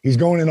 He's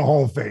going in the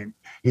Hall of Fame.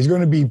 He's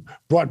going to be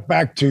brought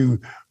back to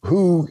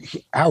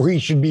how he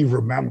should be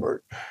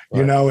remembered,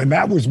 right. And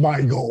that was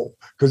my goal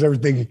because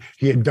everything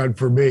he had done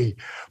for me.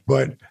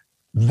 But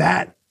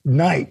that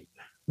night,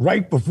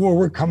 right before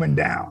we're coming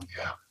down,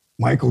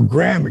 Michael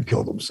Graham had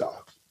killed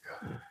himself.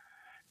 Yeah.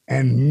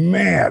 And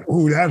man,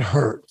 that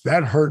hurt.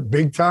 That hurt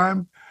big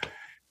time.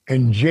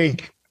 And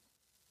Jake,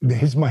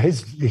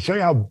 to show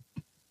you how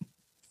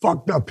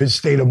fucked up his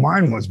state of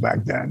mind was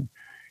back then.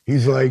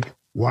 He's like,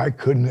 why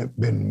couldn't it have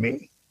been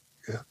me?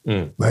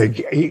 Yeah. Like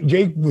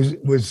Jake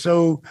was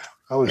so.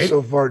 I was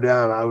so far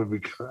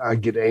down.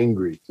 I'd get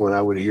angry when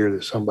I would hear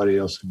that somebody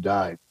else had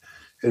died.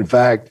 In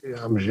fact,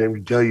 I'm ashamed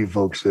to tell you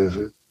folks this.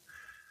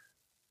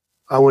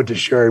 I went to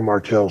Sherry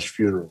Martell's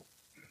funeral.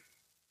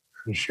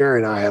 And Sherry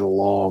and I had a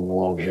long,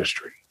 long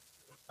history.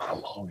 A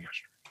long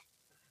history.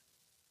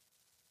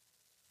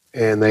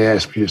 And they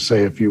asked me to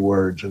say a few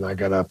words, and I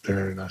got up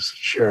there and I said,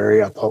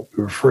 Sherry, I thought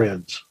we were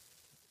friends.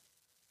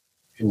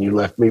 And you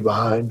left me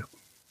behind?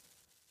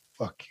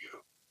 Fuck you.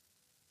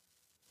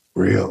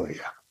 Really?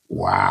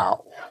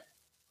 Wow.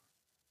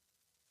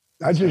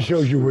 That just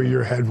shows you where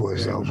your head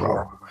was, though,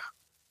 bro.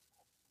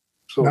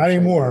 So not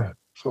anymore.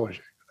 So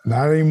ashamed.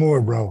 Not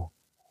anymore, bro.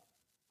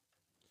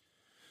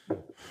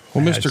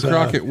 Well, Mr.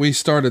 Crockett, we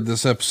started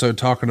this episode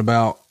talking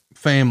about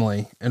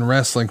family and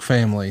wrestling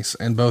families,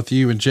 and both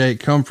you and Jake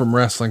come from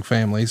wrestling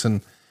families.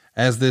 And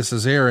as this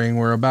is airing,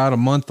 we're about a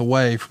month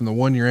away from the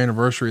 1 year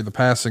anniversary of the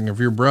passing of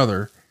your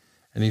brother.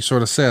 And he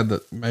sort of said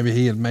that maybe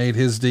he had made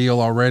his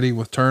deal already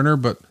with Turner,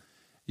 but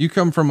you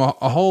come from a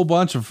whole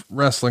bunch of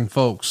wrestling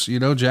folks. You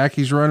know,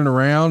 Jackie's running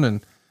around,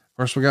 and of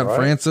course we got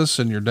Francis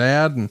and your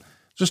dad, and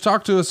just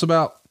talk to us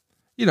about,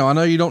 you know, I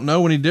know you don't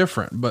know any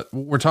different, but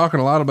we're talking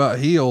a lot about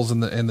heels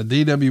and the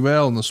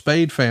DWL and the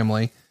Spade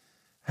family.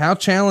 How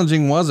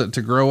challenging was it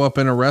to grow up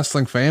in a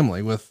wrestling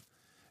family with,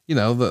 you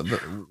know, the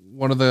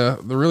one of the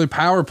really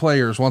power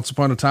players once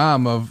upon a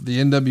time of the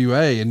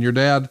NWA, and your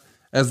dad,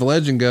 as the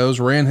legend goes,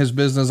 ran his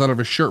business out of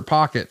his shirt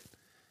pocket.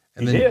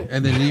 And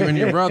then you and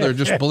your brother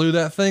just blew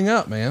that thing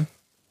up, man.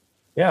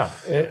 Yeah,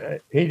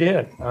 he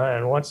did.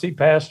 And once he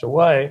passed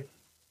away,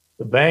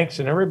 the banks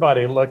and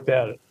everybody looked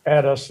at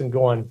us and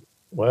going,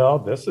 well,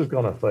 this is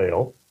going to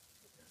fail,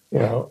 you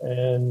know,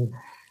 and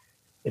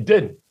it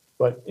didn't.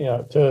 But,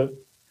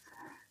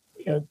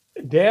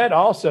 Dad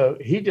also,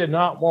 he did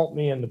not want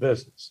me in the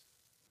business.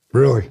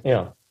 Really?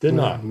 Yeah, did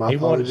not. He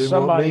wanted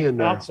somebody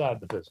outside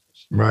the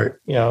business. Right.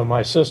 You know,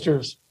 my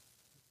sister's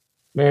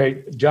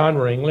married John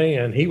Ringley,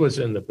 and he was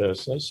in the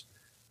business.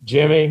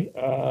 Jimmy,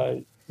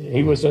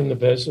 he was in the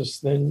business.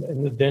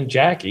 Then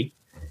Jackie,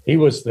 he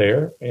was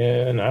there,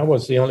 and I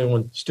was the only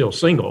one still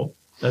single.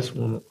 That's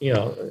when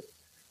I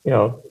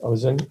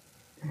was in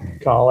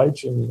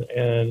college,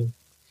 and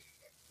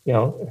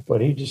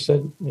but he just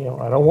said,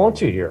 I don't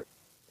want you here.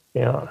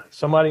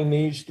 Somebody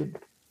needs to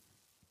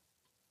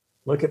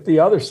look at the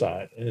other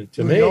side. And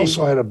to me, he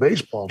also had a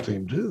baseball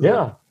team too.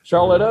 Yeah,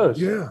 Charlotte O's.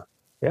 Yeah.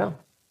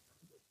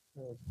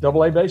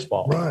 AA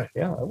baseball. Right.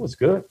 Yeah, it was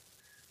good.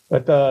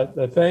 But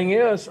the thing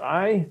is,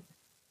 I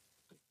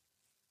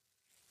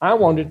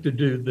wanted to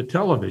do the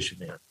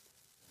television end.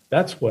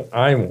 That's what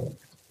I wanted.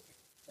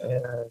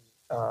 And,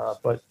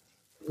 but,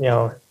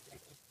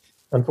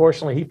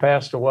 unfortunately he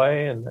passed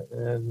away,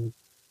 and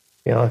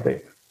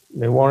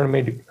they wanted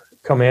me to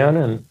come in,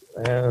 and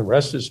the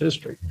rest is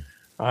history.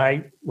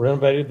 I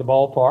renovated the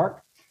ballpark,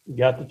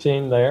 got the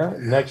team there.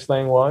 Next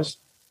thing was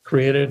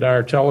created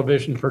our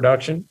television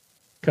production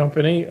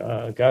company,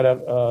 got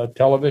a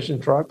television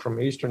truck from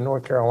Eastern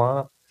North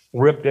Carolina,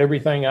 ripped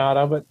everything out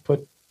of it,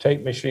 put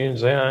tape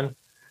machines in,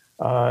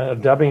 a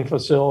dubbing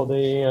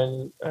facility,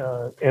 and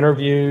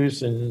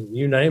interviews, and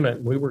you name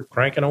it. We were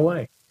cranking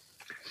away.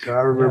 I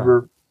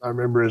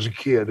remember as a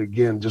kid,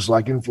 again, just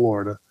like in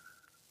Florida,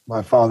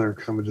 my father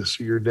coming to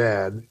see your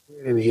dad,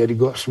 and he had to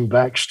go up some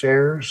back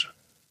stairs.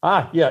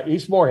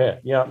 East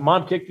Moorhead. Yeah,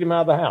 Mom kicked him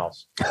out of the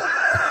house.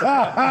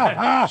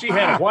 She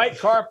had white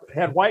carpet,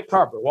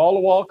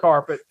 wall-to-wall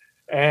carpet,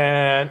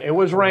 and it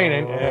was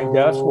raining. And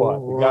guess what?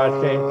 The guy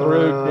came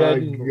through,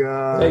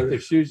 didn't take their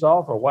shoes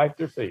off or wipe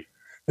their feet.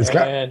 It's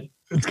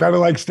kind of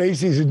like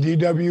Stacy's in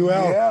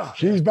DWL. Yeah.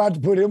 She's about to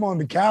put him on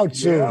the couch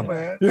soon. Yeah,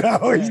 man.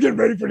 He's getting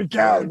ready for the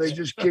couch. They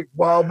just kicked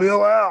Wild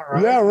Bill out,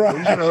 right? Yeah, right.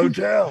 He's in a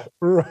hotel.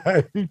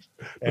 Right.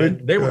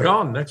 And they were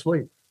gone next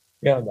week.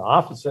 Yeah, the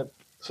office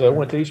so it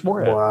went to East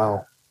Moorhead.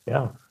 Wow.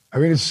 Yeah. I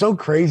mean, it's so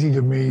crazy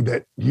to me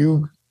that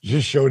you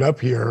just showed up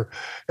here,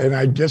 and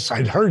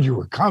I'd heard you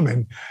were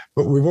coming,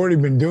 but we've already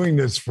been doing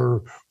this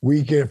for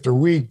week after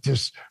week,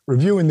 just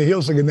reviewing the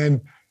heel thing, and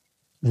then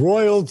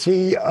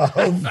royalty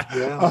of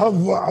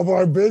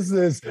our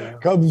business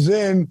comes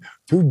in,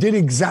 who did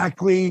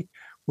exactly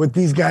what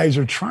these guys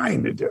are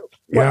trying to do.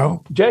 You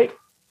know, Jake.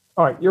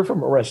 All right, you're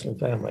from a wrestling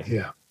family.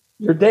 Yeah.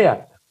 Your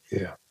dad.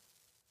 Yeah.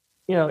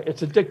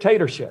 It's a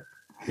dictatorship.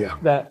 Yeah.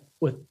 That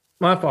with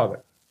my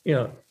father,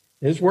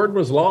 his word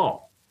was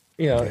law.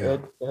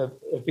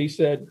 If he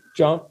said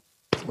jump.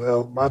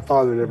 Well, my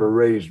father never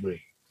raised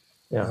me.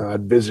 Yeah.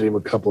 I'd visit him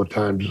a couple of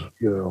times,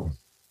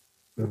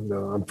 and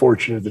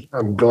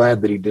I'm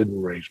glad that he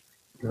didn't raise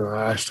me.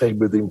 I stayed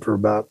with him for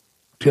about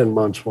 10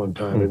 months one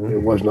time, and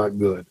it was not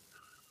good.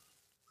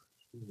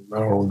 I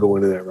don't want to go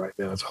into that right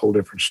now. It's a whole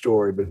different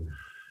story. But,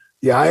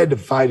 yeah, I had to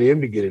fight him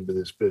to get into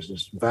this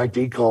business. In fact,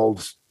 he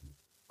called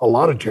a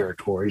lot of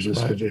territories and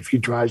said, if he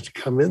tries to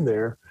come in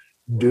there,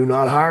 do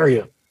not hire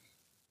him.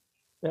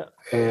 Yeah.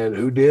 And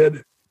who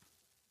did?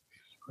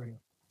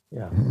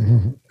 Yeah.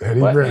 Eddie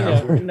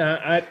Brown. And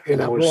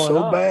I was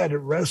so bad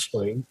at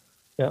wrestling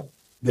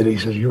that he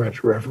says, you're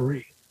at the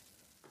referee.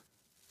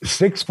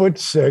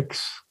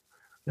 6'6"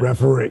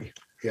 referee.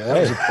 Yeah,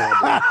 that was a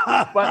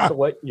problem. But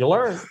what you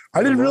learn.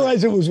 I didn't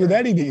realize it was with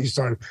Eddie that you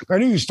started. I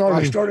knew you started.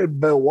 I started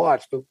Bill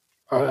Watts, but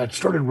I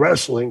started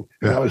wrestling,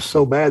 and I was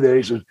so bad that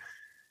he said,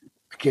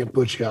 I can't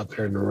put you out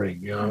there in the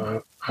ring.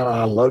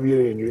 I love you,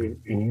 and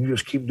you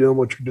just keep doing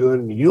what you're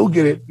doing, and you'll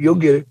get it. You'll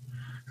get it.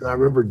 And I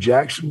remember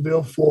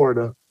Jacksonville,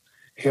 Florida,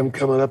 him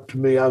coming up to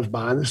me. I was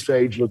behind the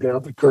stage looking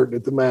out the curtain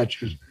at the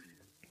matches.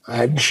 I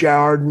hadn't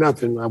showered,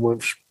 nothing. I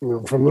went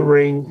from the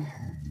ring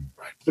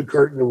right to the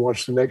curtain and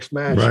watched the next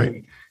match.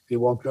 Right. He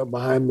walked up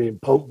behind me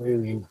and poked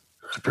me,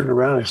 I turned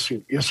around and I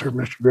said, yes, sir,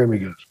 Mr. Grimm. He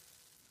goes,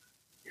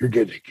 you're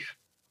getting it, kid.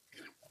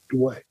 And he walked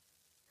away.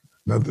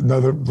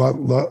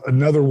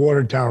 Another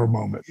water tower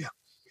moment. Yeah.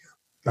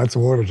 That's a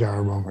water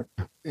tower moment.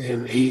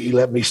 And he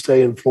let me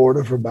stay in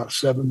Florida for about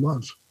 7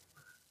 months,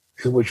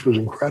 which was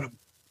incredible.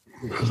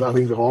 because I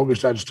think the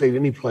longest I'd stayed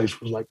any place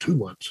was like 2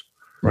 months.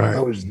 Right.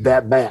 I was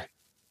that bad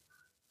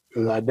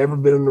because I'd never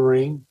been in the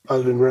ring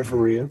other than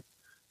refereeing.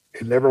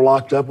 Had never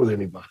locked up with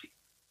anybody.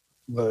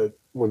 But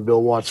when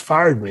Bill Watts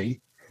fired me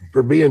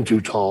for being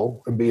too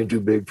tall and being too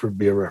big for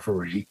being a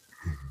referee,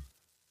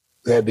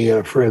 that he had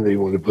a friend that he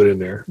wanted to put in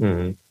there.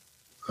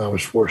 I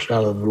was forced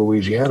out of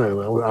Louisiana.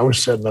 I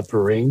was setting up the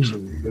rings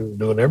and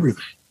doing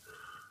everything.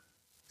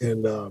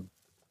 And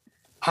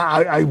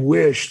I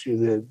wish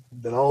that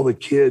all the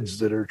kids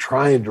that are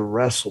trying to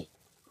wrestle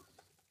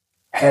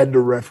had to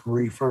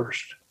referee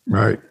first.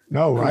 Right.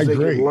 No, I agree.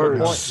 They can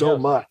learn so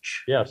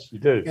much. Yes, you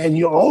do. And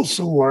you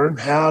also learn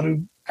how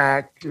to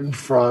act in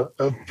front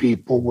of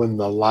people when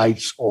the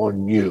light's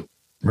on you.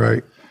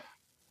 Right.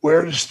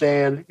 Where to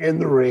stand in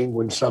the ring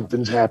when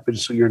something's happened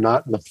so you're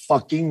not in the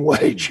fucking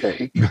way,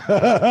 Jake. You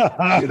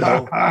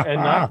know?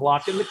 And not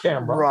blocking the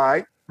camera.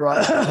 Right.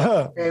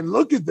 And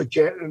look at the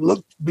camera,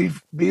 be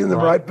in the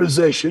right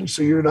position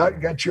so you're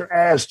not got your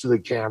ass to the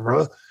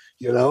camera,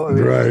 you know. I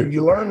mean,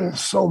 you learn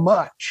so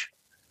much.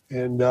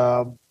 And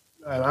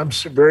I'm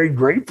very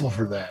grateful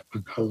for that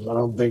because I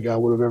don't think I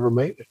would have ever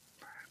made it.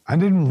 I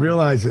didn't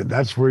realize that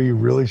that's where you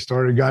really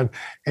started, God.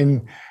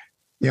 And,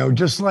 you know,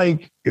 just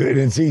like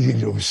it's easy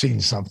to have seen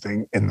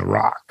something in The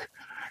Rock,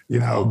 you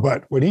know,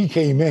 but when he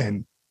came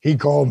in, he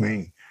called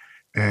me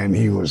and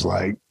he was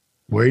like,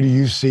 where do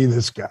you see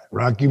this guy,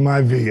 Rocky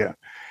Maivia?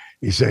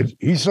 He said,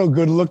 he's so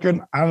good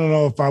looking, I don't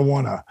know if I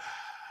want to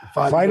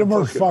fight him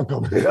or fuck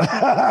him.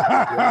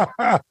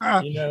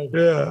 You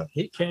know,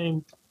 he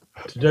came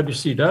to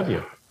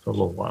WCW for a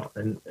little while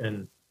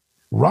and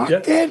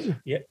Rocket?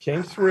 Yeah,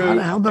 came through. How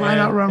the hell did I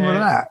not remember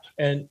that?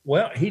 And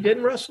well, he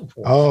didn't wrestle for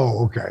us.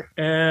 Oh, okay.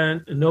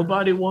 And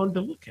nobody wanted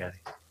to look at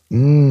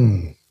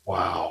him.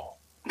 Wow.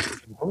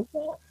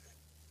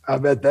 I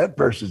bet that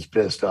person's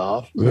pissed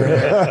off. You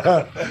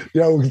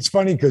know, it's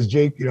funny because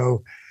Jake, you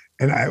know,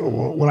 and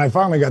when I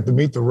finally got to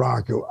meet The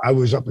Rock, I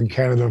was up in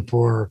Canada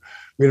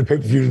we had a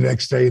pay-per-view the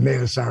next day and they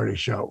had a Saturday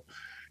show.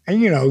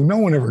 And, you know, no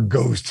one ever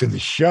goes to the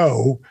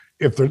show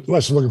if they're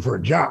less looking for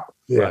a job.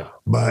 Yeah.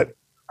 But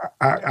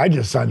I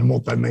just signed a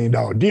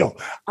multi-million-dollar deal.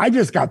 I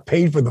just got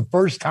paid for the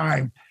first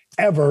time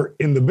ever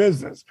in the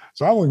business.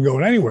 So I wasn't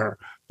going anywhere.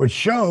 But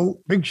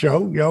Big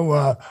Show, you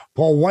know,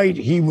 Paul White,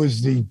 he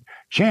was the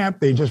champ.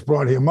 They just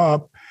brought him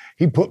up.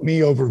 He put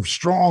me over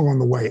strong on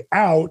the way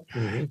out.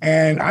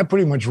 And I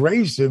pretty much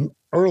raised him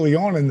early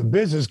on in the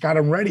business, got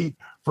him ready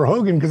for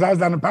Hogan because I was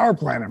down the power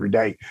plant every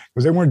day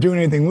because they weren't doing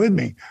anything with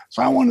me.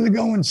 So I wanted to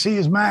go and see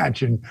his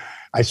match. And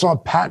I saw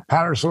Pat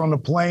Patterson on the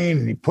plane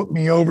and he put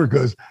me over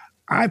because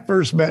I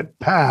first met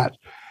Pat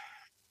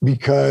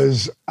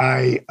because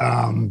I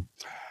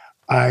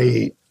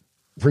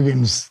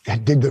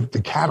freaking did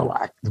the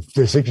Cadillac,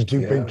 the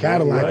 62 big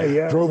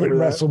Cadillac, drove it in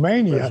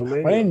WrestleMania,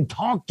 but I didn't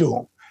talk to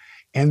him.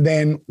 And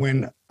then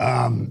when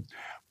I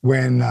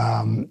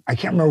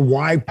can't remember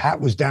why Pat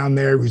was down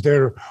there, he was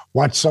there to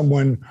watch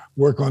someone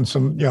work on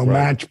some, you know,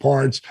 match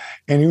parts,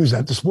 and he was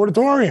at the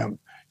Sportatorium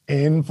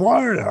in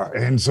Florida.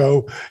 And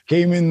so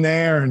came in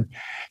there and,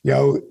 you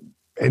know,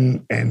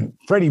 and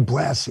Freddie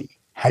Blassie,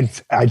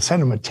 I'd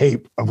sent him a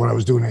tape of what I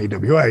was doing at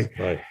AWA.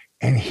 Right.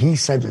 And he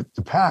said it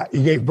to Pat,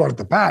 brought it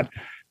to Pat.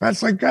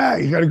 Pat's like,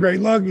 he's got a great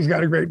look, he's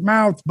got a great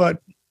mouth,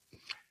 but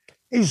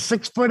he's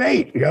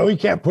 6'8", you know, he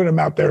can't put him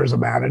out there as a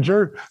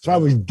manager. So I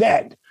was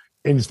dead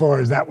as far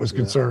as that was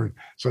concerned.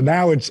 So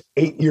now it's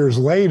 8 years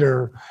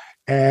later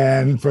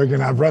and freaking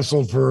I've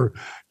wrestled for,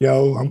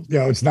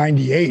 it's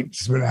 98.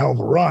 It's been a hell of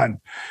a run.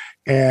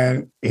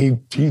 And he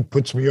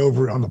puts me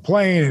over on the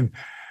plane and,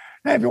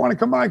 hey, if you want to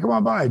come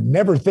on by.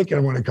 Never thinking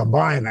I want to come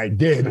by, and I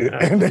did.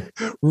 And they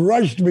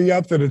rushed me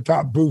up to the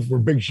top booth where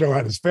Big Show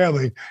had his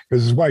family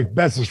because his wife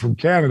Bess is from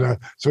Canada,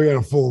 so he had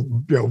a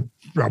full,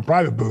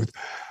 private booth.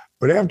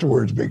 But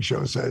afterwards, Big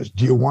Show says,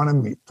 "Do you want to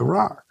meet The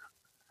Rock?"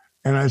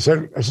 And I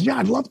said, "Yeah,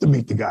 I'd love to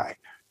meet the guy.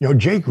 You know,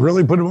 Jake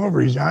really put him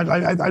over.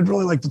 I'd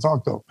really like to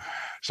talk to him."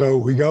 So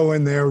we go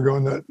in there. We go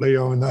in the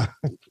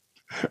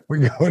we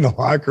go in the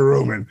locker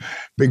room and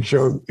Big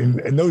Show,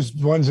 and those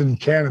ones in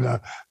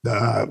Canada,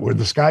 where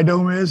the Sky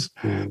Dome is,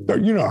 they're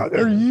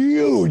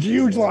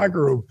huge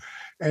locker room,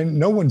 and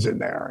no one's in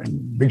there.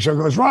 And Big Show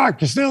goes,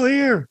 "Rock, you still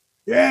here?"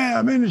 "Yeah,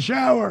 I'm in the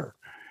shower."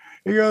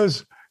 He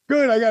goes,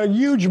 "Good, I got a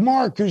huge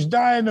Mark who's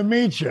dying to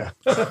meet you."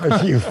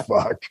 You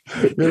fuck.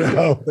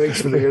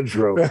 Thanks for the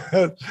intro.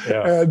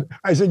 And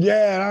I said,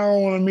 "Yeah, I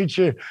don't want to meet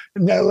you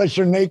unless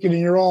you're naked and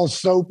you're all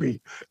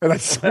soapy." And I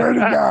swear to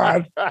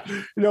God,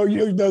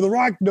 The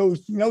Rock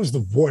knows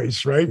the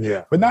voice, right?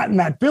 Yeah. But not in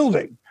that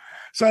building.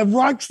 So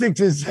Rock sticks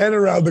his head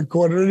around the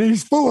corner and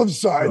he's full of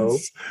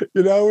suns, and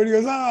he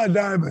goes,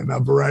 "Diamond,"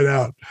 up right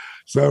out.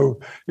 So,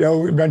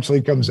 eventually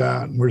he comes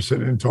out and we're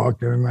sitting and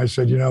talking. And I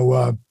said,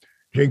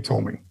 Jake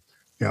told me,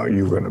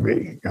 you're going to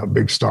be a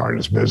big star in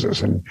this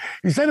business. And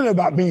he said it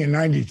about me in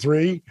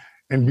 93.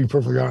 And to be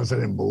perfectly honest, I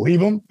didn't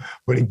believe him,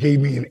 but it gave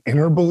me an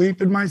inner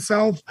belief in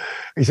myself.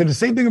 He said the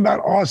same thing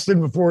about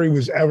Austin before he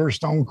was ever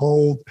Stone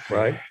Cold.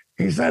 Right.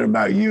 he said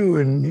about you,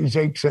 and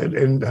Jake said,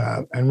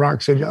 and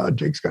Rock said, "Oh,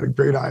 Jake's got a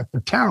great eye for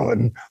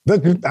talent."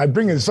 And I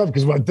bring this up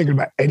because when I'm thinking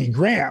about Eddie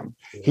Graham,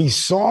 he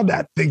saw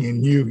that thing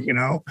in you, you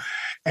know.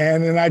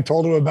 And then I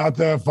told him about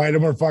the Fight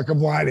 'em or Fuck 'em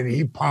line, and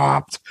he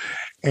popped.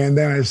 And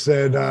then I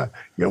said,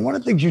 you know, one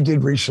of the things you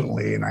did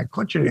recently, and I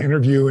caught you in an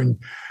interview, and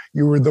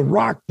you were the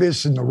Rock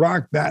this and the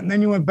Rock that, and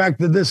then you went back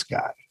to this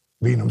guy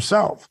being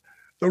himself.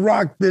 The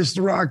Rock this,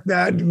 the Rock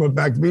that, and you went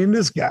back to being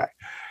this guy.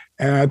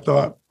 And I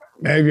thought,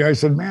 maybe I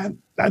said, man,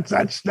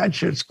 that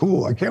shit's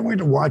cool. I can't wait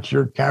to watch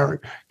your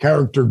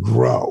character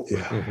grow.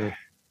 Yeah. Mm-hmm.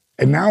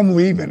 And now I'm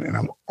leaving, and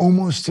I'm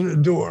almost to the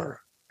door,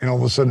 and all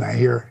of a sudden I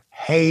hear,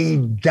 "Hey,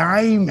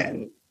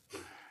 Diamond,"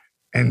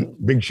 and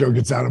Big Show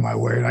gets out of my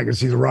way, and I can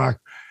see the Rock.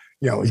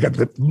 You know, he's got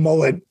the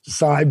mullet,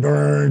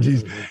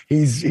 sideburns.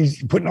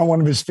 He's putting on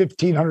one of his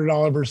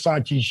 $1,500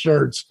 Versace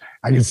shirts.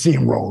 I can see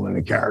him rolling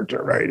the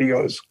character, right? He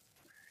goes,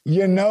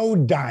 "You know,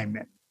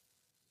 Diamond,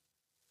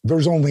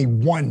 there's only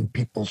one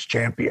people's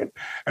champion."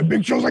 And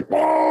Big Show's like,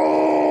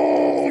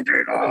 "Oh,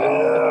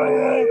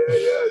 yeah.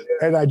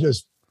 And I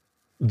just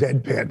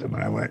deadpanned him,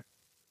 and I went,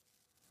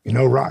 "You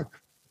know,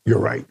 Rock, you're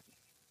right.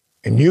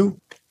 And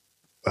you,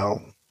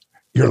 well,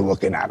 you're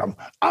looking at him."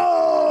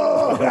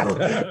 Oh,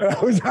 and I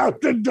was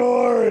out the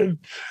door, and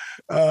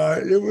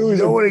it was. You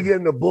don't want to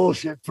get in a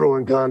bullshit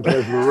throwing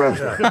contest with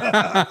wrestling.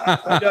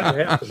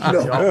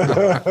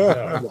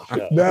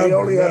 No. It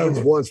only happens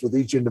once with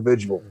each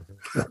individual.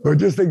 But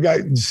just the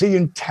guy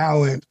seeing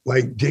talent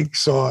like Jake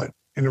saw it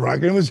in the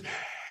Rock. And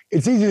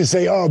it's easy to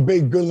say, "Oh,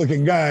 big,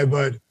 good-looking guy,"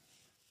 but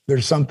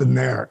there's something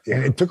there.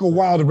 And it took a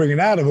while to bring it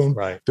out of him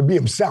to be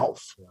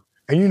himself. Yeah.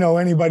 And you know,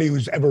 anybody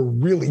who's ever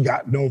really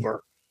gotten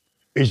over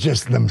is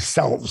just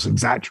themselves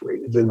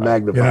exaggerated. Been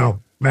magnified. You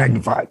know,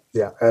 magnified.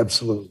 Yeah,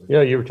 absolutely. You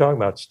know, you were talking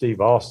about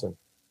Steve Austin.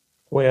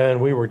 When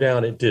we were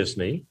down at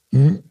Disney,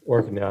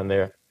 working down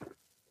there,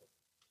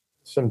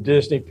 some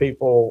Disney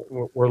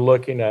people were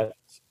looking at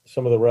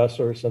some of the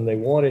wrestlers, and they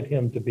wanted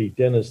him to be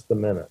Dennis the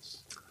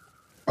Menace.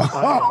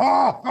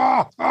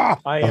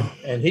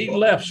 And he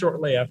left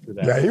shortly after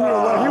that. Yeah,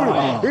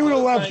 he would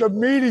have left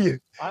immediately.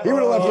 He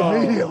would have left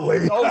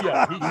immediately. Oh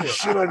yeah, he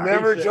should have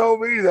never told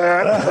me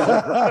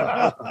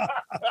that.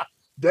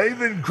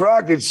 David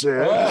Crockett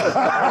said.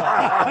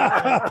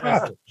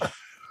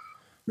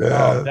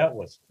 That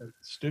was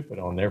stupid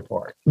on their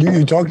part.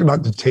 You talked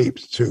about the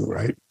tapes too,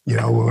 right? You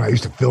know, when I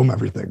used to film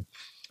everything.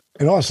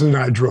 And Austin and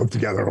I drove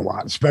together a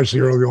lot, especially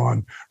early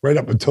on, right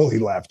up until he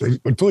left,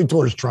 until he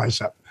tore his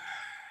tricep.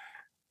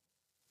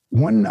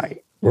 One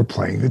night, we're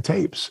playing the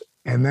tapes,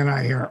 and then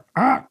I hear,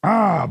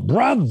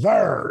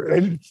 brother,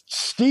 and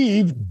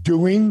Steve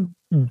doing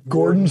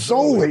Gordon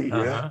Soley,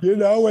 you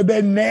know, and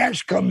then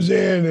Nash comes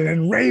in,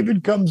 and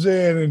Raven comes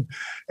in,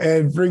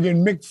 and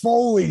friggin' Mick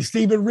Foley,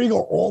 Steven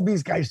Regal, all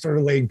these guys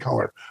started laying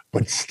color,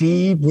 but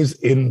Steve was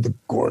in the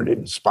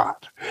Gordon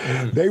spot.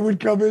 They would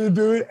come in and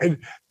do it, and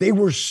they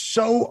were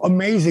so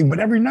amazing, but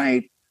every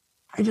night,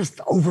 I just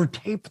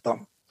overtaped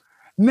them,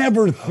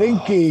 never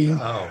thinking,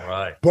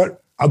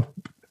 but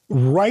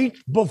right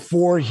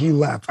before he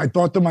left, I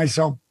thought to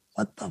myself,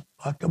 what the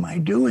fuck am I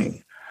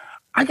doing?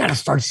 I got to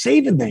start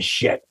saving this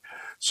shit.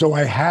 So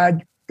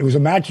it was a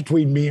match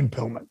between me and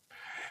Pillman.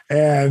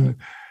 And,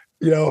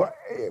 you know,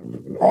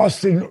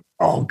 Austin,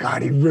 oh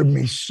God, he ribbed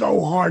me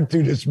so hard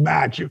through this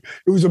match. It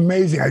was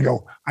amazing. I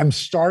go, I'm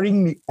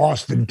starting the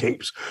Austin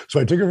tapes. So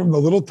I took it from the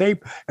little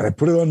tape and I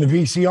put it on the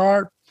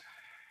VCR.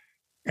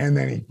 And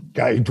then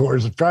he tore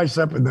his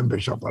tricep, and then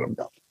Bishop let him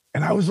go.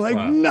 And I was like,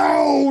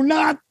 no,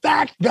 not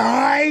that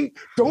guy.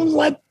 Don't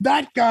let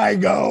that guy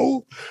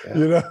go,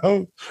 you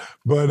know?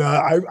 But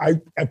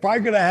if I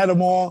could have had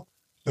them all,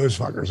 those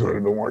fuckers would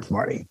have been worth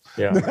money.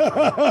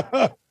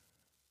 Yeah.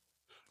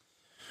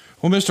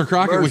 Well, Mr.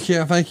 Crockett, we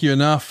can't thank you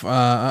enough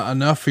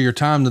for your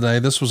time today.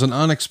 This was an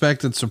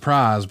unexpected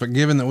surprise, but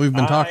given that we've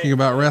been talking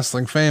about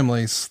wrestling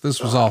families,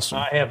 this was awesome.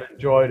 I have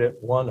enjoyed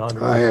it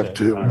 100%. I have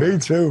too. Me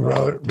too,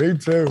 brother. Me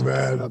too,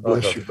 man. God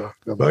bless you, bro.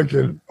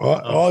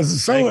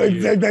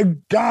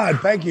 God,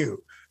 thank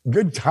you.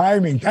 Good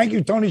timing. Thank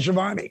you, Tony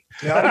Schiavone.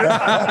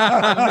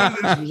 I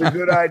knew this was a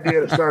good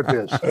idea to start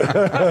this.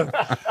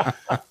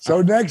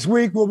 So next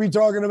week, we'll be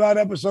talking about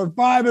episode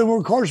 5. And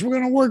of course, we're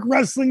going to work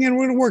wrestling and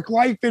we're going to work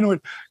life into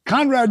it.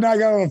 Conrad and I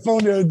got on the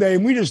phone the other day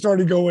and we just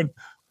started going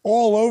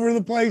all over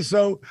the place.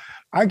 So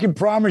I can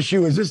promise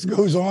you, as this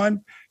goes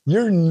on,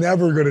 you're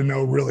never going to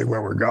know really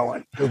where we're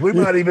going. We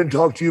might even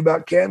talk to you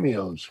about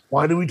cameos.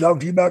 Why do we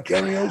talk to you about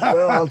cameos?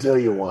 Well, I'll tell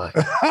you why.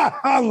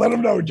 Let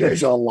them know, Jake.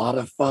 It's a lot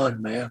of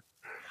fun, man.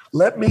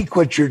 Let me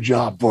quit your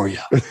job for you.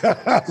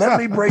 Let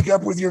me break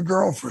up with your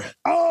girlfriend.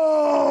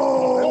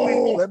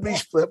 Oh, let me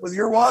split with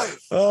your wife.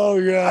 Oh,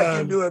 yeah. I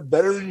can do it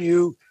better than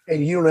you,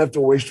 and you don't have to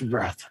waste your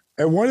breath.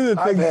 And one of the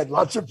things I've had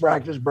lots of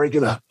practice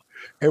breaking up.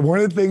 And one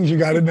of the things you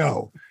got to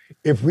know,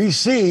 if we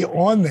see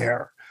on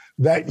there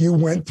that you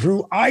went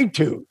through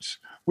iTunes,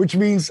 which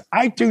means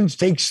iTunes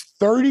takes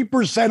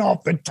 30%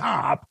 off the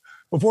top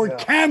before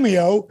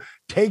Cameo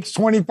takes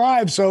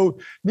 25. So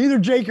neither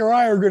Jake or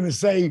I are going to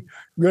say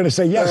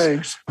yes.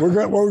 Thanks.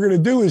 What we're going to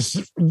do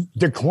is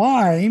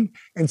decline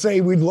and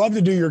say we'd love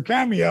to do your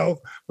Cameo,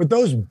 but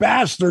those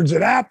bastards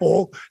at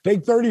Apple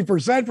take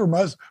 30% from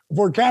us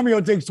before Cameo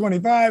takes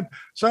 25.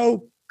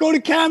 So go to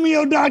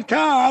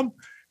cameo.com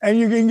and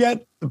you can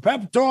get the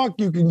pep talk.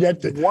 You can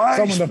get some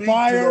of the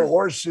fire. To the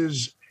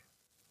horse's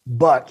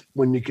butt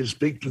when you can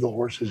speak to the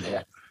horse's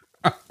head.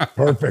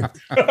 Perfect.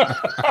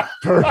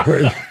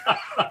 Perfect.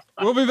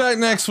 We'll be back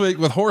next week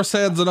with horse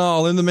heads and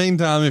all. In the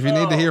meantime, if you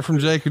need to hear from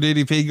Jake or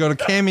DDP, go to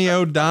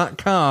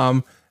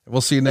cameo.com.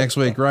 We'll see you next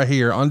week right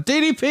here on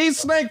DDP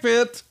Snake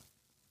Pit.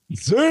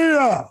 See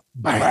ya.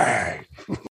 Bye.